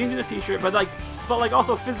 okay, jeans and a t-shirt, but like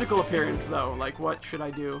also physical appearance, though. Like, what should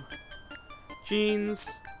I do?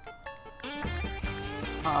 Jeans...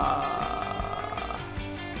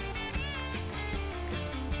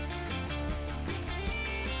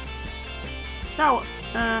 Now,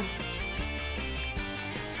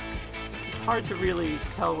 it's hard to really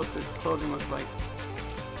tell what the clothing looks like.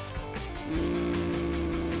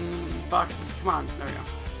 Fuck. Come on. There we go.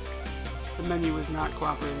 The menu is not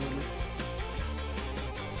cooperating with me.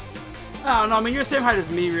 Oh, no, I mean, you're the same height as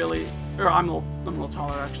me, really. Or I'm a little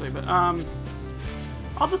taller, actually, but, I'll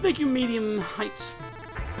just make you medium height.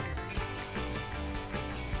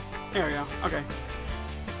 There we go. Okay.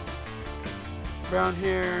 Brown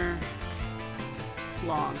hair.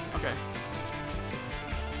 Long. Okay.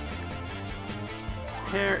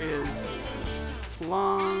 Hair is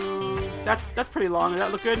long. That's pretty long. Does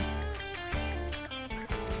that look good?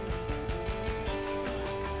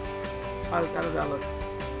 How does that look?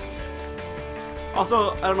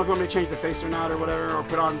 Also, I don't know if you want me to change the face or not, or whatever, or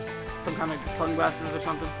put on some kind of sunglasses or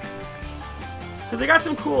something. Because they got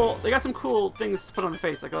some cool things to put on the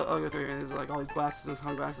face. Like I'll go through here. There's like all these glasses and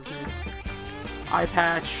sunglasses here. Eye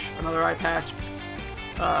patch, another eye patch,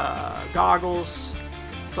 goggles,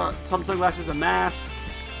 some sunglasses, a mask,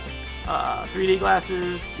 3D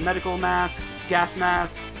glasses, medical mask, gas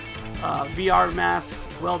mask, VR mask,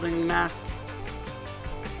 welding mask,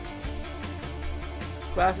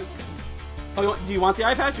 glasses. Oh, do you want the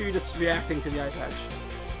eye patch, or are you just reacting to the eye patch?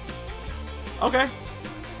 Okay.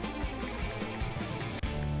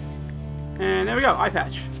 And there we go, eye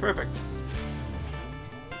patch. Perfect.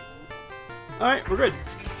 Alright, we're good.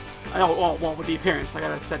 Oh, well, with the appearance, I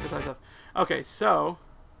gotta set this other stuff. Okay, so...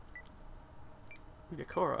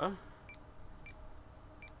 Vicora.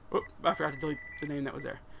 Oh, I forgot to delete the name that was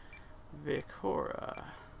there. Vicora.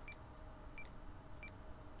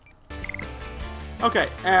 Okay,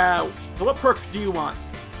 so what perk do you want?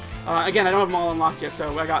 Again, I don't have them all unlocked yet,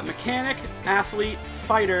 so I got Mechanic, Athlete,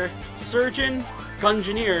 Fighter, Surgeon,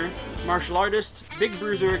 Gungeoneer, Martial Artist, Big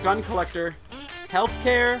Bruiser, Gun Collector,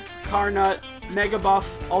 Healthcare, Car Nut, Mega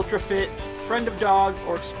Buff, Ultra Fit, Friend of Dog,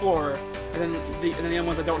 or Explorer. And then the other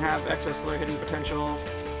ones I don't have, Extra Slur, Hidden Potential,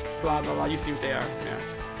 blah blah blah, you see what they are, yeah.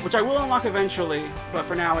 Which I will unlock eventually, but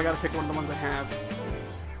for now I gotta pick one of the ones I have.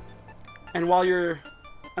 And while you're...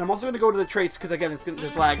 And I'm also going to go to the traits, because again,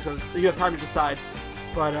 there's lag, so you have time to decide.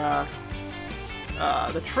 But,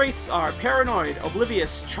 the traits are Paranoid,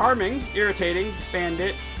 Oblivious, Charming, Irritating,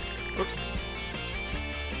 Bandit, oops,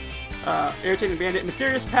 Irritating Bandit,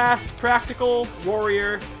 Mysterious Past, Practical,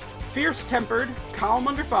 Warrior, Fierce-Tempered, Calm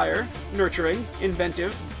Under Fire, Nurturing,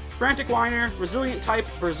 Inventive, Frantic Whiner, Resilient Type,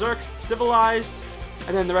 Berserk, Civilized,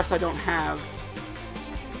 and then the rest I don't have.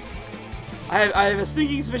 I have a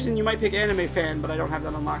sneaking suspicion you might pick Anime Fan, but I don't have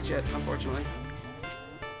that unlocked yet, unfortunately.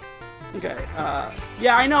 Okay,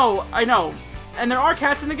 yeah, I know. And there are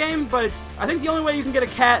cats in the game, but I think the only way you can get a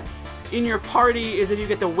cat in your party is if you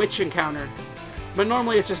get the witch encounter. But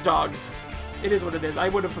normally it's just dogs. It is what it is. I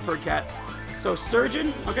would have preferred cat. So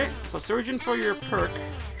Surgeon, okay, so Surgeon for your perk.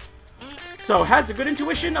 So, has a good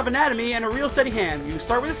intuition of anatomy and a real steady hand. You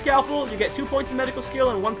start with a scalpel, you get 2 points in medical skill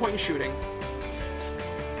and 1 point in shooting.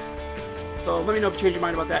 So let me know if you change your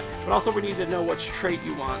mind about that. But also we need to know which trait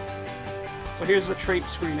you want. So here's the trait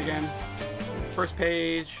screen again. First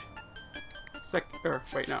page.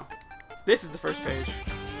 Wait, no. This is the first page.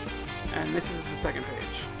 And this is the second page.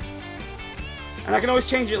 And I can always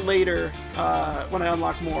change it later when I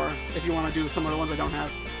unlock more if you want to do some of the ones I don't have.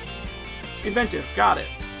 Inventive, got it.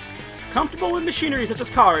 Comfortable with machinery such as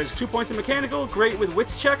cars. 2 points in mechanical, great with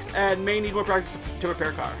wits checks, and may need more practice to repair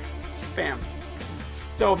a car. Bam.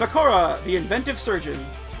 So, Vicora, the Inventive Surgeon.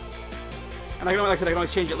 And like I said, I can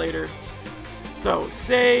always change it later. So,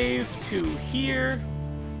 save to here.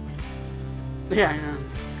 Yeah,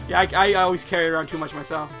 I always carry around too much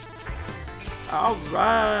myself.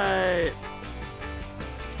 Alright.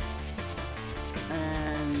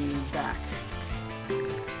 And back.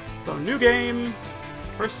 So, new game.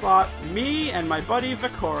 First slot, me and my buddy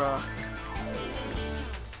Vicora.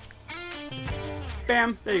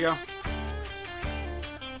 Bam, there you go.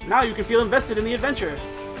 Now you can feel invested in the adventure.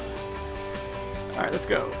 Alright, let's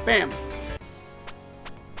go. Bam.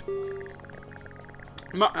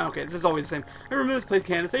 Okay, this is always the same. I remember this place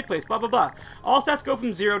can a safe place, blah blah blah. All stats go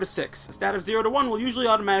from 0 to 6. A stat of 0 to 1 will usually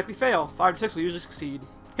automatically fail. 5 to 6 will usually succeed.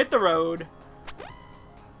 Hit the road.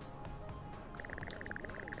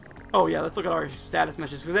 Oh yeah, let's look at our status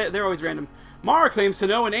messages, because they're always random. Mara claims to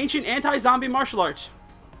know an ancient anti-zombie martial art.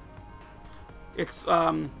 It's,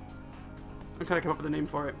 I'm trying to come up with a name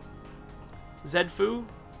for it. Zedfu?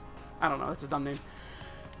 I don't know, that's a dumb name.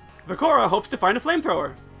 Vicora hopes to find a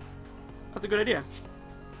flamethrower. That's a good idea.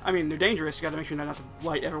 I mean, they're dangerous, you gotta make sure not to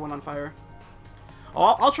light everyone on fire. Oh,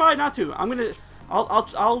 I'll try not to.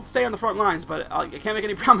 I'll stay on the front lines, but I can't make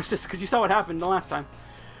any promises, because you saw what happened the last time.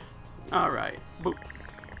 Alright. Boop.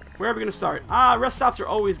 Where are we going to start? Rest stops are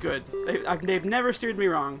always good. They've never steered me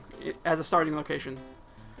wrong as a starting location.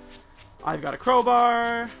 I've got a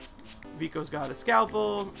crowbar. Vico's got a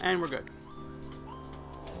scalpel. And we're good.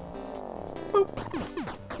 Boop.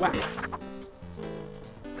 Whack.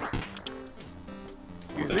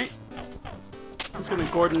 Excuse me. I'm just going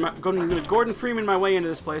to Gordon Freeman my way into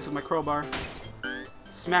this place with my crowbar.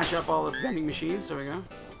 Smash up all the vending machines. There we go.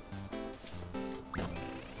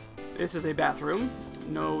 This is a bathroom.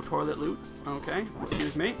 No toilet loot. Okay,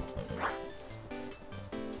 excuse me.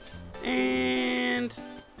 And...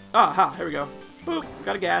 aha, here we go. Boop,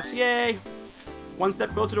 got a gas, yay! One step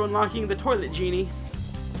closer to unlocking the toilet genie.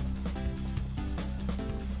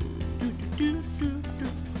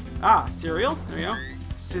 Cereal. There we go.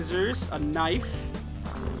 Scissors, a knife.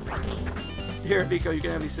 Here, Vico, you can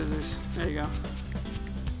have these scissors. There you go.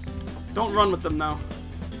 Don't run with them, though.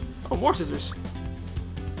 Oh, more scissors.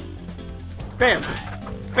 Bam!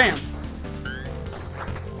 Bam!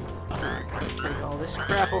 Alright, take all this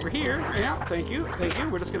crap over here. Yeah, thank you, thank you.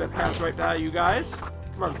 We're just gonna pass right by you guys.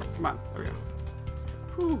 Come on, come on. There we go.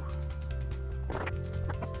 Whew.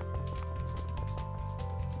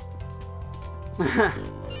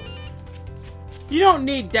 You don't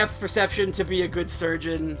need depth perception to be a good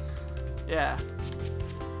surgeon. Yeah.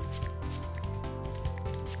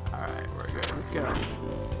 Alright, we're good. Let's go.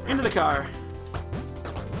 Into the car.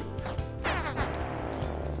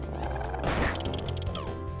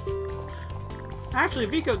 Actually,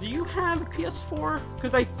 Vico, do you have a PS4?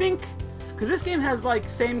 Because I think... because this game has, like,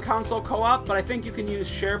 same console co-op, but I think you can use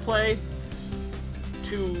share play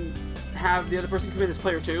to have the other person come in as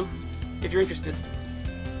player 2, if you're interested.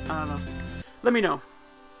 I don't know. Let me know.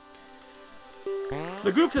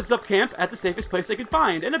 The group sets up camp at the safest place they could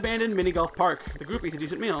find, an abandoned mini-golf park. The group eats a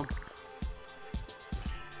decent meal.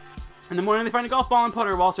 In the morning, they find a golf ball and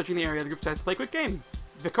putter while searching the area. The group decides to play a quick game.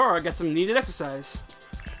 Vicora gets some needed exercise.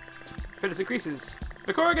 Fitness increases.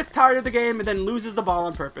 Vicora gets tired of the game and then loses the ball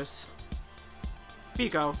on purpose.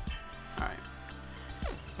 Vico. Alright.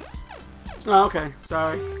 Oh, okay.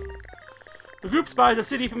 Sorry. The group spies a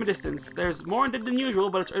city from a distance. There's more undead than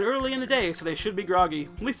usual, but it's early in the day, so they should be groggy.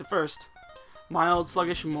 At least at first. Mild,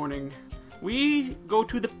 sluggish morning. We go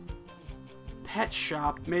to the pet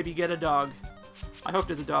shop. Maybe get a dog. I hope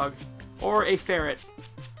there's a dog. Or a ferret.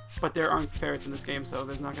 But there aren't ferrets in this game, so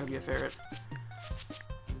there's not going to be a ferret.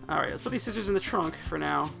 Alright, let's put these scissors in the trunk for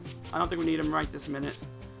now. I don't think we need them right this minute.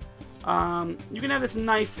 You can have this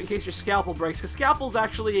knife in case your scalpel breaks, because scalpels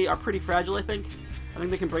actually are pretty fragile, I think. I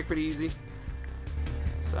think they can break pretty easy.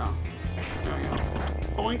 So, there we go.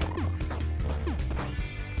 Boink.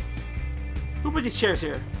 Who put these chairs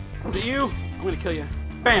here? Was it you? I'm gonna kill you.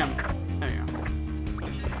 Bam! There you go.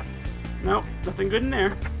 Nope, nothing good in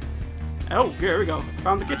there. Oh, here we go.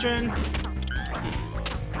 Found the kitchen.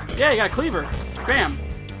 Yeah, you got a cleaver. Bam!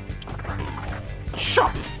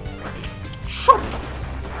 Chop! Chop!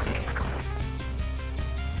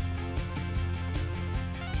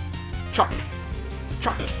 Chop!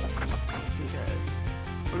 Chop! Okay.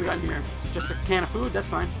 What do we got in here? Just a can of food? That's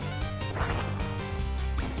fine.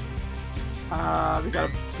 We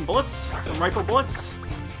got some bullets. Some rifle bullets.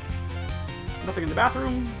 Nothing in the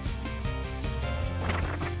bathroom.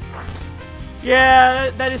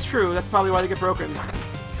 Yeah, that is true. That's probably why they get broken.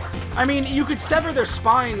 I mean, you could sever their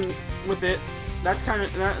spine with it. That's kind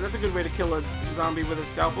of that's a good way to kill a zombie with a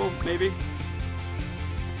scalpel, maybe.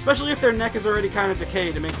 Especially if their neck is already kind of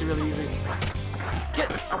decayed, it makes it really easy.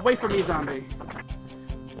 Get away from me, zombie.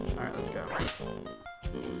 All right, let's go.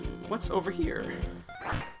 What's over here?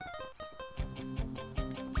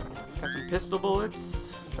 Got some pistol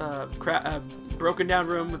bullets. Broken down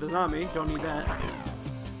room with a zombie. Don't need that.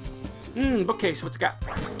 Bookcase. What's it got?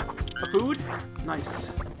 A food?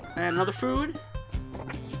 Nice. And another food.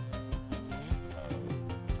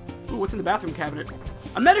 Ooh, what's in the bathroom cabinet?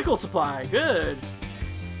 A medical supply. Good.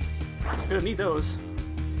 Gonna need those.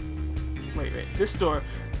 Wait. This door.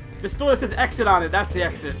 This door that says exit on it. That's the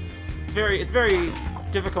exit. It's very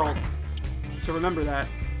difficult to remember that.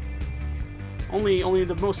 Only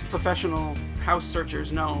the most professional house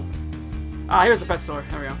searchers know. Ah, here's the pet store.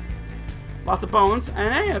 There we go. Lots of bones.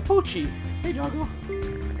 And hey, a Poochie. Hey, doggo.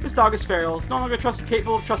 This dog is feral. It's no longer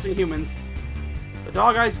capable of trusting humans. The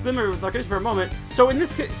dog eyes glimmer with luckily for a moment. So in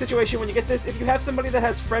this situation, when you get this, if you have somebody that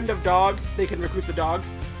has friend of dog, they can recruit the dog.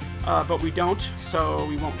 But we don't, so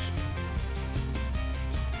we won't.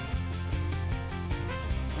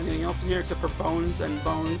 Anything else in here except for bones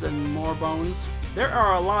and more bones? There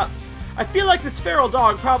are a lot. I feel like this feral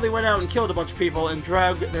dog probably went out and killed a bunch of people and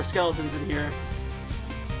dragged their skeletons in here.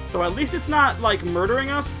 So at least it's not, like, murdering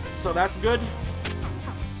us, so that's good.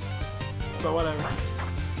 But whatever.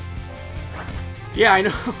 Yeah, I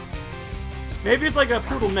know. Maybe it's like a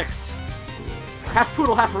poodle mix. Half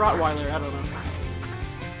poodle, half Rottweiler, I don't know.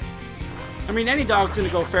 I mean, any dog's gonna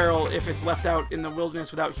go feral if it's left out in the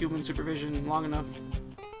wilderness without human supervision long enough.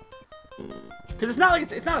 Because it's not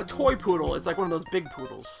like it's not a toy poodle, it's like one of those big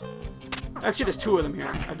poodles. Actually, there's two of them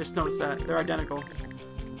here. I just noticed that. They're identical.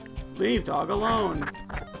 Leave dog alone.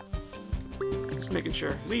 Just making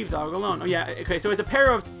sure. Leave dog alone. Oh yeah, okay, so it's a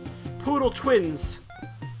pair of poodle twins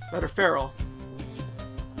that are feral.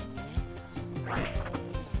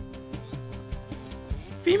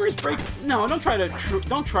 Femurs break. No, don't try to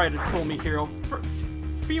fool me, Hero.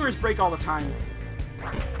 Femurs break all the time.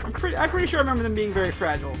 I'm pretty sure I remember them being very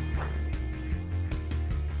fragile.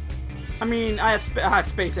 I mean, I have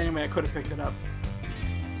space anyway. I could have picked it up,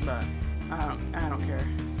 but I don't care.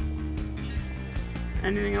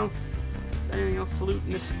 Anything else? Anything else to loot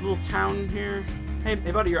in this little town here? Hey,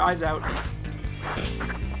 buddy, your eye's out.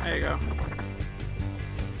 There you go.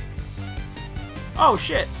 Oh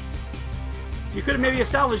shit! You could have maybe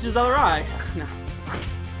salvaged his other eye. No.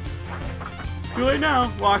 Too late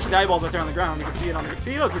now. Well, actually, the eyeball's right there on the ground. You can see it on the.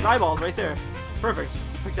 See, look, his eyeball's right there. Perfect.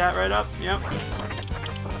 Pick that right up. Yep.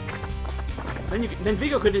 Then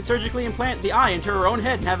Vigo could surgically implant the eye into her own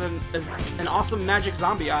head and have an awesome magic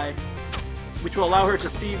zombie eye, which will allow her to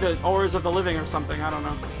see the auras of the living or something. I don't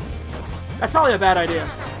know. That's probably a bad idea.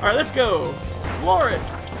 All right, let's go. Floor it.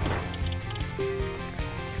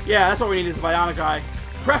 Yeah, that's what we need is a bionic eye.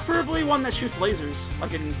 Preferably one that shoots lasers,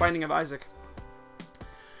 like in Binding of Isaac.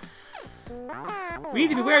 We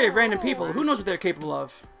need to be wary of random people. Who knows what they're capable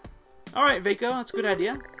of? Alright, Vako, that's a good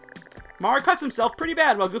idea. Mar cuts himself pretty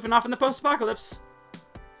bad while goofing off in the post-apocalypse.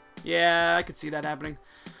 Yeah, I could see that happening.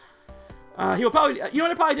 He will probably... You know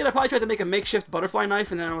what I probably did? I probably tried to make a makeshift butterfly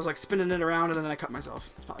knife, and then I was like spinning it around, and then I cut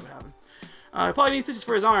myself. That's probably what happened. He probably needs stitches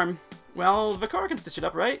for his arm. Well, Vakora can stitch it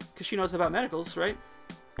up, right? Because she knows about medicals, right?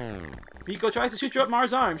 Viko tries to suture up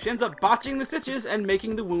Mar's arm. She ends up botching the stitches and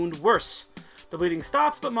making the wound worse. The bleeding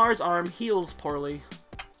stops, but Mar's arm heals poorly.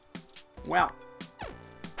 Wow.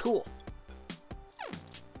 Cool.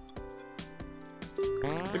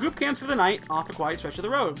 The group camps for the night off a quiet stretch of the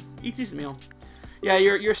road. Eats a decent meal. Yeah,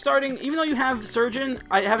 you're starting, even though you have surgeon,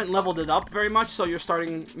 I haven't leveled it up very much, so your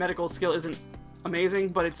starting medical skill isn't amazing,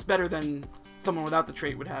 but it's better than someone without the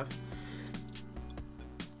trait would have.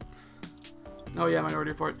 Oh yeah,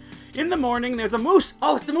 Minority Report. In the morning, there's a moose!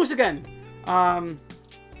 Oh, it's the moose again! Viko,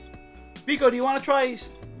 do you want to try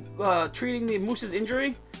treating the moose's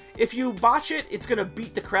injury? If you botch it, it's gonna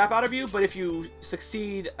beat the crap out of you, but if you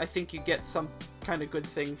succeed, I think you get some kind of good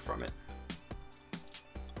thing from it.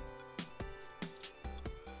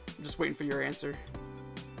 I'm just waiting for your answer.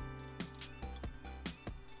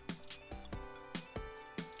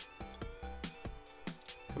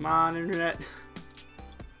 Come on, internet.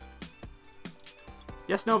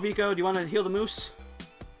 Yes, no, Viko. Do you want to heal the moose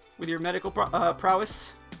with your medical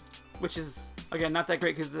prowess? Which is, again, not that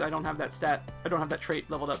great because I don't have that stat. I don't have that trait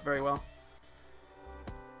leveled up very well.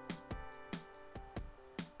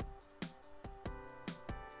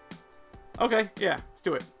 Okay, yeah, let's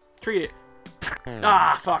do it. Treat it.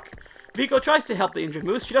 Ah, fuck. Viko tries to help the injured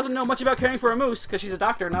moose. She doesn't know much about caring for a moose because she's a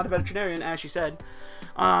doctor, not a veterinarian, as she said.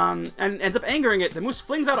 And ends up angering it. The moose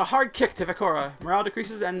flings out a hard kick to Vakora. Morale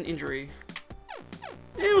decreases and injury.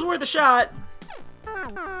 It was worth a shot.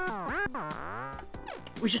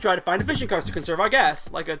 We should try to find efficient cars to conserve our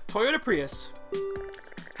gas, like a Toyota Prius.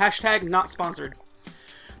 Hashtag not sponsored.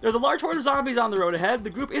 There's a large horde of zombies on the road ahead. The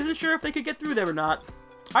group isn't sure if they could get through there or not.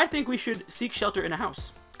 I think we should seek shelter in a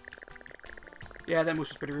house. Yeah, that moose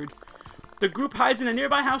was pretty rude. The group hides in a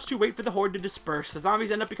nearby house to wait for the horde to disperse. The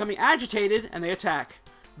zombies end up becoming agitated and they attack.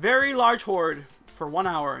 Very large horde for 1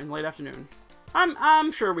 hour in the late afternoon.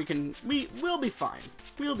 I'm sure we'll be fine.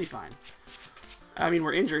 We'll be fine. I mean,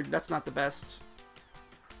 we're injured. That's not the best.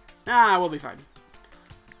 Nah, we'll be fine.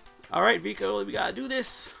 Alright, Viko, we gotta do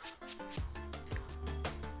this.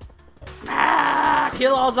 Ah!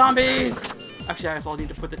 Kill all zombies! Actually, I guess I'll need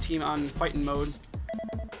to put the team on fighting mode.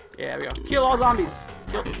 Yeah, there we go. Kill all zombies!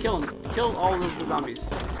 Kill them. Kill all of the zombies.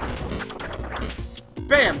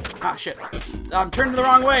 Bam! Ah, shit. I'm turning the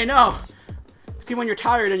wrong way, no! See, when you're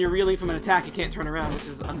tired and you're reeling from an attack, you can't turn around, which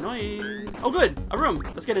is annoying. Oh, good! A room!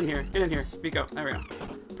 Let's get in here. Get in here. Viko. There we go.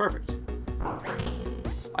 Perfect.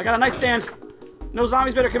 I got a nightstand! No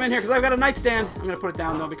zombies better come in here, because I've got a nightstand! I'm gonna put it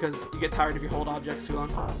down, though, because you get tired if you hold objects too long.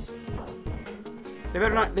 They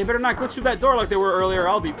better not glitch through that door like they were earlier, or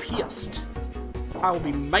I'll be pissed. I will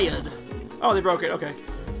be mad. Oh, they broke it. Okay.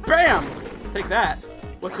 Bam! Take that.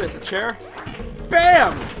 What's this? A chair?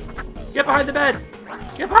 Bam! Get behind the bed!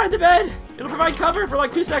 Get behind the bed! It'll provide cover for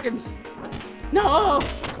like 2 seconds. No!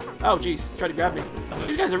 Oh, jeez. Try to grab me.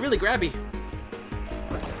 These guys are really grabby.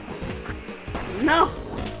 No!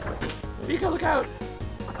 Vika, look out!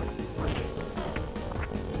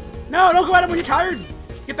 No, don't go at him when you're tired!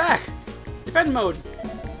 Get back! Defend mode!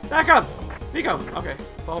 Back up! Vika! Okay.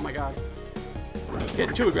 Oh my god.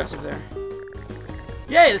 Getting too aggressive there.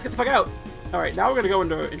 Yay! Let's get the fuck out! Alright, now we're gonna go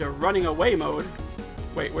into running away mode.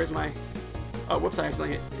 Wait, where's my... Oh, whoops, I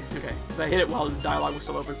accidentally hit... Okay, because I hit it while the dialogue was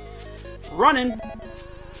still open. Running!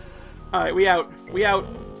 Alright, we out. We out.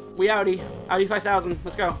 We outie. Outie 5000.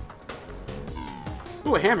 Let's go.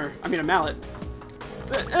 Ooh, a hammer. I mean, a mallet.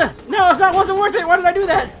 No, wasn't worth it! Why did I do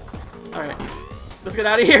that? Alright. Let's get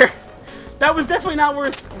out of here. That was definitely not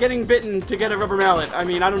worth getting bitten to get a rubber mallet. I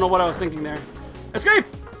mean, I don't know what I was thinking there. Escape!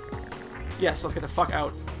 Yes, let's get the fuck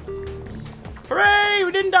out. Hooray!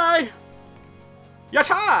 We didn't die!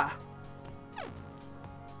 Yatta!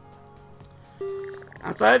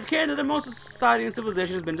 Outside of Canada, most of society and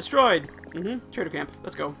civilization has been destroyed. Trader camp.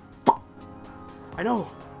 Let's go. I know.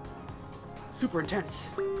 Super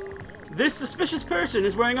intense. This suspicious person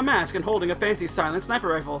is wearing a mask and holding a fancy silent sniper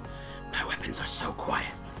rifle. My weapons are so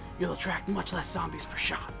quiet, you'll attract much less zombies per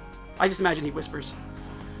shot. I just imagine he whispers.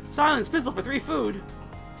 Silence pistol for 3 food.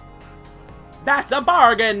 That's a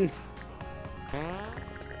bargain!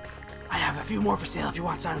 I have a few more for sale if you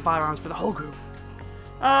want silent firearms for the whole group.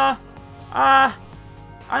 I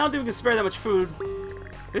don't think we can spare that much food.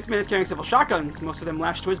 This man is carrying several shotguns, most of them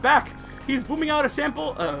lashed to his back. He's booming out a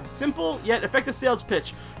simple yet effective sales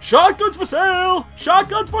pitch. Shotguns for sale!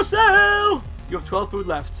 Shotguns for sale! You have 12 food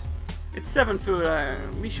left. It's 7 food.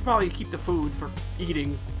 We should probably keep the food for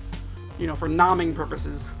eating. You know, for nomming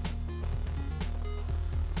purposes.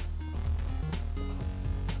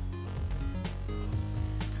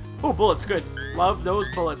 Oh, bullets, good. Love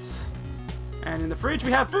those bullets. And in the fridge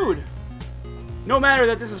we have food. No matter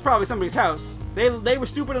that this is probably somebody's house. They were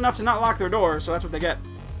stupid enough to not lock their doors, so that's what they get.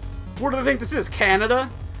 Where do they think this is? Canada?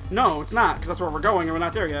 No, it's not, because that's where we're going and we're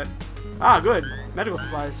not there yet. Ah, good. Medical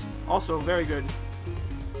supplies. Also very good.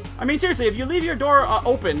 I mean, seriously, if you leave your door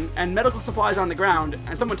open and medical supplies on the ground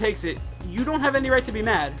and someone takes it, you don't have any right to be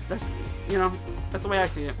mad. That's, you know, that's the way I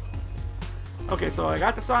see it. Okay, so I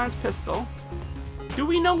got the silence pistol. Do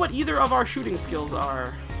we know what either of our shooting skills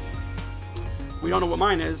are? We don't know what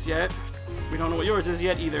mine is yet. We don't know what yours is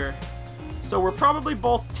yet either. So we're probably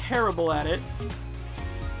both terrible at it.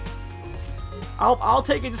 I'll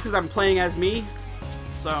take it just because I'm playing as me.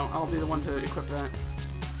 So I'll be the one to equip that.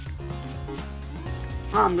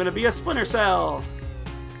 I'm gonna be a Splinter Cell!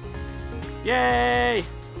 Yay!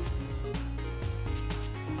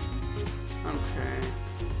 Okay.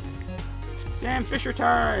 Sam Fisher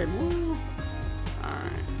time! Woo!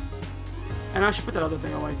 Alright. And I should put that other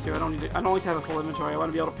thing away too. I don't like to have a full inventory. I want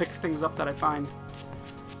to be able to pick things up that I find.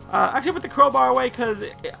 Actually put the crowbar away because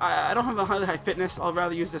I don't have a high fitness. I'll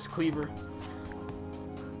rather use this cleaver.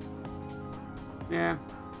 Yeah.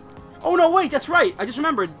 Oh no, wait, that's right. I just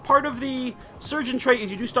remembered. Part of the surgeon trait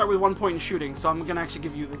is you do start with 1 point in shooting, so I'm gonna actually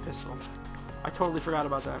give you the pistol. I totally forgot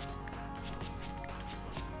about that.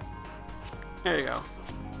 There you go.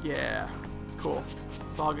 Yeah. Cool.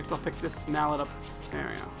 So I'll pick this mallet up. There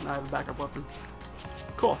we go. Now I have a backup weapon.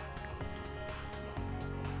 Cool.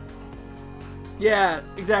 Yeah,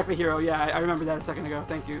 exactly, Hero. Yeah, I remembered that a second ago.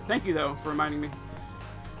 Thank you. Thank you, though, for reminding me.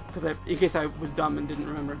 Because in case I was dumb and didn't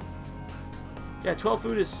remember. Yeah, 12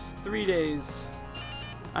 food is 3 days.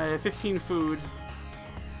 I have 15 food.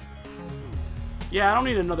 Yeah, I don't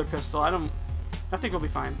need another pistol. I think we'll be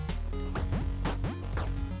fine.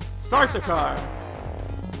 Start the car.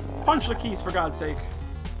 Punch the keys, for God's sake.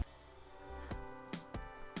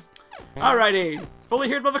 Alrighty. Fully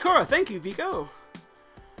healed Bavakura. Thank you, Vico.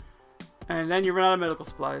 And then you run out of medical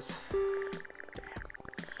supplies.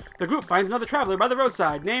 The group finds another traveler by the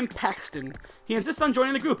roadside, named Paxton. He insists on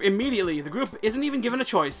joining the group immediately. The group isn't even given a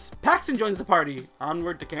choice. Paxton joins the party.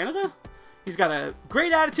 Onward to Canada? He's got a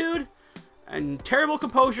great attitude and terrible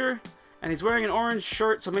composure, and he's wearing an orange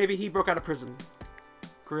shirt, so maybe he broke out of prison.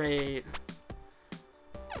 Great.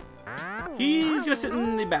 He's gonna sit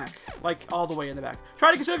in the back, like all the way in the back.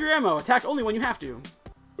 Try to conserve your ammo. Attack only when you have to.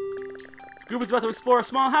 The group is about to explore a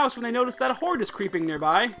small house when they notice that a horde is creeping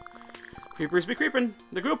nearby. Creepers be creeping.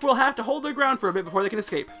 The group will have to hold their ground for a bit before they can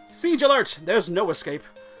escape. Siege alert! There's no escape.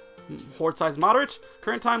 Horde size moderate.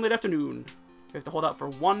 Current time late afternoon. We have to hold out for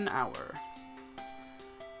 1 hour.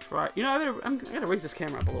 Try. You know, I gotta raise this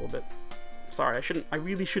camera up a little bit. Sorry, I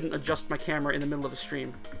really shouldn't adjust my camera in the middle of a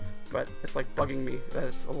stream, but it's like bugging me that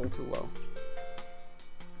it's a little too low.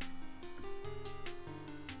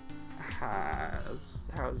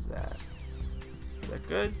 How's that? Is that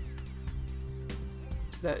good?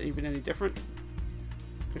 Is that even any different?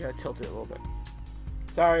 I gotta tilt it a little bit.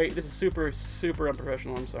 Sorry, this is super, super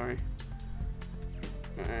unprofessional. I'm sorry.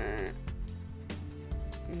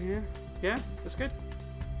 Yeah. Is this good?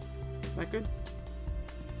 Is that good?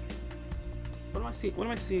 What am I seeing? What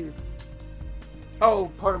am I seeing?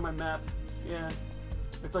 Oh, part of my map. Yeah.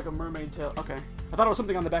 It's like a mermaid tail. Okay. I thought it was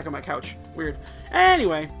something on the back of my couch. Weird.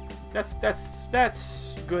 Anyway, that's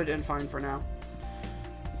good and fine for now.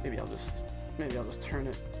 Maybe I'll just turn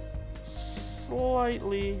it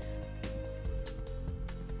slightly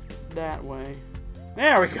that way.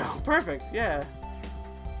 There we go. Perfect. Yeah.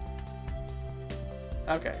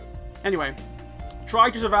 Okay. Anyway, try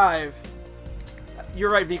to survive. You're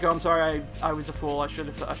right, Vico. I'm sorry. I was a fool. I should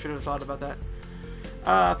have thought about that.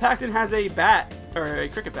 Paxton has a bat, or a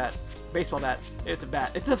cricket bat, baseball bat. It's a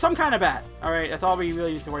bat. It's some kind of bat. All right. That's all we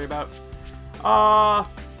really need to worry about.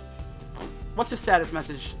 What's his status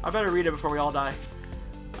message? I better read it before we all die.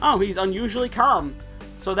 Oh, he's unusually calm.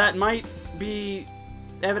 So that might be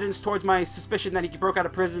evidence towards my suspicion that he broke out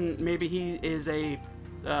of prison. Maybe he is a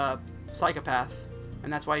psychopath,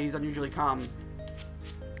 and that's why he's unusually calm.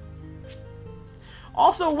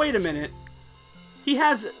 Also, wait a minute. He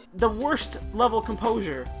has the worst level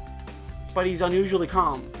composure, but he's unusually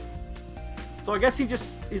calm. So I guess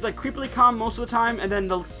he's like creepily calm most of the time, and then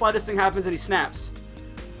the slightest thing happens and he snaps.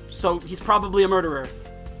 So he's probably a murderer.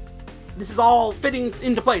 This is all fitting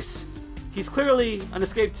into place. He's clearly an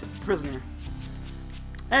escaped prisoner.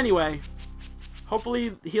 Anyway,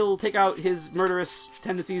 hopefully he'll take out his murderous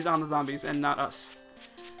tendencies on the zombies and not us.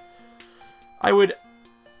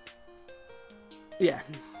 Yeah,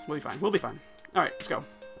 we'll be fine. We'll be fine. Alright, let's go.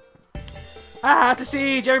 To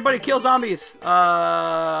siege! Everybody kill zombies!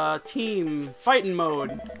 Team fighting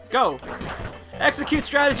mode. Go! Execute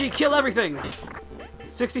strategy, kill everything!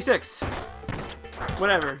 66.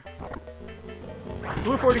 Whatever.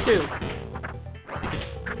 Blue 42.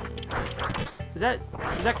 Does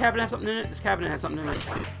that cabinet have something in it? This cabinet has something in it.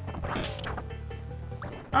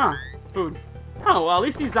 Ah, food. Oh, well, at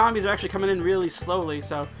least these zombies are actually coming in really slowly,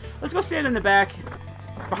 so let's go stand in the back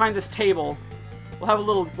behind this table. We'll have a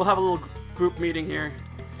little group meeting here.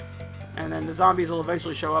 And then the zombies will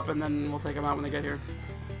eventually show up, and then we'll take them out when they get here.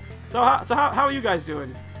 So how are you guys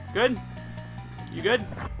doing? Good? You good?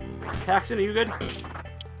 Paxton, are you good?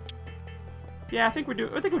 Yeah, I think we're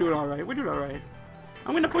doing all right. We're doing all right.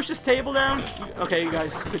 I'm gonna push this table down. Okay, you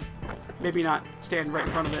guys could maybe not stand right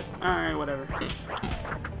in front of it. All right, whatever.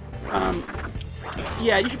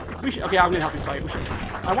 Yeah, we should. Okay, I'm gonna help you fight.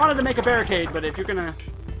 I wanted to make a barricade, but if you're gonna,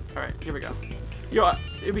 all right, here we go. Yo,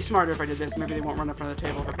 it'd be smarter if I did this. Maybe they won't run in front of the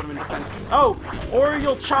table if I put them in defense. Oh, or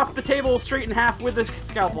you'll chop the table straight in half with the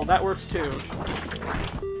scalpel. That works too.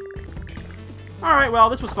 All right, well,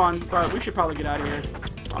 this was fun, but we should probably get out of here.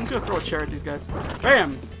 I'm just gonna throw a chair at these guys.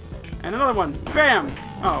 Bam! And another one. Bam!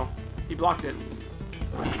 Oh, he blocked it.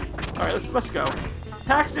 All right, let's go.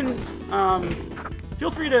 Paxton, feel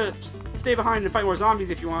free to stay behind and fight more zombies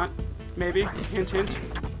if you want. Maybe. Hint, hint.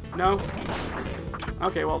 No?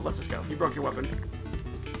 Okay, well, let's just go. You broke your weapon.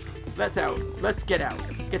 Let's out. Let's get out.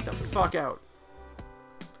 Get the fuck out.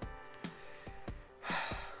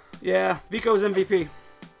 Yeah, Vico's MVP.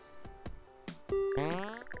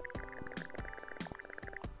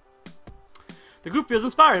 The group feels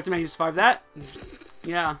inspired after managing to survive that.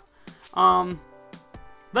 Yeah.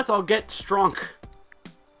 Let's all get strong.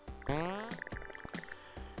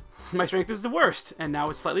 My strength is the worst, and now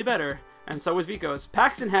it's slightly better. And so is Vico's.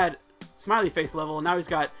 Paxton had smiley face level, and now he's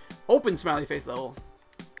got open smiley face level.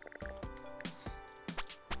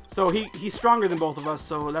 So he's stronger than both of us,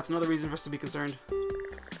 so that's another reason for us to be concerned.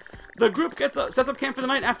 The group sets up camp for the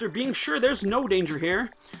night after being sure there's no danger here.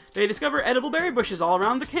 They discover edible berry bushes all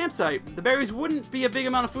around the campsite. The berries wouldn't be a big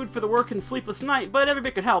amount of food for the work and sleepless night, but every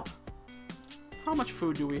bit could help. How much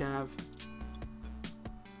food do we have?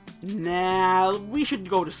 Nah, we should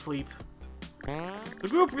go to sleep. The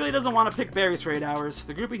group really doesn't want to pick berries for 8 hours.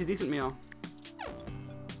 The group eats a decent meal.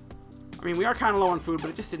 I mean, we are kind of low on food, but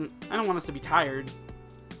it just didn't... I don't want us to be tired.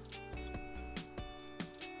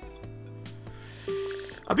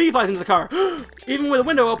 A bee flies into the car. Even with the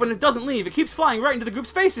window open, it doesn't leave. It keeps flying right into the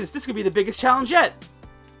group's faces. This could be the biggest challenge yet.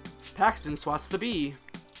 Paxton swats the bee.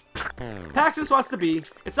 Paxton swats the bee.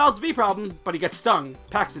 It solves the bee problem, but he gets stung.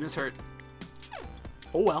 Paxton is hurt.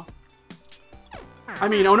 Oh well. I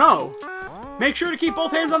mean, oh no. Make sure to keep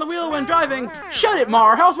both hands on the wheel when driving. Shut it,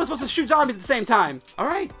 Mar. How else am I supposed to shoot zombies at the same time?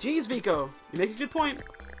 Alright, geez, Vico. You make a good point.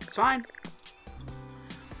 It's fine.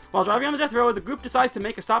 While driving on the death road, the group decides to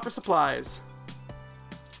make a stop for supplies.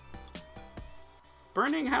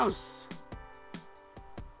 Burning house.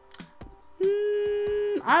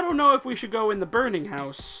 I don't know if we should go in the burning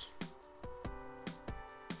house.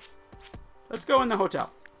 Let's go in the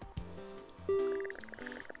hotel.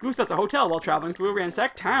 Goose spots a hotel while traveling through a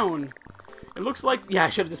ransacked town. It looks like... Yeah, I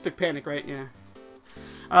should have just picked Panic, right? Yeah.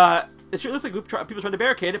 It sure looks like people tried to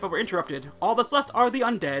barricade it, but we're interrupted. All that's left are the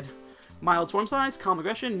undead. Mild swarm size, calm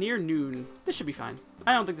aggression, near noon. This should be fine.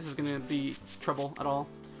 I don't think this is going to be trouble at all.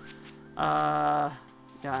 Yeah,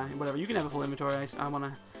 whatever. You can have a full inventory. I want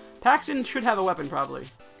to... Paxton should have a weapon, probably.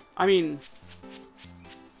 I mean...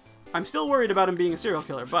 I'm still worried about him being a serial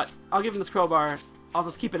killer, but I'll give him this crowbar. I'll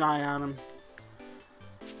just keep an eye on him.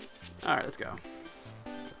 Alright, let's go.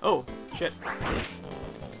 Oh, shit.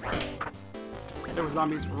 There were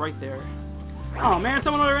zombies right there. Oh man,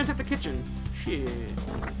 someone already ransacked the kitchen. Shit.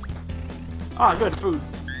 Ah, good, food.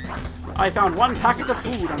 I found one packet of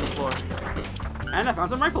food on the floor. And I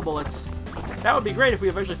found some rifle bullets. That would be great if we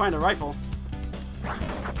eventually find a rifle.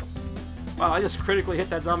 Wow, I just critically hit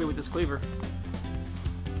that zombie with this cleaver.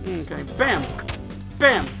 Okay, bam!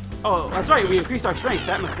 Bam! Oh, that's right, we increased our strength.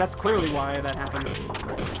 That's clearly why that happened.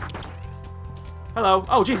 Hello.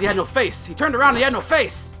 Oh, jeez, he had no face. He turned around and he had no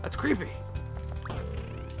face. That's creepy.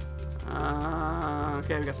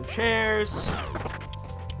 Okay, we got some chairs.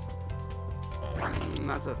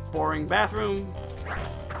 That's a boring bathroom.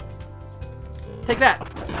 Take that.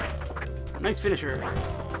 Nice finisher.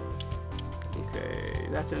 Okay,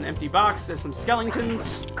 that's an empty box. There's some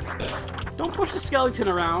skeletons. Don't push the skeleton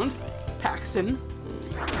around, Paxton.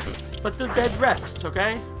 Let the dead rest,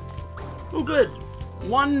 okay? Oh, good.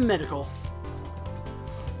 One medical.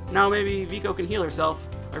 Now maybe Vico can heal herself.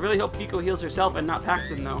 I really hope Vico heals herself and not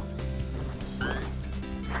Paxton, though.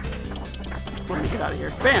 Let me get out of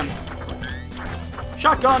here. Bam!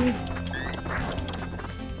 Shotgun!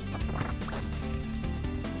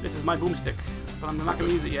 This is my boomstick, but I'm not going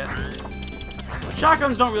to use it yet.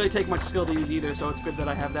 Shotguns don't really take much skill to use either, so it's good that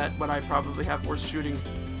I have that when I probably have worse shooting.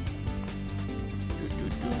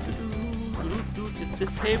 Get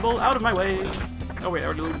this table out of my way. Oh wait, I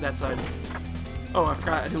already looted that side. Oh, I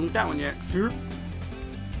forgot I didn't loot that one yet.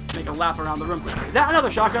 Make a lap around the room. Is that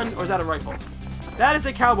another shotgun, or is that a rifle? That is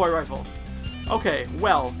a cowboy rifle. Okay,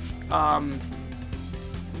 well,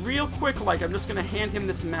 real quick, like, I'm just gonna hand him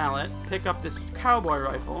this mallet, pick up this cowboy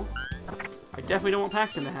rifle. I definitely don't want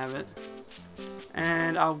Paxton to have it.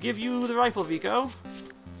 And I'll give you the rifle, Vico.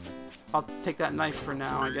 I'll take that knife for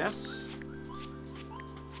now, I guess.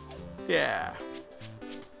 Yeah.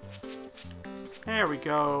 There we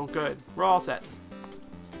go. Good. We're all set.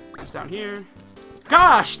 Just down here.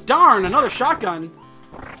 Gosh darn, another shotgun.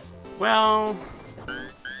 Well,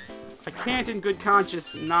 I can't in good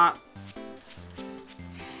conscience not...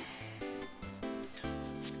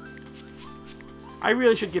 I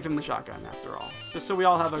really should give him the shotgun after all. Just so we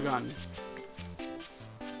all have a gun.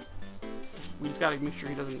 We just gotta make sure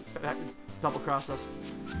he doesn't double cross us.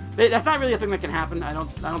 That's not really a thing that can happen. I don't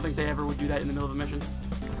think they ever would do that in the middle of a mission.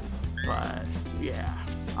 But yeah,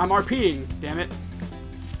 I'm RPing. Damn it.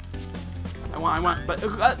 But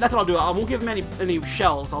that's what I'll do. I won't give him any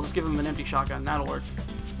shells. I'll just give him an empty shotgun. That'll work.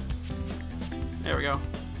 There we go.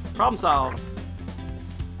 Problem solved.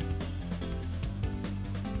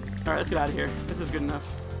 All right, let's get out of here. This is good enough.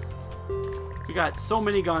 We got so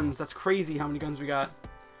many guns. That's crazy how many guns we got.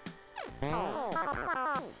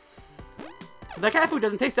 The cat food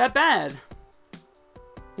doesn't taste that bad.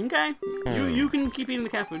 Okay. You can keep eating the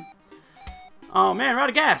cat food. Oh man, we're out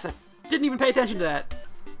of gas. I didn't even pay attention to that.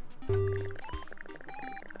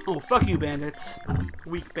 Oh, fuck you, bandits.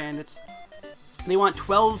 Weak bandits. They want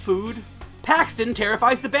 12 food. Paxton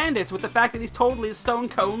terrifies the bandits with the fact that he's totally a stone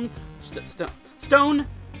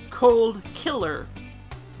cold killer.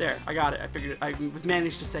 There, I got it. I figured it. I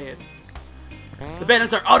managed to say it. The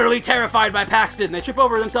bandits are utterly terrified by Paxton. They trip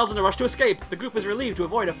over themselves in a rush to escape. The group is relieved to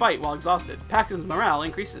avoid a fight while exhausted. Paxton's morale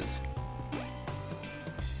increases.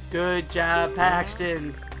 Good job,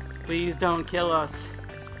 Paxton. Please don't kill us.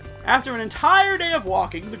 After an entire day of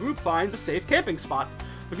walking, the group finds a safe camping spot.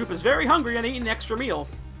 The group is very hungry and they eat an extra meal.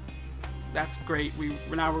 That's great.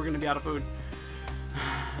 Now we're going to be out of food.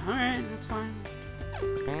 Alright, that's fine.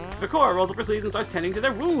 The Core rolls up her sleeves and starts tending to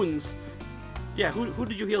their wounds. Yeah, who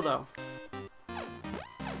did you heal, though?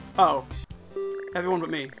 Oh. Everyone but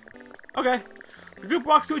me. Okay. The group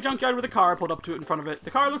walks to a junkyard with a car pulled up to it in front of it.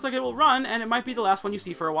 The car looks like it will run, and it might be the last one you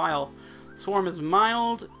see for a while. Swarm is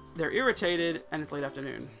mild, they're irritated, and it's late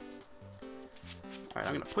afternoon. Alright,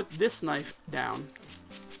 I'm going to put this knife down.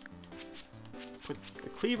 Put the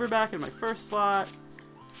cleaver back in my first slot.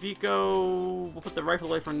 Vico, we'll put the rifle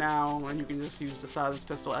away for now, and you can just use the silenced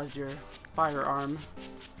pistol as your firearm.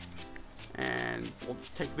 And we'll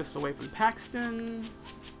just take this away from Paxton.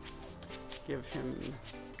 Give him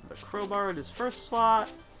the crowbar in his first slot.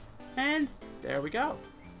 And there we go.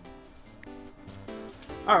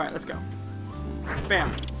 Alright, let's go.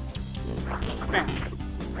 Bam. Bam.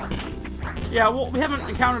 Yeah, well, we haven't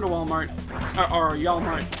encountered a Walmart or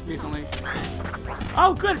Yalmart recently.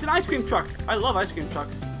 Oh, good, it's an ice cream truck. I love ice cream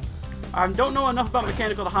trucks. I don't know enough about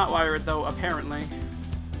mechanical to hotwire it, though, apparently.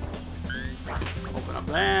 Open up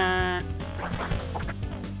that.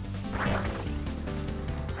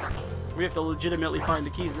 So we have to legitimately find the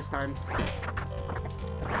keys this time.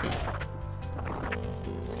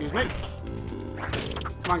 Excuse me.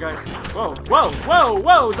 Come on, guys. Whoa, whoa, whoa,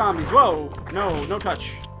 whoa, zombies, whoa. No, no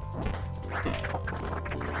touch.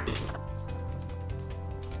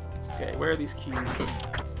 Okay, where are these keys?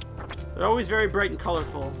 They're always very bright and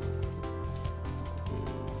colorful.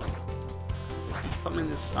 Something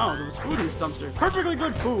in this... Oh, there was food in this dumpster. Perfectly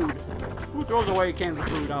good food! Who throws away cans of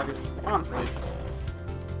food, obviously? Honestly.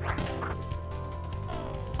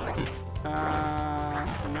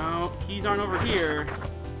 No. Keys aren't over here.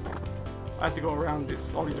 I have to go around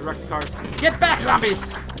all these wrecked cars. Get back,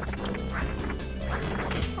 zombies!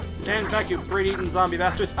 Stand back, you bread-eating zombie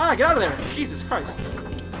bastards. Ah, get out of there! Jesus Christ.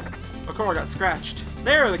 Okora got scratched.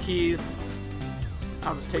 There are the keys.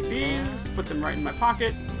 I'll just take these, put them right in my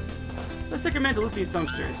pocket. Let's take a minute to loot these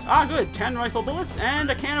dumpsters. Ah, good. 10 rifle bullets and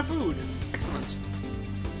a can of food. Excellent.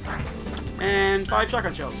 And 5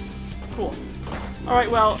 shotgun shells. Cool. Alright,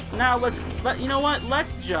 well, now you know what?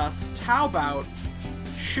 Let's just, how about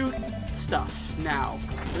shoot stuff now?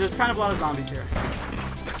 There's kind of a lot of zombies here.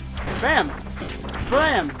 Bam!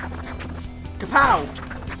 Blam! Kapow!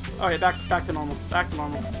 Alright, back to normal. Back to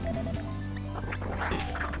normal.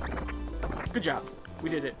 Good job. We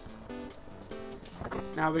did it.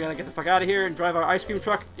 Now we gotta get the fuck out of here and drive our ice cream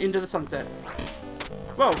truck into the sunset.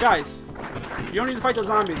 Whoa, guys! You don't need to fight those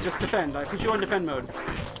zombies, just defend. I put you on defend mode.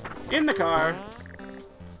 In the car.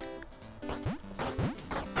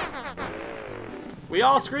 We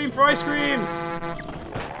all scream for ice cream!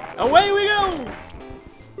 Away we go!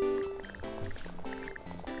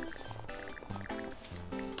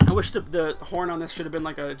 I wish the horn on this should have been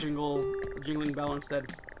like a jingling bell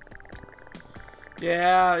instead.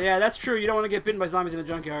 Yeah, that's true. You don't want to get bitten by zombies in a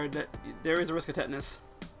junkyard. There is a risk of tetanus.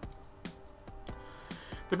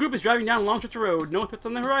 The group is driving down a long stretch of road. No threats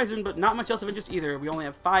on the horizon, but not much else of interest either. We only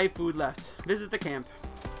have 5 food left. Visit the camp.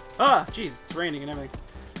 Ah, jeez, it's raining and everything.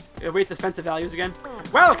 Wait, the fence of values again?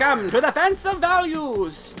 Welcome to the fence of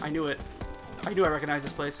values! I knew it. I knew I recognized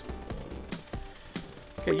this place.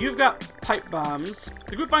 Okay, you've got pipe bombs.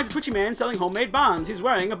 The group finds a twitchy man selling homemade bombs. He's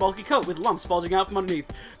wearing a bulky coat with lumps bulging out from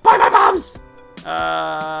underneath. Buy my bombs!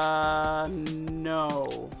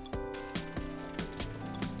 No.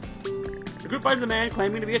 The group finds a man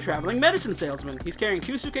claiming to be a traveling medicine salesman. He's carrying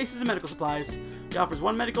 2 suitcases of medical supplies. He offers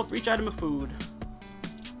 1 medical for each item of food.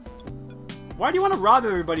 Why do you want to rob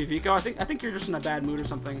everybody, Vico? I think you're just in a bad mood or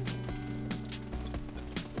something.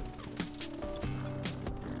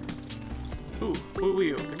 Ooh, who are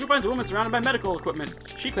you? The group finds a woman surrounded by medical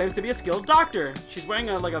equipment. She claims to be a skilled doctor. She's wearing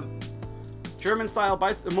like a German-style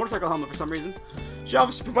motorcycle helmet for some reason. She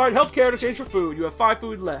offers to provide healthcare in exchange for food. You have 5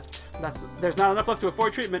 food left. There's not enough left to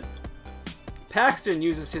afford treatment. Paxton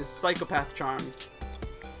uses his psychopath charm.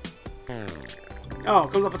 Oh,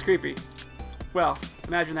 comes off as creepy. Well,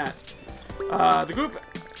 imagine that. The group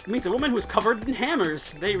meets a woman who is covered in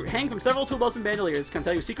hammers. They hang from several tool belts and bandoliers. Can I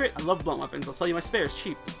tell you a secret? I love blunt weapons. I'll sell you my spares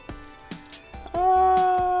cheap.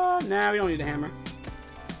 Nah, we don't need a hammer.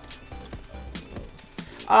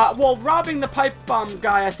 Well, robbing the pipe bomb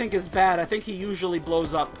guy I think is bad. I think he usually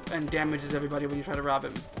blows up and damages everybody when you try to rob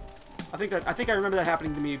him. I think I remember that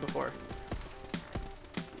happening to me before.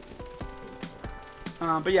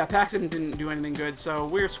 But yeah, Paxton didn't do anything good, so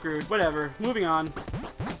we're screwed. Whatever. Moving on.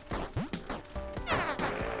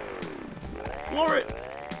 Floor it!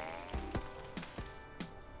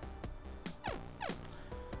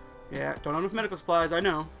 Yeah, don't own enough medical supplies, I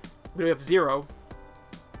know. We have 0.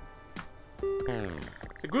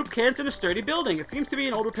 The group camps in a sturdy building. It seems to be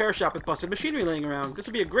an old repair shop with busted machinery laying around. This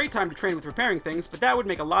would be a great time to train with repairing things, but that would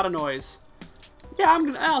make a lot of noise. Yeah,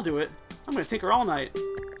 I'll do it. I'm gonna tinker all night.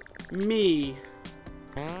 Me.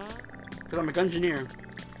 Because I'm a gungineer.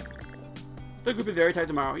 The group will be very tight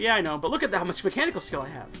tomorrow. Yeah, I know, but look at how much mechanical skill I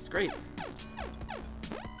have. It's great.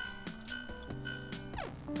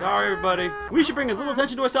 Sorry, everybody. We should bring as little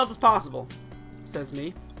attention to ourselves as possible, says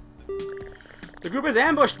me. The group is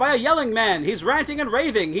ambushed by a yelling man. He's ranting and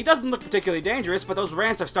raving. He doesn't look particularly dangerous, but those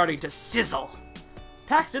rants are starting to sizzle.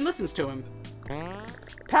 Paxton listens to him.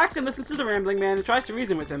 Paxton listens to the rambling man and tries to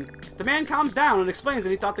reason with him. The man calms down and explains that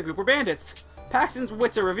he thought the group were bandits. Paxton's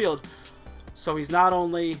wits are revealed. So he's not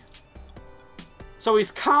only... So he's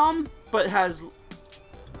calm, but has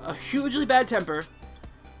a hugely bad temper.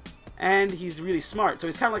 and he's really smart. So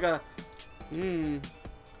he's kind of like a...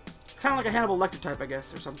 It's kind of like a Hannibal Lecter type, I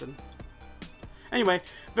guess, or something. Anyway,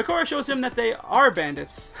 Vikora shows him that they are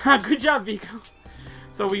bandits. Good job, Vico.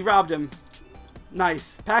 So we robbed him.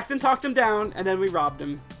 Nice. Paxton talked him down, and then we robbed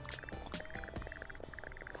him.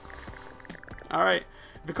 Alright.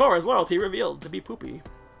 Vikora's loyalty revealed to be poopy.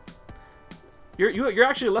 You're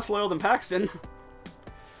actually less loyal than Paxton.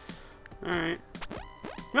 Alright.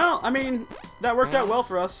 Well, I mean, that worked out well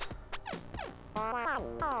for us.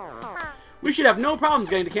 We should have no problems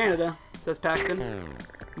getting to Canada, says Paxton.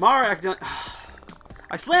 Mara accidentally...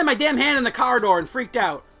 I slammed my damn hand in the car door and freaked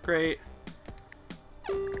out. Great.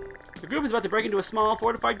 The group is about to break into a small,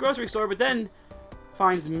 fortified grocery store, but then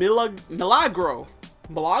finds Milagro.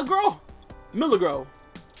 Milagro? Milagro.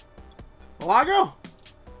 Milagro?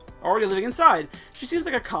 Already living inside. She seems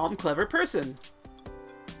like a calm, clever person.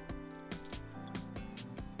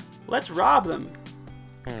 Let's rob them.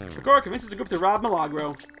 Vikora convinces the group to rob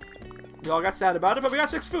Milagro. We all got sad about it, but we got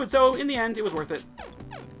 6 food, so in the end, it was worth it.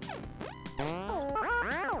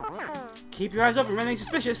 Keep your eyes open for anything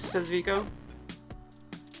suspicious, says Vico.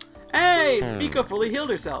 Hey! Vico fully healed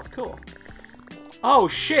herself. Cool. Oh,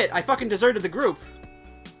 shit! I fucking deserted the group.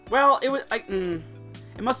 Well, it was... it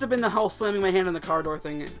must have been the whole slamming my hand on the car door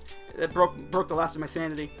thing that broke the last of my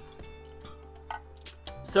sanity.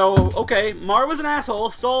 So, okay. Mara was an asshole,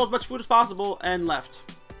 stole as much food as possible, and left.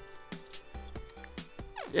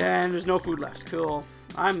 And there's no food left. Cool.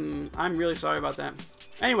 I'm really sorry about that.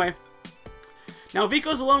 Anyway. Now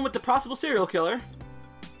Vico's alone with the possible serial killer.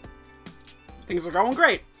 Things are going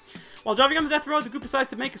great. While driving on the death road, the group decides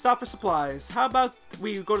to make a stop for supplies. How about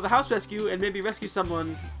we go to the house rescue and maybe rescue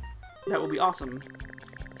someone that will be awesome.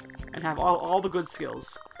 And have all the good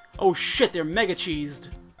skills. Oh shit, they're mega cheesed.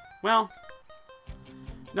 Well,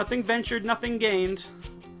 nothing ventured, nothing gained.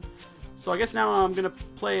 So I guess now I'm gonna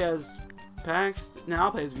play as Paxton. No,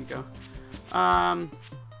 I'll play as Vico.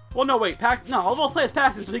 Well, no, wait. No, I'll play as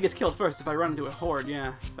Paxton so he gets killed first if I run into a horde.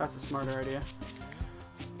 Yeah, that's a smarter idea.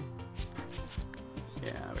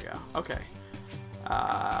 Yeah, there we go. Okay.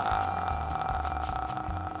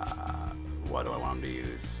 What do I want him to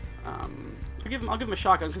use? I'll give him a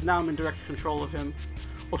shotgun because now I'm in direct control of him.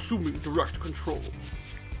 Assuming direct control.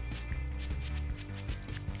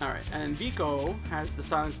 Alright, and Vico has the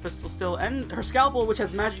silenced pistol still, and her scalpel, which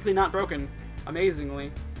has magically not broken.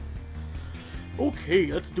 Amazingly. Okay,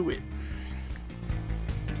 let's do it.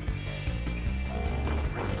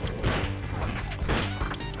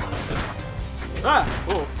 Ah!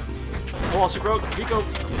 Oh. Oh, she broke. Vico,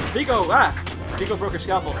 Vico broke her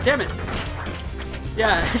scalpel. Damn it!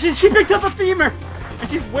 Yeah, she picked up a femur! And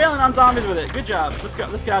she's wailing on zombies with it. Good job. Let's go.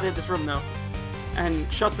 Let's get out of this room, though.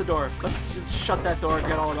 And shut the door. Let's just shut that door and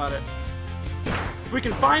get all about it. If we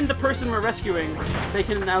can find the person we're rescuing, they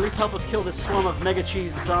can at least help us kill this swarm of mega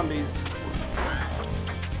cheese zombies.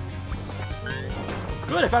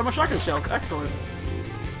 Good, I found more shotgun shells. Excellent.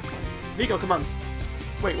 Vico, come on.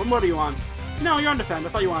 Wait, what mode are you on? No, you're on defend. I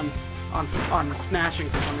thought you were on smashing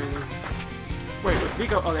for some reason. Wait,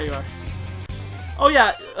 Vico. Oh, there you are. Oh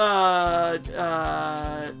yeah.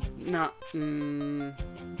 No.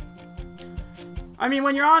 I mean,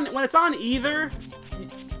 when it's on either,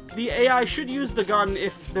 the AI should use the gun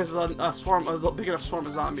if there's a big enough swarm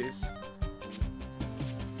of zombies.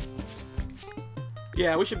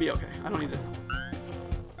 Yeah, we should be okay. I don't need to.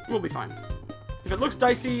 We'll be fine. If it looks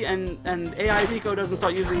dicey and AI Vico doesn't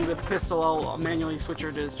start using the pistol, I'll manually switch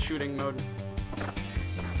her to shooting mode.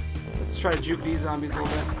 Let's try to juke these zombies a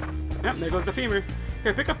little bit. Yep, there goes the femur.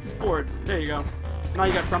 Here, pick up this board. There you go. Now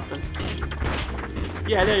you got something.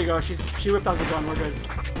 Yeah, there you go. She whipped out the gun. We're good.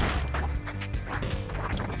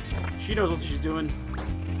 She knows what she's doing.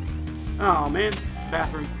 Oh, man.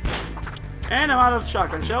 Bathroom. And I'm out of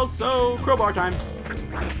shotgun shells, so crowbar time.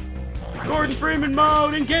 Gordon Freeman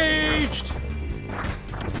mode engaged!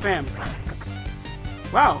 Bam.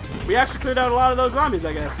 Wow, we actually cleared out a lot of those zombies,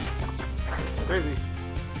 I guess. Crazy.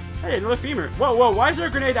 Hey, another femur. Whoa, whoa, why is there a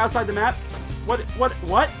grenade outside the map? What?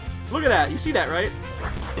 Look at that. You see that, right?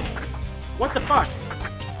 What the fuck?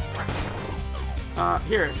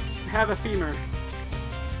 Here. Have a femur.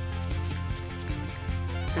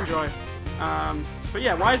 Enjoy. But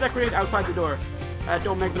yeah, why is that grenade outside the door? That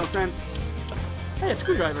don't make no sense. Hey, a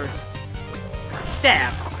screwdriver.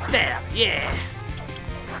 Stab! Stab! Yeah!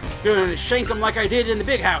 Gonna shank him like I did in the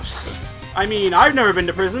big house. I mean, I've never been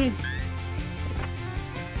to prison.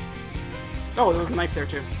 Oh, there was a knife there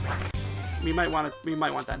too. We might want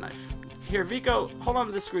that knife. Here, Vico, hold on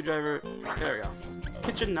to this screwdriver. There we go.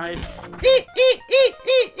 Kitchen knife. Eat, eat, eat,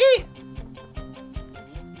 eat, eat.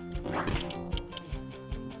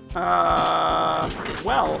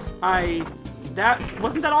 Well,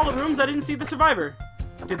 wasn't that all the rooms? I didn't see the survivor.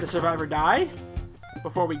 Did the survivor die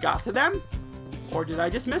before we got to them? Or did I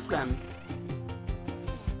just miss them?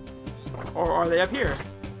 Or are they up here?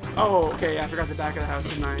 Oh, okay, I forgot the back of the house,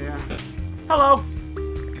 didn't I? Yeah. Hello!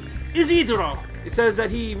 Isidro! It says that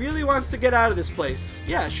he really wants to get out of this place.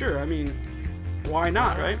 Yeah, sure, I mean, why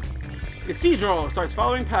not, right? Isidro starts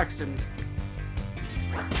following Paxton.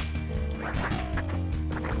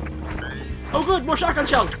 Oh good, more shotgun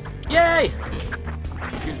shells! Yay!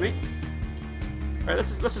 Excuse me. Alright,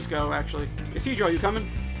 let's just go, actually. Isidro, you coming?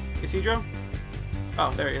 Isidro?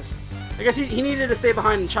 Oh, there he is. I guess he needed to stay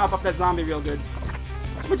behind and chop up that zombie real good.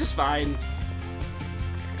 Which is fine.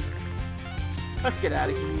 Let's get out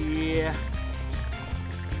of here.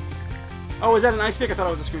 Oh, is that an ice pick? I thought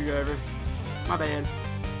it was a screwdriver. My bad.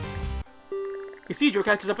 Isidro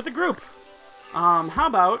catches up with the group. How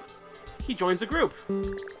about he joins the group?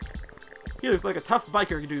 He looks like a tough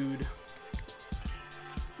biker dude.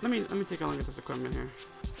 Let me take a look at this equipment here.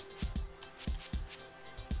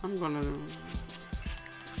 I'm gonna...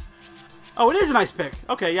 Oh, it is an ice pick!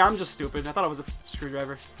 Okay, yeah, I'm just stupid. I thought it was a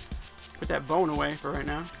screwdriver. Put that bone away for right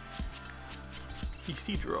now.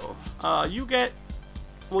 Isidro. You get...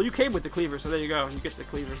 Well, you came with the cleaver, so there you go. You get the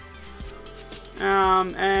cleaver.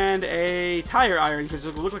 And a tire iron, because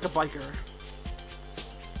it look like a biker.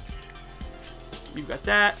 You got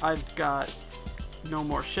that. I've got no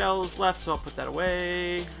more shells left, so I'll put that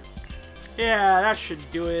away. Yeah, that should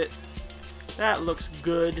do it. That looks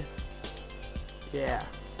good. Yeah.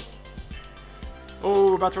 Oh,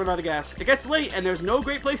 we're about to run out of gas. It gets late, and there's no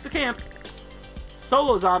great place to camp.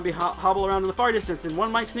 Solo zombie hobble around in the far distance, and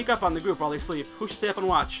one might sneak up on the group while they sleep. Who should stay up and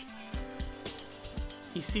watch?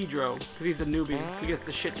 Isidro, because he's the newbie. He gets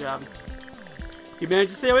the shit job. He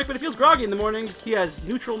managed to stay awake, but he feels groggy in the morning. He has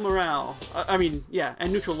neutral morale. Yeah,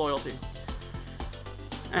 and neutral loyalty.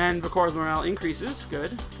 And Vacora's morale increases.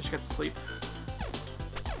 Good, because she got to sleep.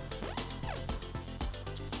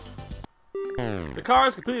 The car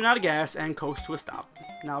is completely out of gas and coasts to a stop.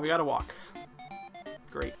 Now we gotta walk.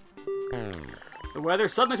 Great. The weather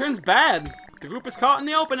suddenly turns bad. The group is caught in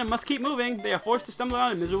the open and must keep moving. They are forced to stumble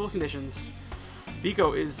around in miserable conditions.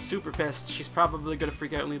 Vico is super pissed. She's probably gonna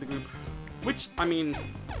freak out and leave the group. Which, I mean...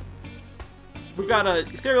 We've got a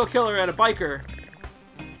serial killer and a biker.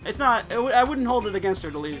 It's not... I wouldn't hold it against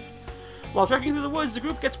her to leave. While trekking through the woods, the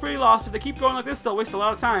group gets pretty lost. If they keep going like this, they'll waste a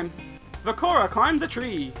lot of time. Vacora climbs a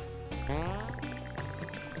tree.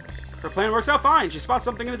 Her plan works out fine. She spots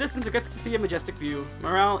something in the distance and gets to see a majestic view.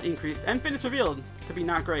 Morale increased, and fitness revealed to be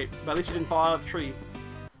not great, but at least she didn't fall out of the tree.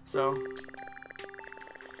 So...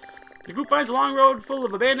 The group finds a long road full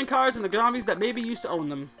of abandoned cars and the zombies that maybe used to own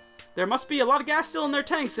them. There must be a lot of gas still in their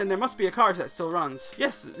tanks, and there must be a car that still runs.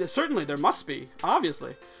 Yes, certainly there must be,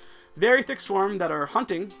 obviously. Very thick swarm that are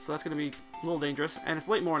hunting, so that's going to be a little dangerous, and it's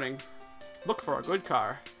late morning. Look for a good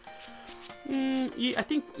car. Yeah, I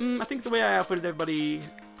think the way I outfitted everybody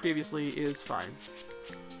previously is fine.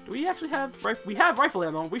 Do we actually have we have rifle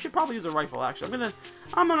ammo? We should probably use a rifle. Actually,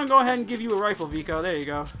 I'm gonna go ahead and give you a rifle, Vico. There you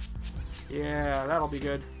go. Yeah, that'll be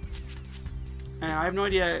good. And I have no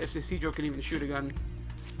idea if Isidro can even shoot a gun,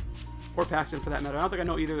 or Paxton for that matter. I don't think I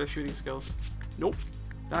know either of their shooting skills. Nope.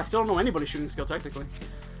 I still don't know anybody's shooting skill technically.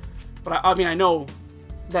 But I mean, I know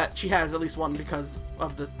that she has at least one because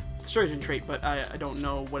of the surgeon trait, but I don't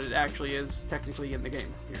know what it actually is technically in the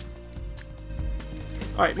game here.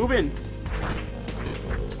 Alright, move in.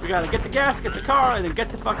 We gotta get the gas, get the car, and then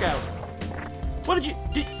get the fuck out. What did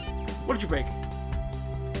you break?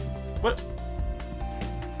 What?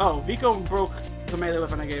 Oh, Vico broke the melee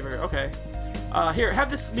weapon I gave her. Okay. Here,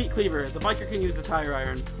 have this meat cleaver. The biker can use the tire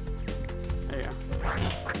iron. There you go.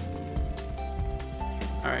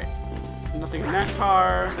 Alright. Nothing in that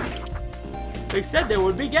car. They said there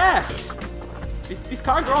would be gas! These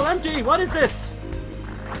cars are all empty! What is this?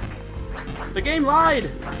 The game lied!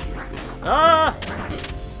 Ah!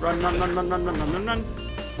 Run, run, run, run, run, run, run, run, run.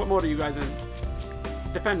 What mode are you guys in?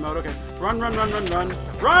 Defend mode, okay. Run, run, run, run, run.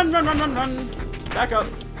 Run, run, run, run, run! Back up.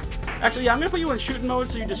 Actually, yeah, I'm gonna put you in shooting mode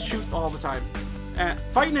so you just shoot all the time.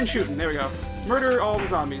 Fighting and shooting, there we go. Murder all the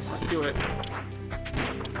zombies. Do it.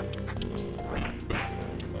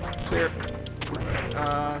 Clear.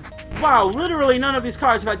 Wow, literally none of these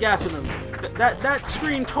cars have had gas in them. That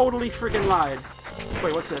screen totally freaking lied.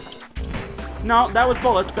 Wait, what's this? No, that was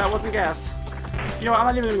bullets. That wasn't gas. You know what? I'm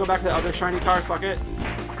not even gonna go back to the other shiny car. Fuck it.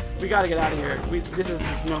 We gotta get out of here. This is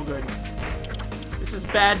just no good. This is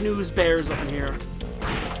bad news bears up in here.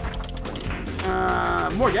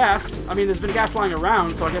 More gas. I mean, there's been gas lying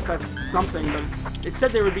around, so I guess that's something, but it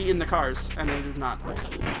said they would be in the cars, and it is not.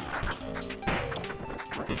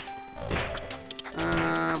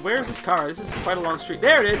 Where's this car? This is quite a long street.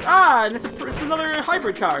 There it is. Ah, and it's another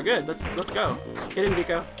hybrid car. Good. Let's go. Get in,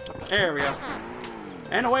 Vico. There we go.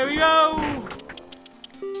 And away we go.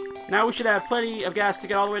 Now we should have plenty of gas to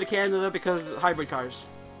get all the way to Canada because hybrid cars.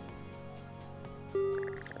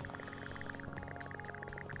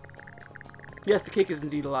 Yes, the cake is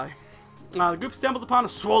indeed a lie. The group stumbles upon a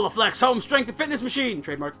Swoleflex home strength and fitness machine.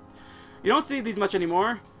 Trademark. You don't see these much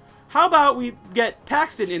anymore. How about we get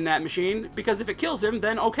Paxton in that machine? Because if it kills him,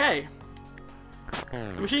 then okay.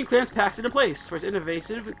 The machine clamps Paxton in place for its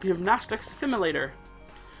innovative gymnastics simulator.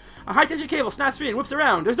 A high-tension cable snaps free and whips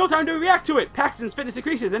around. There's no time to react to it. Paxton's fitness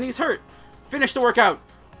increases and he's hurt. Finish the workout.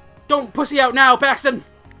 Don't pussy out now, Paxton.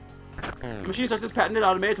 The machine starts its patented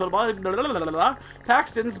automated total body. Blah, blah, blah, blah, blah.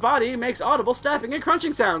 Paxton's body makes audible snapping and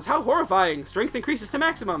crunching sounds. How horrifying. Strength increases to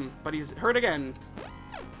maximum, but he's hurt again.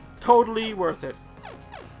 Totally worth it.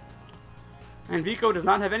 And Vico does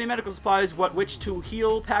not have any medical supplies which to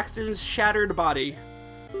heal Paxton's shattered body.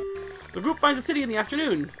 The group finds a city in the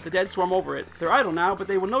afternoon. The dead swarm over it. They're idle now, but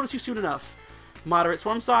they will notice you soon enough. Moderate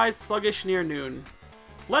swarm size, sluggish near noon.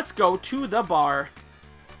 Let's go to the bar.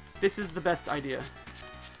 This is the best idea.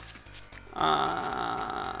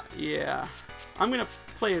 Yeah. I'm gonna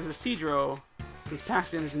play as Isidro, since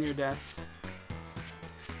Paxton is near death.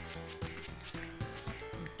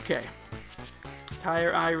 Okay.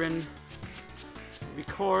 Tire iron.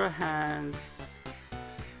 Vicora has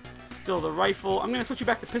still the rifle. I'm going to switch you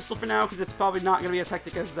back to pistol for now because it's probably not going to be as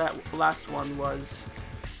hectic as that last one was.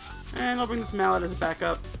 And I'll bring this mallet as a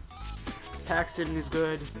backup. Paxton is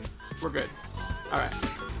good. We're good. Alright.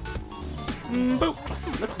 Boop.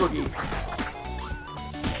 Let's boogie.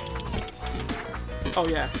 Oh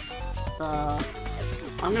yeah.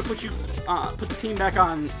 I'm going to put you put the team back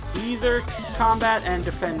on either combat and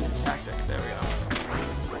defend tactic. There we go.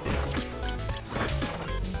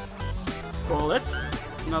 Bullets.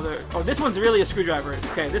 Another. Oh, this one's really a screwdriver.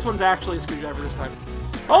 Okay, this one's actually a screwdriver this time.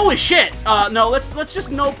 Holy shit! No, let's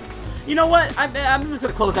just nope. You know what? I'm just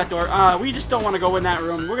gonna close that door. We just don't want to go in that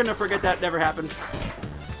room. We're gonna forget that never happened.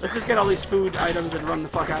 Let's just get all these food items and run the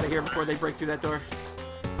fuck out of here before they break through that door.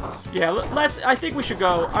 Yeah, let's. I think we should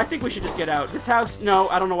go. I think we should just get out. This house. No,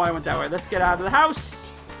 I don't know why I went that way. Let's get out of the house.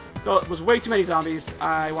 Though it was way too many zombies.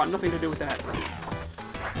 I want nothing to do with that.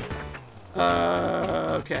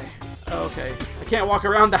 Okay. Okay. I can't walk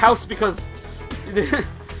around the house because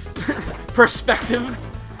perspective.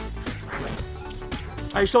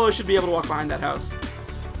 I totally should be able to walk behind that house.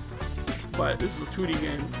 But this is a 2D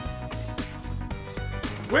game.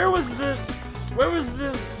 Where was the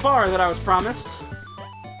bar that I was promised?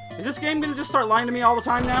 Is this game gonna just start lying to me all the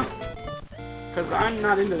time now? Because I'm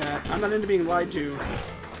not into that. I'm not into being lied to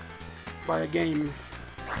by a game.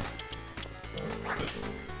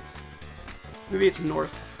 Maybe it's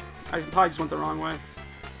north. I probably just went the wrong way.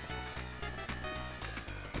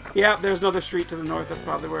 Yeah, there's another street to the north. That's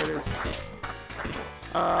probably where it is.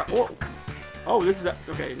 Oh, this is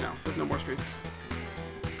okay. No, there's no more streets.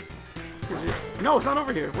 Is it? No, it's not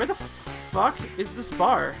over here. Where the fuck is this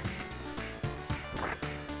bar?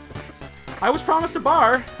 I was promised a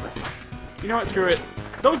bar. You know what? Screw it.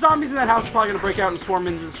 Those zombies in that house are probably gonna break out and swarm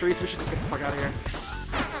into the streets. We should just get the fuck out of here.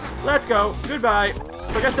 Let's go. Goodbye.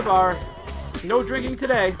 Forget the bar. No drinking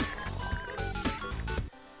today.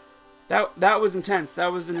 That was intense.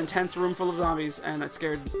 That was an intense room full of zombies, and that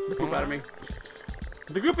scared the poop out of me.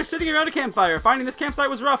 The group is sitting around a campfire. Finding this campsite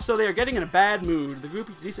was rough, so they are getting in a bad mood. The group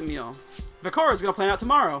eats a decent meal. Vicora is going to plan out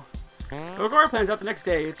tomorrow. Vicora plans out the next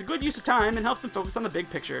day. It's a good use of time and helps them focus on the big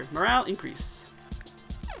picture. Morale increase.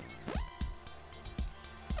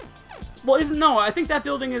 Well, no, I think that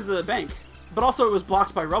building is a bank. But also it was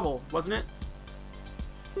blocked by rubble, wasn't it?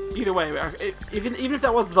 Either way, even if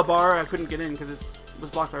that was the bar, I couldn't get in because it was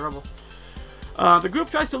blocked by rubble. The group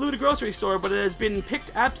tries to loot a grocery store, but it has been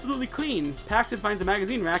picked absolutely clean. Paxton finds a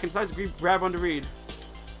magazine rack and decides to grab one to read.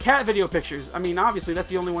 Cat video pictures. I mean, obviously, that's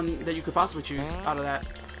the only one that you could possibly choose out of that.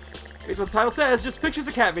 It's what the title says, just pictures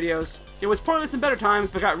of cat videos. It was pointless in better times,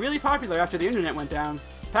 but got really popular after the internet went down.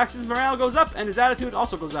 Paxton's morale goes up, and his attitude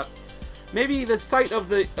also goes up. Maybe the sight of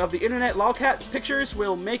the internet lolcat pictures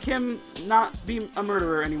will make him not be a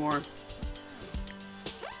murderer anymore.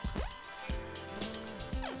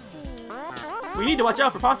 We need to watch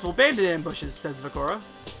out for possible bandit ambushes, says Vicora.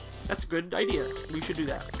 That's a good idea. We should do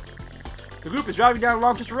that. The group is driving down a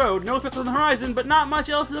long stretch of road. No threats on the horizon, but not much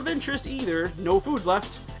else is of interest either. No food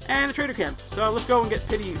left. And a trader camp. So let's go and get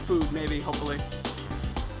pity food, maybe, hopefully.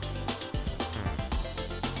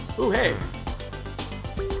 Ooh, hey.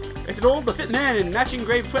 It's an old but fit man in matching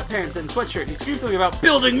gray sweatpants and sweatshirt. He screams something about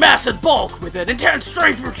building mass in bulk with an intense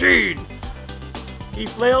strength routine. He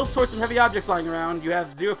flails towards some heavy objects lying around. You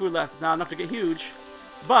have 0 food left. It's not enough to get huge.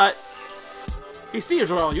 But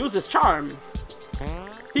Isidro uses charm.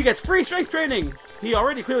 He gets free strength training. He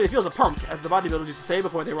already clearly feels a pump, as the bodybuilders used to say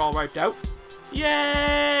before they were all wiped out.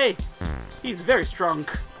 Yay! He's very strong.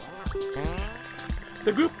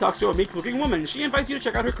 The group talks to a meek-looking woman. She invites you to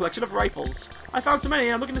check out her collection of rifles. I found so many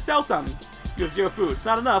and I'm looking to sell some. You have 0 food. It's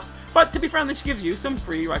not enough, but to be friendly, she gives you some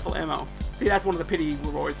free rifle ammo. See, that's one of the pity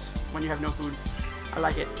rewards when you have no food. I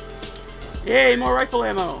like it. Yay, more rifle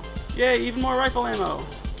ammo. Yay, even more rifle ammo.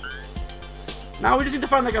 Now we just need to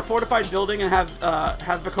find like a fortified building and have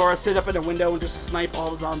Vikora sit up in a window and just snipe all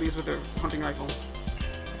the zombies with her hunting rifle.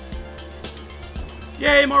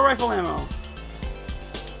 Yay, more rifle ammo.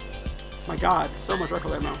 My god, so much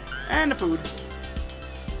rifle ammo. And the food.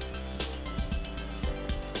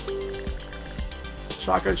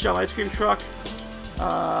 Shotgun shell ice cream truck.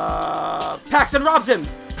 Paxton robs him!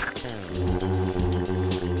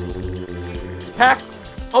 Pax...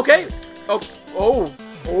 Okay.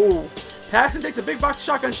 Oh. Paxton takes a big box of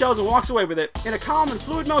shotgun shells and walks away with it. In a calm and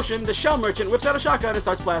fluid motion, the shell merchant whips out a shotgun and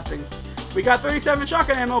starts blasting. We got 37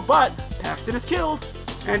 shotgun ammo, but Paxton is killed,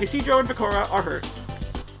 and Isidro and Vikora are hurt.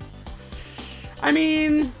 I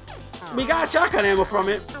mean, we got shotgun ammo from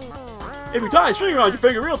it. If you tie a string around your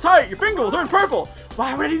finger real tight, your finger will turn purple.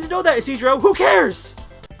 Why would I need to know that, Isidro? Who cares?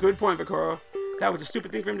 Good point, Vikora. That was a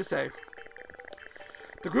stupid thing for him to say.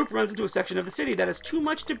 The group runs into a section of the city that has too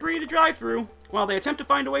much debris to drive through. While they attempt to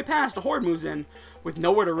find a way past, a horde moves in. With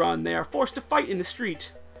nowhere to run, they are forced to fight in the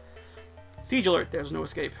street. Siege alert, there's no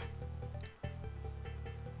escape.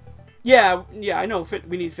 Yeah, I know,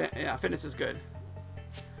 we need fitness is good.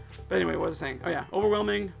 But anyway, what was I saying? Oh yeah,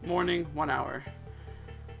 overwhelming, morning, 1 hour.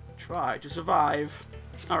 Try to survive.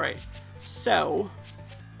 Alright, so,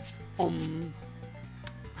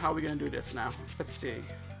 how are we gonna do this now? Let's see.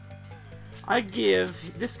 I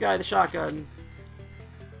give this guy the shotgun.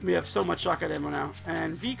 We have so much shotgun ammo now.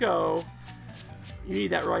 And Vico, you need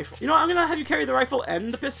that rifle. You know what? I'm gonna have you carry the rifle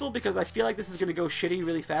and the pistol because I feel like this is gonna go shitty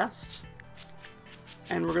really fast.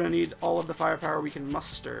 And we're gonna need all of the firepower we can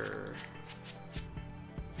muster.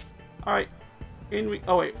 Alright.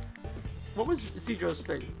 Oh wait. What was Isidro's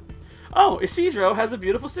thing? Oh, Isidro has a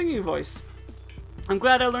beautiful singing voice. I'm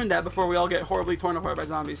glad I learned that before we all get horribly torn apart by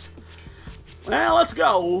zombies. Well, let's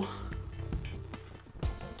go.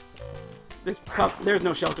 There's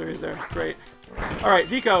no shelter, is there? Great. Alright,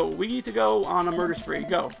 Vico, we need to go on a murder spree.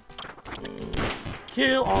 Go.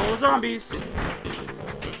 Kill all the zombies.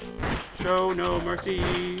 Show no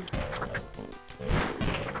mercy.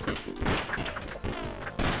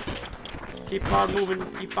 Keep on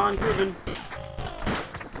moving. Keep on grooving.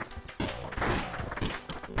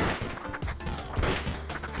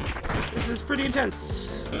 This is pretty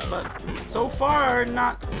intense, but so far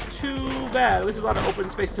not too bad. At least there's a lot of open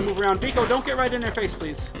space to move around. Vico, don't get right in their face,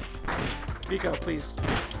 please. Vico, please.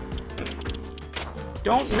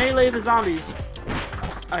 Don't melee the zombies.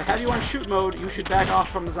 I have you on shoot mode. You should back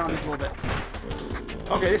off from the zombies a little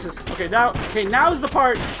bit. Okay, this is okay. Now is the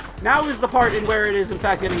part. Now is the part in where it is in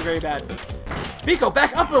fact getting very bad. Vico,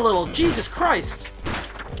 back up a little. Jesus Christ.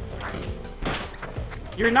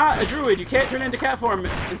 You're not a druid. You can't turn into cat form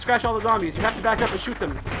and scratch all the zombies. You have to back up and shoot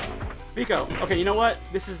them. Vico. Okay, you know what?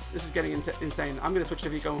 This is getting insane. I'm gonna switch to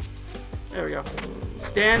Vico. There we go.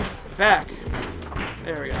 Stand back.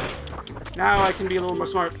 There we go. Now I can be a little more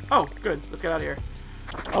smart. Oh, good. Let's get out of here.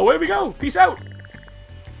 Away we go. Peace out.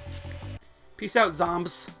 Peace out,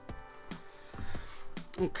 zombs.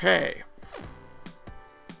 Okay.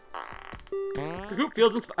 The group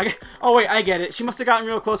feels inspired. Oh wait, I get it. She must have gotten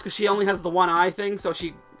real close because she only has the one eye thing, so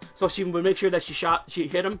she would make sure that she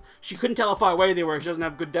hit him. She couldn't tell how far away they were. She doesn't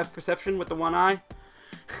have good depth perception with the one eye.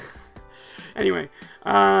 Anyway,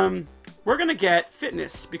 we're gonna get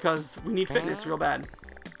fitness because we need fitness real bad.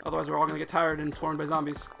 Otherwise, we're all gonna get tired and swarmed by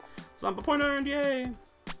zombies. Zombie point earned, yay!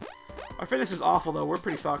 Our fitness is awful though. We're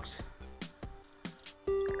pretty fucked.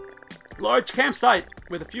 Large campsite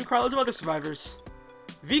with a few carloads of other survivors.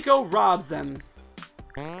 Vico robs them.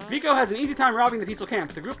 Vico has an easy time robbing the peaceful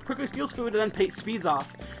camp. The group quickly steals food and then speeds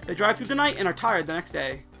off. They drive through the night and are tired the next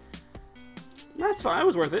day. That's fine. It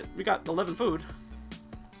was worth it. We got 11 food.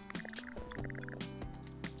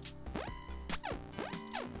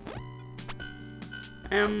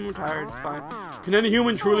 I'm tired. It's fine. Can any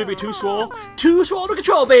human truly be too swole? Too swole to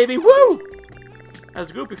control, baby! Woo! As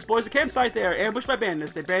the group explores the campsite, they are ambushed by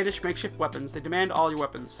bandits. They brandish makeshift weapons. They demand all your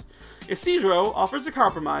weapons. Isidro offers a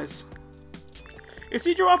compromise.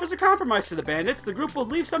 Isidro offers a compromise to the bandits. The group will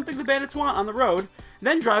leave something the bandits want on the road,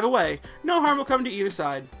 then drive away. No harm will come to either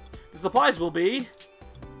side. The supplies will be...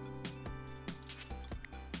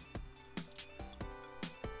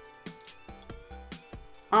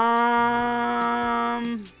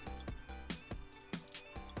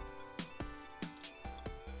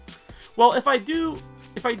 Well, if I do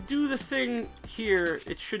the thing here,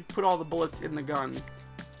 it should put all the bullets in the gun.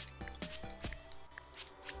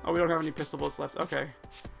 Oh, we don't have any pistol bullets left. Okay.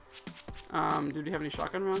 Do we have any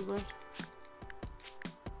shotgun rounds left?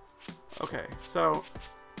 Okay, so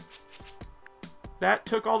that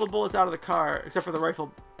took all the bullets out of the car, except for the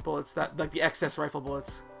rifle bullets, like the excess rifle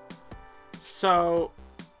bullets. So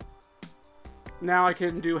now I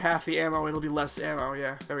can do half the ammo. It'll be less ammo.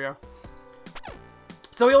 Yeah, there we go.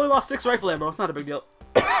 So we only lost 6 rifle ammo. It's not a big deal.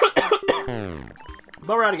 But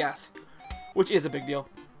we're out of gas, which is a big deal.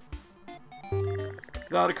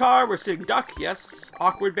 Got a car. We're sitting duck. Yes.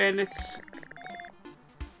 Awkward bandits.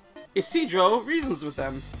 Isidro reasons with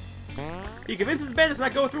them. He convinces the bandits not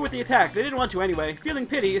to go through with the attack. They didn't want to anyway. Feeling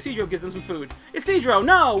pity, Isidro gives them some food. Isidro,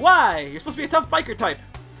 no! Why? You're supposed to be a tough biker type.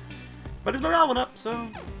 But his morale went up, so...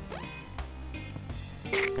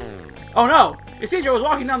 Oh no! Isidro was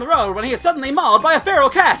walking down the road when he is suddenly mauled by a feral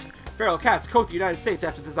cat! Feral cats coat the United States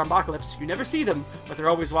after the zombocalypse. You never see them, but they're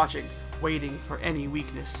always watching, waiting for any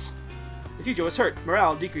weakness. Isidro is hurt.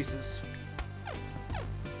 Morale decreases.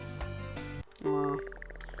 We're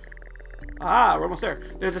almost there.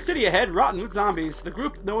 There's a city ahead, rotten with zombies. The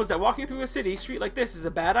group knows that walking through a city street like this is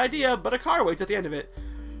a bad idea, but a car waits at the end of it.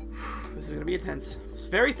 This is going to be intense. It's a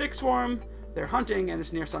very thick swarm. They're hunting, and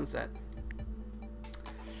it's near sunset.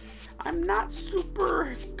 I'm not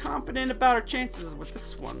super confident about our chances with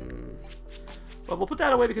this one. But we'll put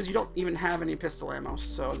that away because you don't even have any pistol ammo,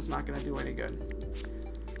 so it's not going to do any good.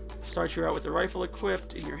 Start you out with the rifle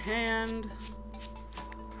equipped in your hand.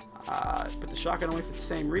 Put the shotgun away for the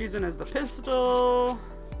same reason as the pistol.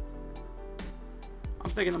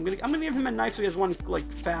 I'm thinking I'm gonna give him a knife so he has one like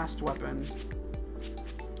fast weapon.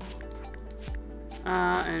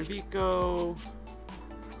 And Vico,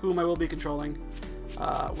 whom I will be controlling,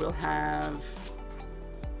 will have.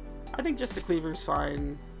 I think just the cleaver is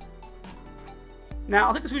fine. Now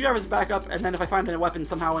I'll take the screwdrivers back up, and then if I find a weapon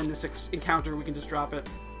somehow in this encounter, we can just drop it.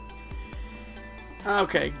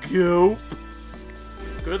 Okay, go.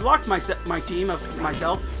 Good luck, my team of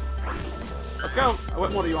myself. Let's go.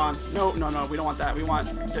 What mode are you on? No, no, no. We don't want that. We want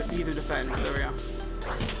to either defend. There we go.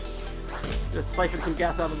 Just siphon some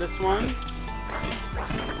gas out of this one.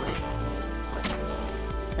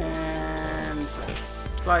 And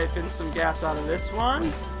siphon some gas out of this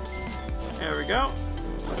one. There we go.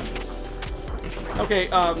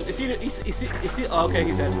 Okay, okay, he's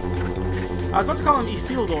dead. I was about to call him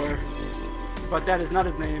Isildur, but that is not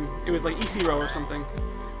his name. It was like Isiro or something.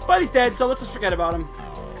 But he's dead, so let's just forget about him.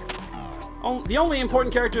 The only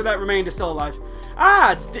important character that remained is still alive.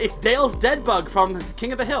 Ah, it's Dale's dead bug from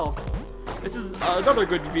King of the Hill. This is another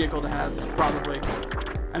good vehicle to have, probably.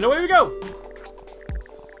 And away we go.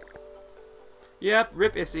 Yep,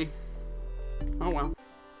 rip Issy. Oh well.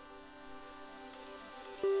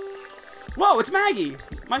 Whoa, it's Maggie!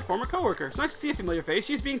 My former coworker. It's nice to see a familiar face.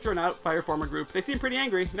 She's being thrown out by her former group. They seem pretty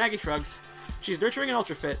angry. Maggie shrugs. She's nurturing and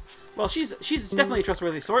ultra fit. Well, she's definitely a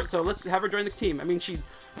trustworthy sort, so let's have her join the team. I mean, she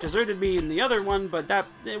deserted me in the other one, but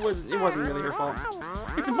it wasn't really her fault.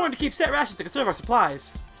 It's important to keep set rations to conserve our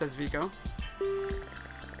supplies, says Vico.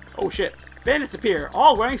 Oh shit. Bandits appear,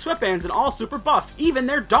 all wearing sweatbands and all super buff, even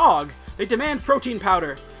their dog. They demand protein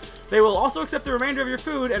powder. They will also accept the remainder of your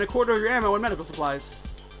food and a quarter of your ammo and medical supplies.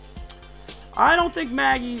 I don't think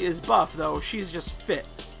Maggie is buff, though. She's just fit.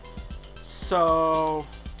 So,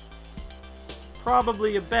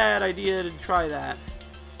 probably a bad idea to try that.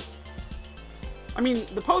 I mean,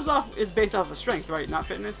 the pose-off is based off of strength, right? Not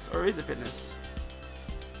fitness? Or is it fitness?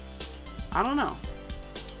 I don't know.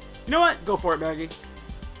 You know what? Go for it, Maggie.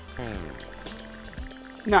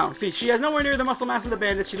 No, see, she has nowhere near the muscle mass of the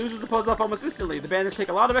bandits. She loses the pose-off almost instantly. The bandits take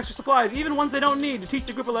a lot of extra supplies, even ones they don't need, to teach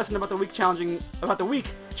the group a lesson about the weak challenging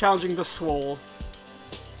the swole.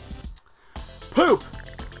 Poop!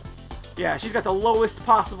 Yeah, she's got the lowest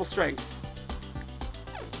possible strength.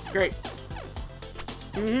 Great.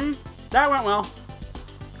 That went well.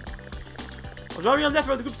 We're driving on death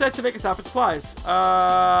row. The group decides to make a stop for supplies.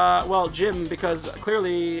 Well, Jim, because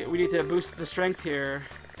clearly we need to boost the strength here.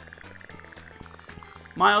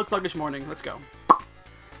 Mild, sluggish morning. Let's go.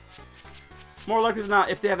 More likely than not,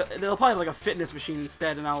 if they'll probably have like a fitness machine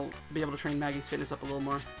instead, and I'll be able to train Maggie's fitness up a little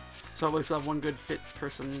more. So at least we'll have one good fit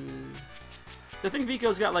person. I think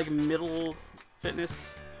Vico's got like middle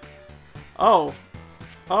fitness. Oh.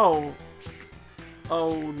 Oh.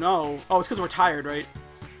 Oh no. Oh, it's because we're tired, right?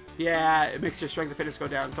 Yeah, it makes your strength and fitness go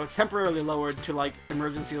down. So it's temporarily lowered to like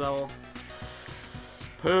emergency level.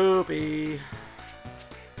 Poopy.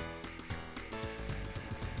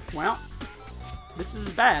 Well, This is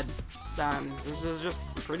bad. This is just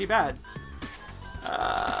pretty bad.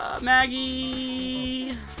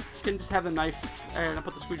 Maggie can just have the knife, and I'll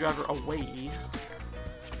put the screwdriver away.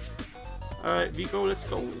 Alright, Vico, let's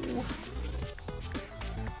go.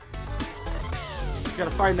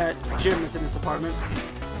 Gotta find that gym that's in this apartment,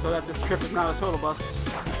 so that this trip is not a total bust.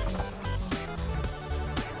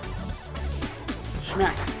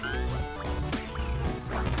 Schmack.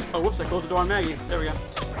 Oh, whoops, I closed the door on Maggie. There we go.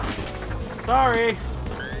 Sorry.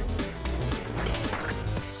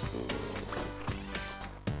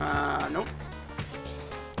 Nope.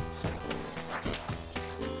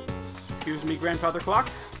 Excuse me, grandfather clock.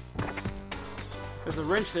 There's a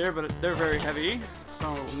wrench there, but they're very heavy,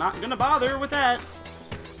 so not gonna bother with that.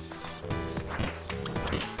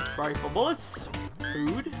 Rifle bullets.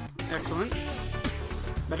 Food. Excellent.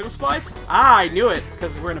 Medical supplies? Ah, I knew it,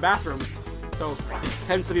 because we're in a bathroom. So,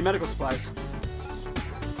 tends to be medical supplies.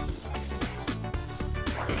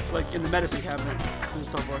 Like in the medicine cabinet, and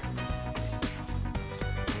so forth.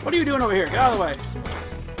 What are you doing over here? Get out of the way.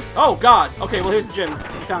 Oh, God. Okay, well, here's the gym.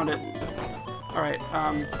 We found it. Alright,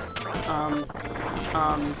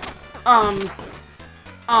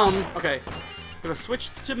 okay. Gonna switch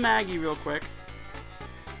to Maggie real quick.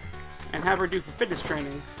 And have her do for fitness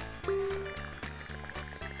training.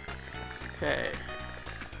 Okay.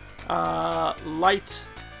 Light.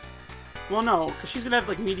 Well, no, because she's gonna have,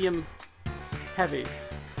 like, medium heavy.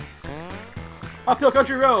 Uphill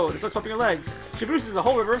country road. It starts pumping her legs. She produces a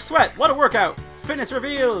whole river of sweat. What a workout! Fitness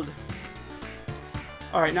revealed.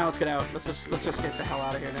 All right, now let's get out. Let's just get the hell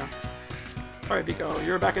out of here now. All right, Vico,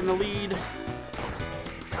 you're back in the lead.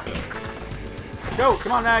 Let's go.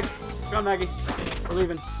 Come on, Mag. Come on, Maggie. We're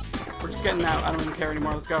leaving. We're just getting out. I don't even care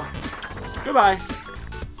anymore. Let's go. Goodbye.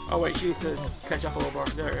 Oh wait, she needs to catch up a little more.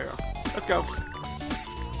 There we go. Let's go.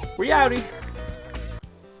 We outie.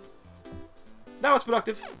 That was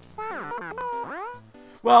productive.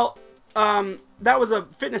 Well, that was a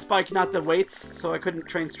fitness bike, not the weights, so I couldn't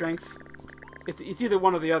train strength. It's either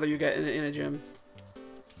one or the other you get in a gym.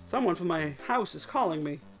 Someone from my house is calling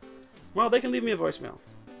me. Well, they can leave me a voicemail.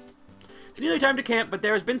 It's nearly time to camp, but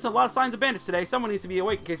there has been a lot of signs of bandits today. Someone needs to be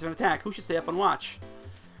awake in case of an attack. Who should stay up on watch?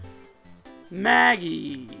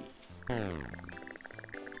 Maggie.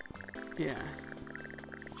 Yeah.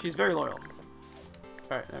 She's very loyal.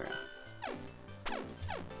 Alright, there we go.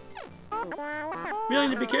 We really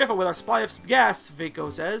need to be careful with our supply of gas, Vico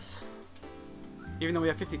says. Even though we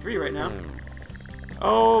have 53 right now.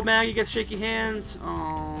 Oh, Maggie gets shaky hands.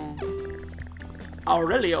 Oh.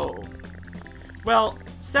 Aurelio. Well,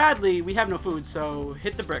 sadly, we have no food, so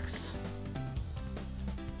hit the bricks.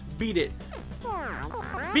 Beat it.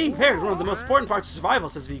 Being paired is one of the most important parts of survival,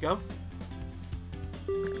 says Vico.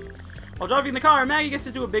 While driving the car, Maggie gets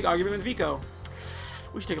into a big argument with Vico.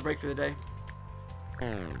 We should take a break for the day.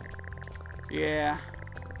 Yeah.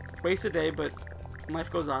 Waste a day, but life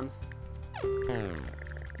goes on.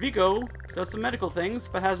 Vico does some medical things,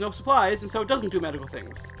 but has no supplies, and so doesn't do medical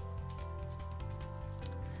things.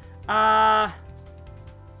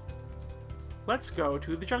 Let's go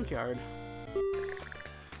to the junkyard.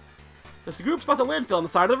 The group spots a landfill on the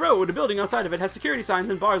side of the road. A building outside of it has security signs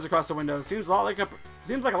and bars across the windows. Seems like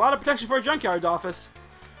a lot of protection for a junkyard's office.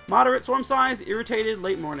 Moderate swarm size, irritated,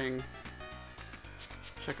 late morning.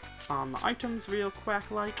 Check on the items real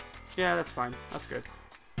quack-like. Yeah, that's fine. That's good.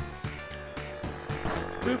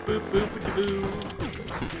 Boop boop boop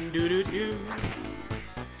boop doo doo doo.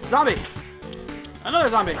 Zombie! Another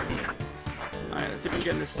zombie! Alright, let's see if we can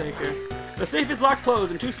get in this safe here. The safe is locked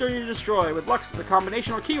closed and too sturdy to destroy. With luck, the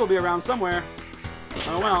combination or key will be around somewhere.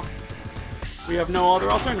 Oh well. We have no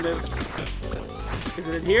other alternative. Is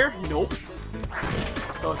it in here? Nope.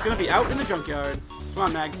 So it's gonna be out in the junkyard. Come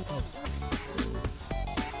on, Mag.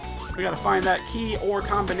 We gotta find that key or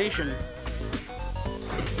combination.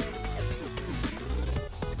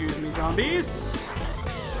 Excuse me, zombies.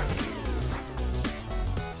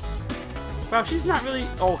 Wow, she's not really...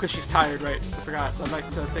 Oh, because she's tired, right? I forgot. The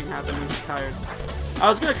thing happened when she's tired. I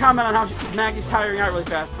was going to comment on how Maggie's tiring out really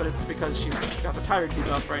fast, but it's because she's got the tired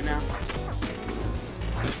debuff right now.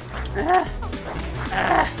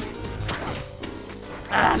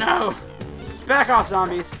 No! Back off,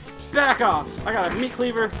 zombies. Back off. I got a meat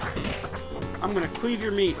cleaver. I'm going to cleave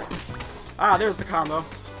your meat. Ah, there's the combo.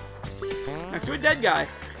 Next to a dead guy.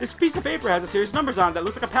 This piece of paper has a series of numbers on it that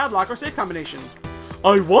looks like a padlock or safe combination.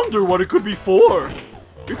 I wonder what it could be for.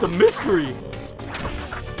 It's a mystery.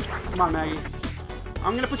 Come on, Maggie.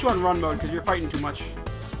 I'm going to put you on run mode because you're fighting too much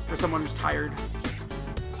for someone who's tired.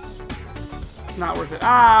 It's not worth it.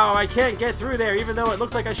 Ow, I can't get through there, even though it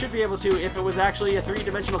looks like I should be able to if it was actually a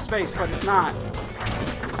three-dimensional space, but it's not.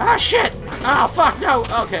 Ah, shit! Ah, fuck, no!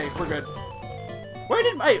 Okay, we're good. Where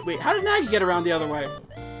did... Wait, how did Maggie get around the other way?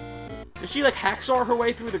 Did she, like, hacksaw her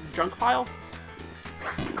way through the junk pile?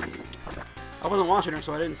 I wasn't watching her,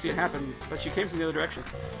 so I didn't see it happen, but she came from the other direction.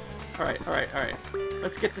 Alright, alright, alright.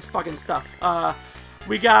 Let's get this fucking stuff.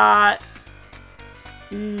 We got...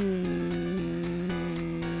 we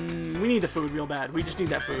need the food real bad. We just need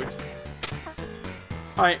that food.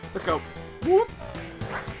 Alright, let's go. Whoop.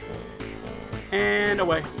 And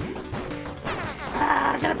away.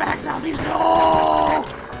 Ah, get it back, zombies! No!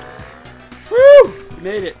 Woo! We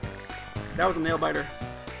made it. That was a nail biter.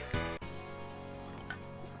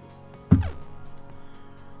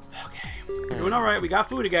 Okay, doing all right. We got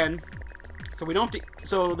food again, so we don't.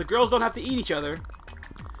 So the girls don't have to eat each other.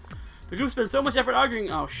 The group spends so much effort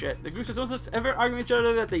arguing. Oh shit! The group spends so much effort arguing with each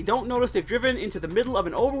other that they don't notice they've driven into the middle of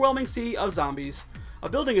an overwhelming sea of zombies. A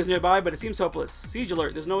building is nearby, but it seems hopeless. Siege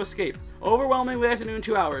alert. There's no escape. Overwhelming late afternoon in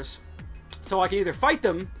 2 hours. So I can either fight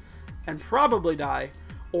them and probably die,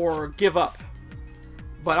 or give up.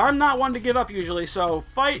 But I'm not one to give up usually, so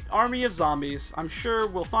fight army of zombies. I'm sure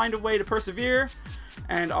we'll find a way to persevere,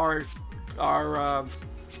 and our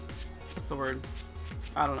what's the word?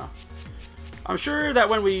 I don't know. I'm sure that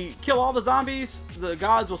when we kill all the zombies, the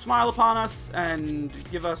gods will smile upon us and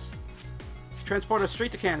transport us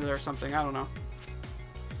straight to Canada or something. I don't know.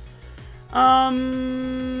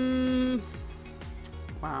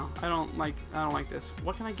 Wow, I don't like this.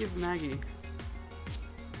 What can I give Maggie?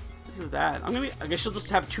 This is bad. I guess she'll just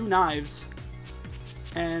have 2 knives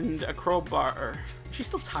and a crowbar. Is she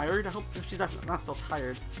still tired? I hope she's not still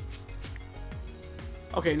tired.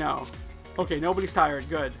 Okay, no. Okay, nobody's tired.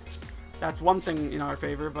 Good. That's one thing in our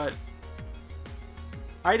favor, but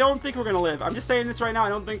I don't think we're gonna live. I'm just saying this right now. I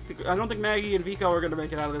don't think Maggie and Vico are gonna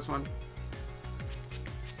make it out of this one.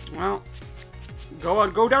 Well,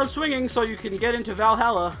 go down swinging so you can get into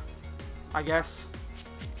Valhalla, I guess.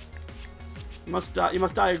 You must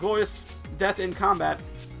die a glorious death in combat.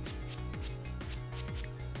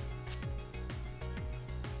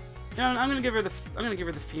 Yeah, I'm gonna give her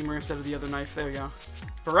the femur instead of the other knife. There we go.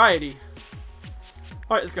 Variety.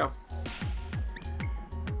 All right, let's go.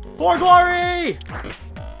 For glory!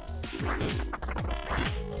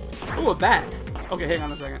 Ooh, a bat. Okay, hang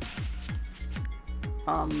on a second.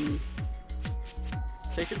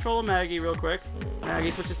 Take control of Maggie real quick.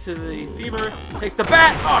 Maggie switches to the femur, takes the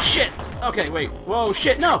bat. Oh shit! Okay, wait. Whoa,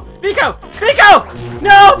 shit! No, Vico! Vico!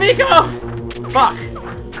 No, Vico! Fuck!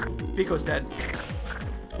 Vico's dead.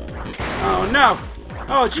 Oh no!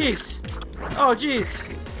 Oh jeez! Oh jeez!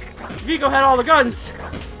 Vico had all the guns.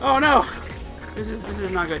 Oh no! This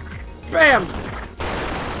is not good. Bam!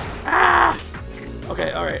 Ah!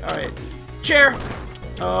 Okay, all right. Chair.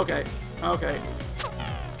 Oh, okay. Okay.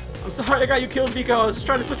 I'm sorry I got you killed, Vico. I was just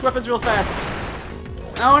trying to switch weapons real fast.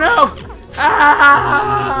 Oh no!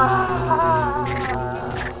 Ah!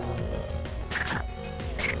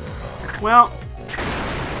 Well,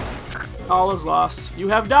 all is lost. You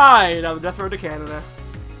have died on the death road to Canada.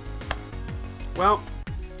 Well,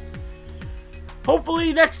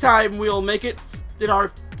 hopefully next time we'll make it in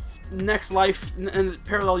our next life in the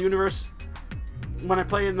parallel universe when I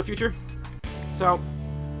play in the future. So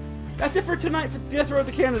that's it for tonight for Death Road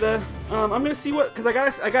to Canada. I'm gonna see what, because I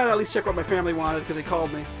gotta at least check what my family wanted because they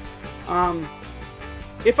called me.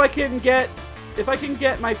 If I can get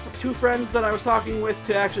my 2 friends that I was talking with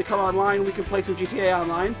to actually come online, we can play some GTA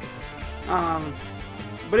Online.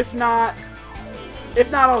 But if not,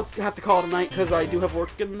 I'll have to call it a night because I do have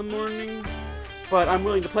work in the morning. But I'm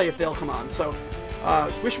willing to play if they'll come on. So,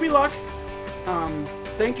 wish me luck.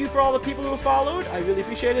 Thank you for all the people who have followed. I really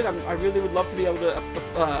appreciate it. I really would love to be able to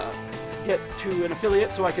get to an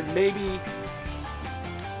affiliate so I could maybe,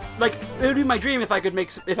 like, it would be my dream if I could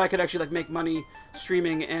actually like make money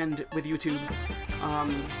streaming and with YouTube.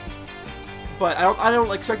 But I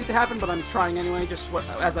don't expect it to happen. But I'm trying anyway, just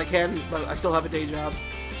as I can. But I still have a day job,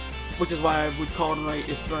 which is why I would call it a night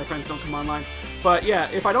if my friends don't come online. But yeah,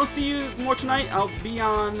 if I don't see you more tonight, I'll be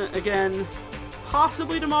on again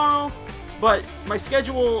possibly tomorrow. But my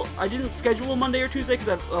schedule, I didn't schedule Monday or Tuesday because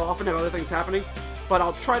I often have other things happening. But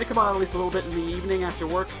I'll try to come out at least a little bit in the evening after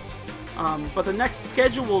work. But the next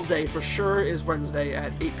scheduled day for sure is Wednesday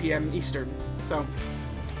at 8 p.m. Eastern. So,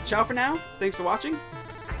 ciao for now. Thanks for watching.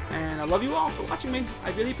 And I love you all for watching me.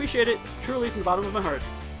 I really appreciate it. Truly, from the bottom of my heart.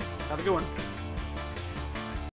 Have a good one.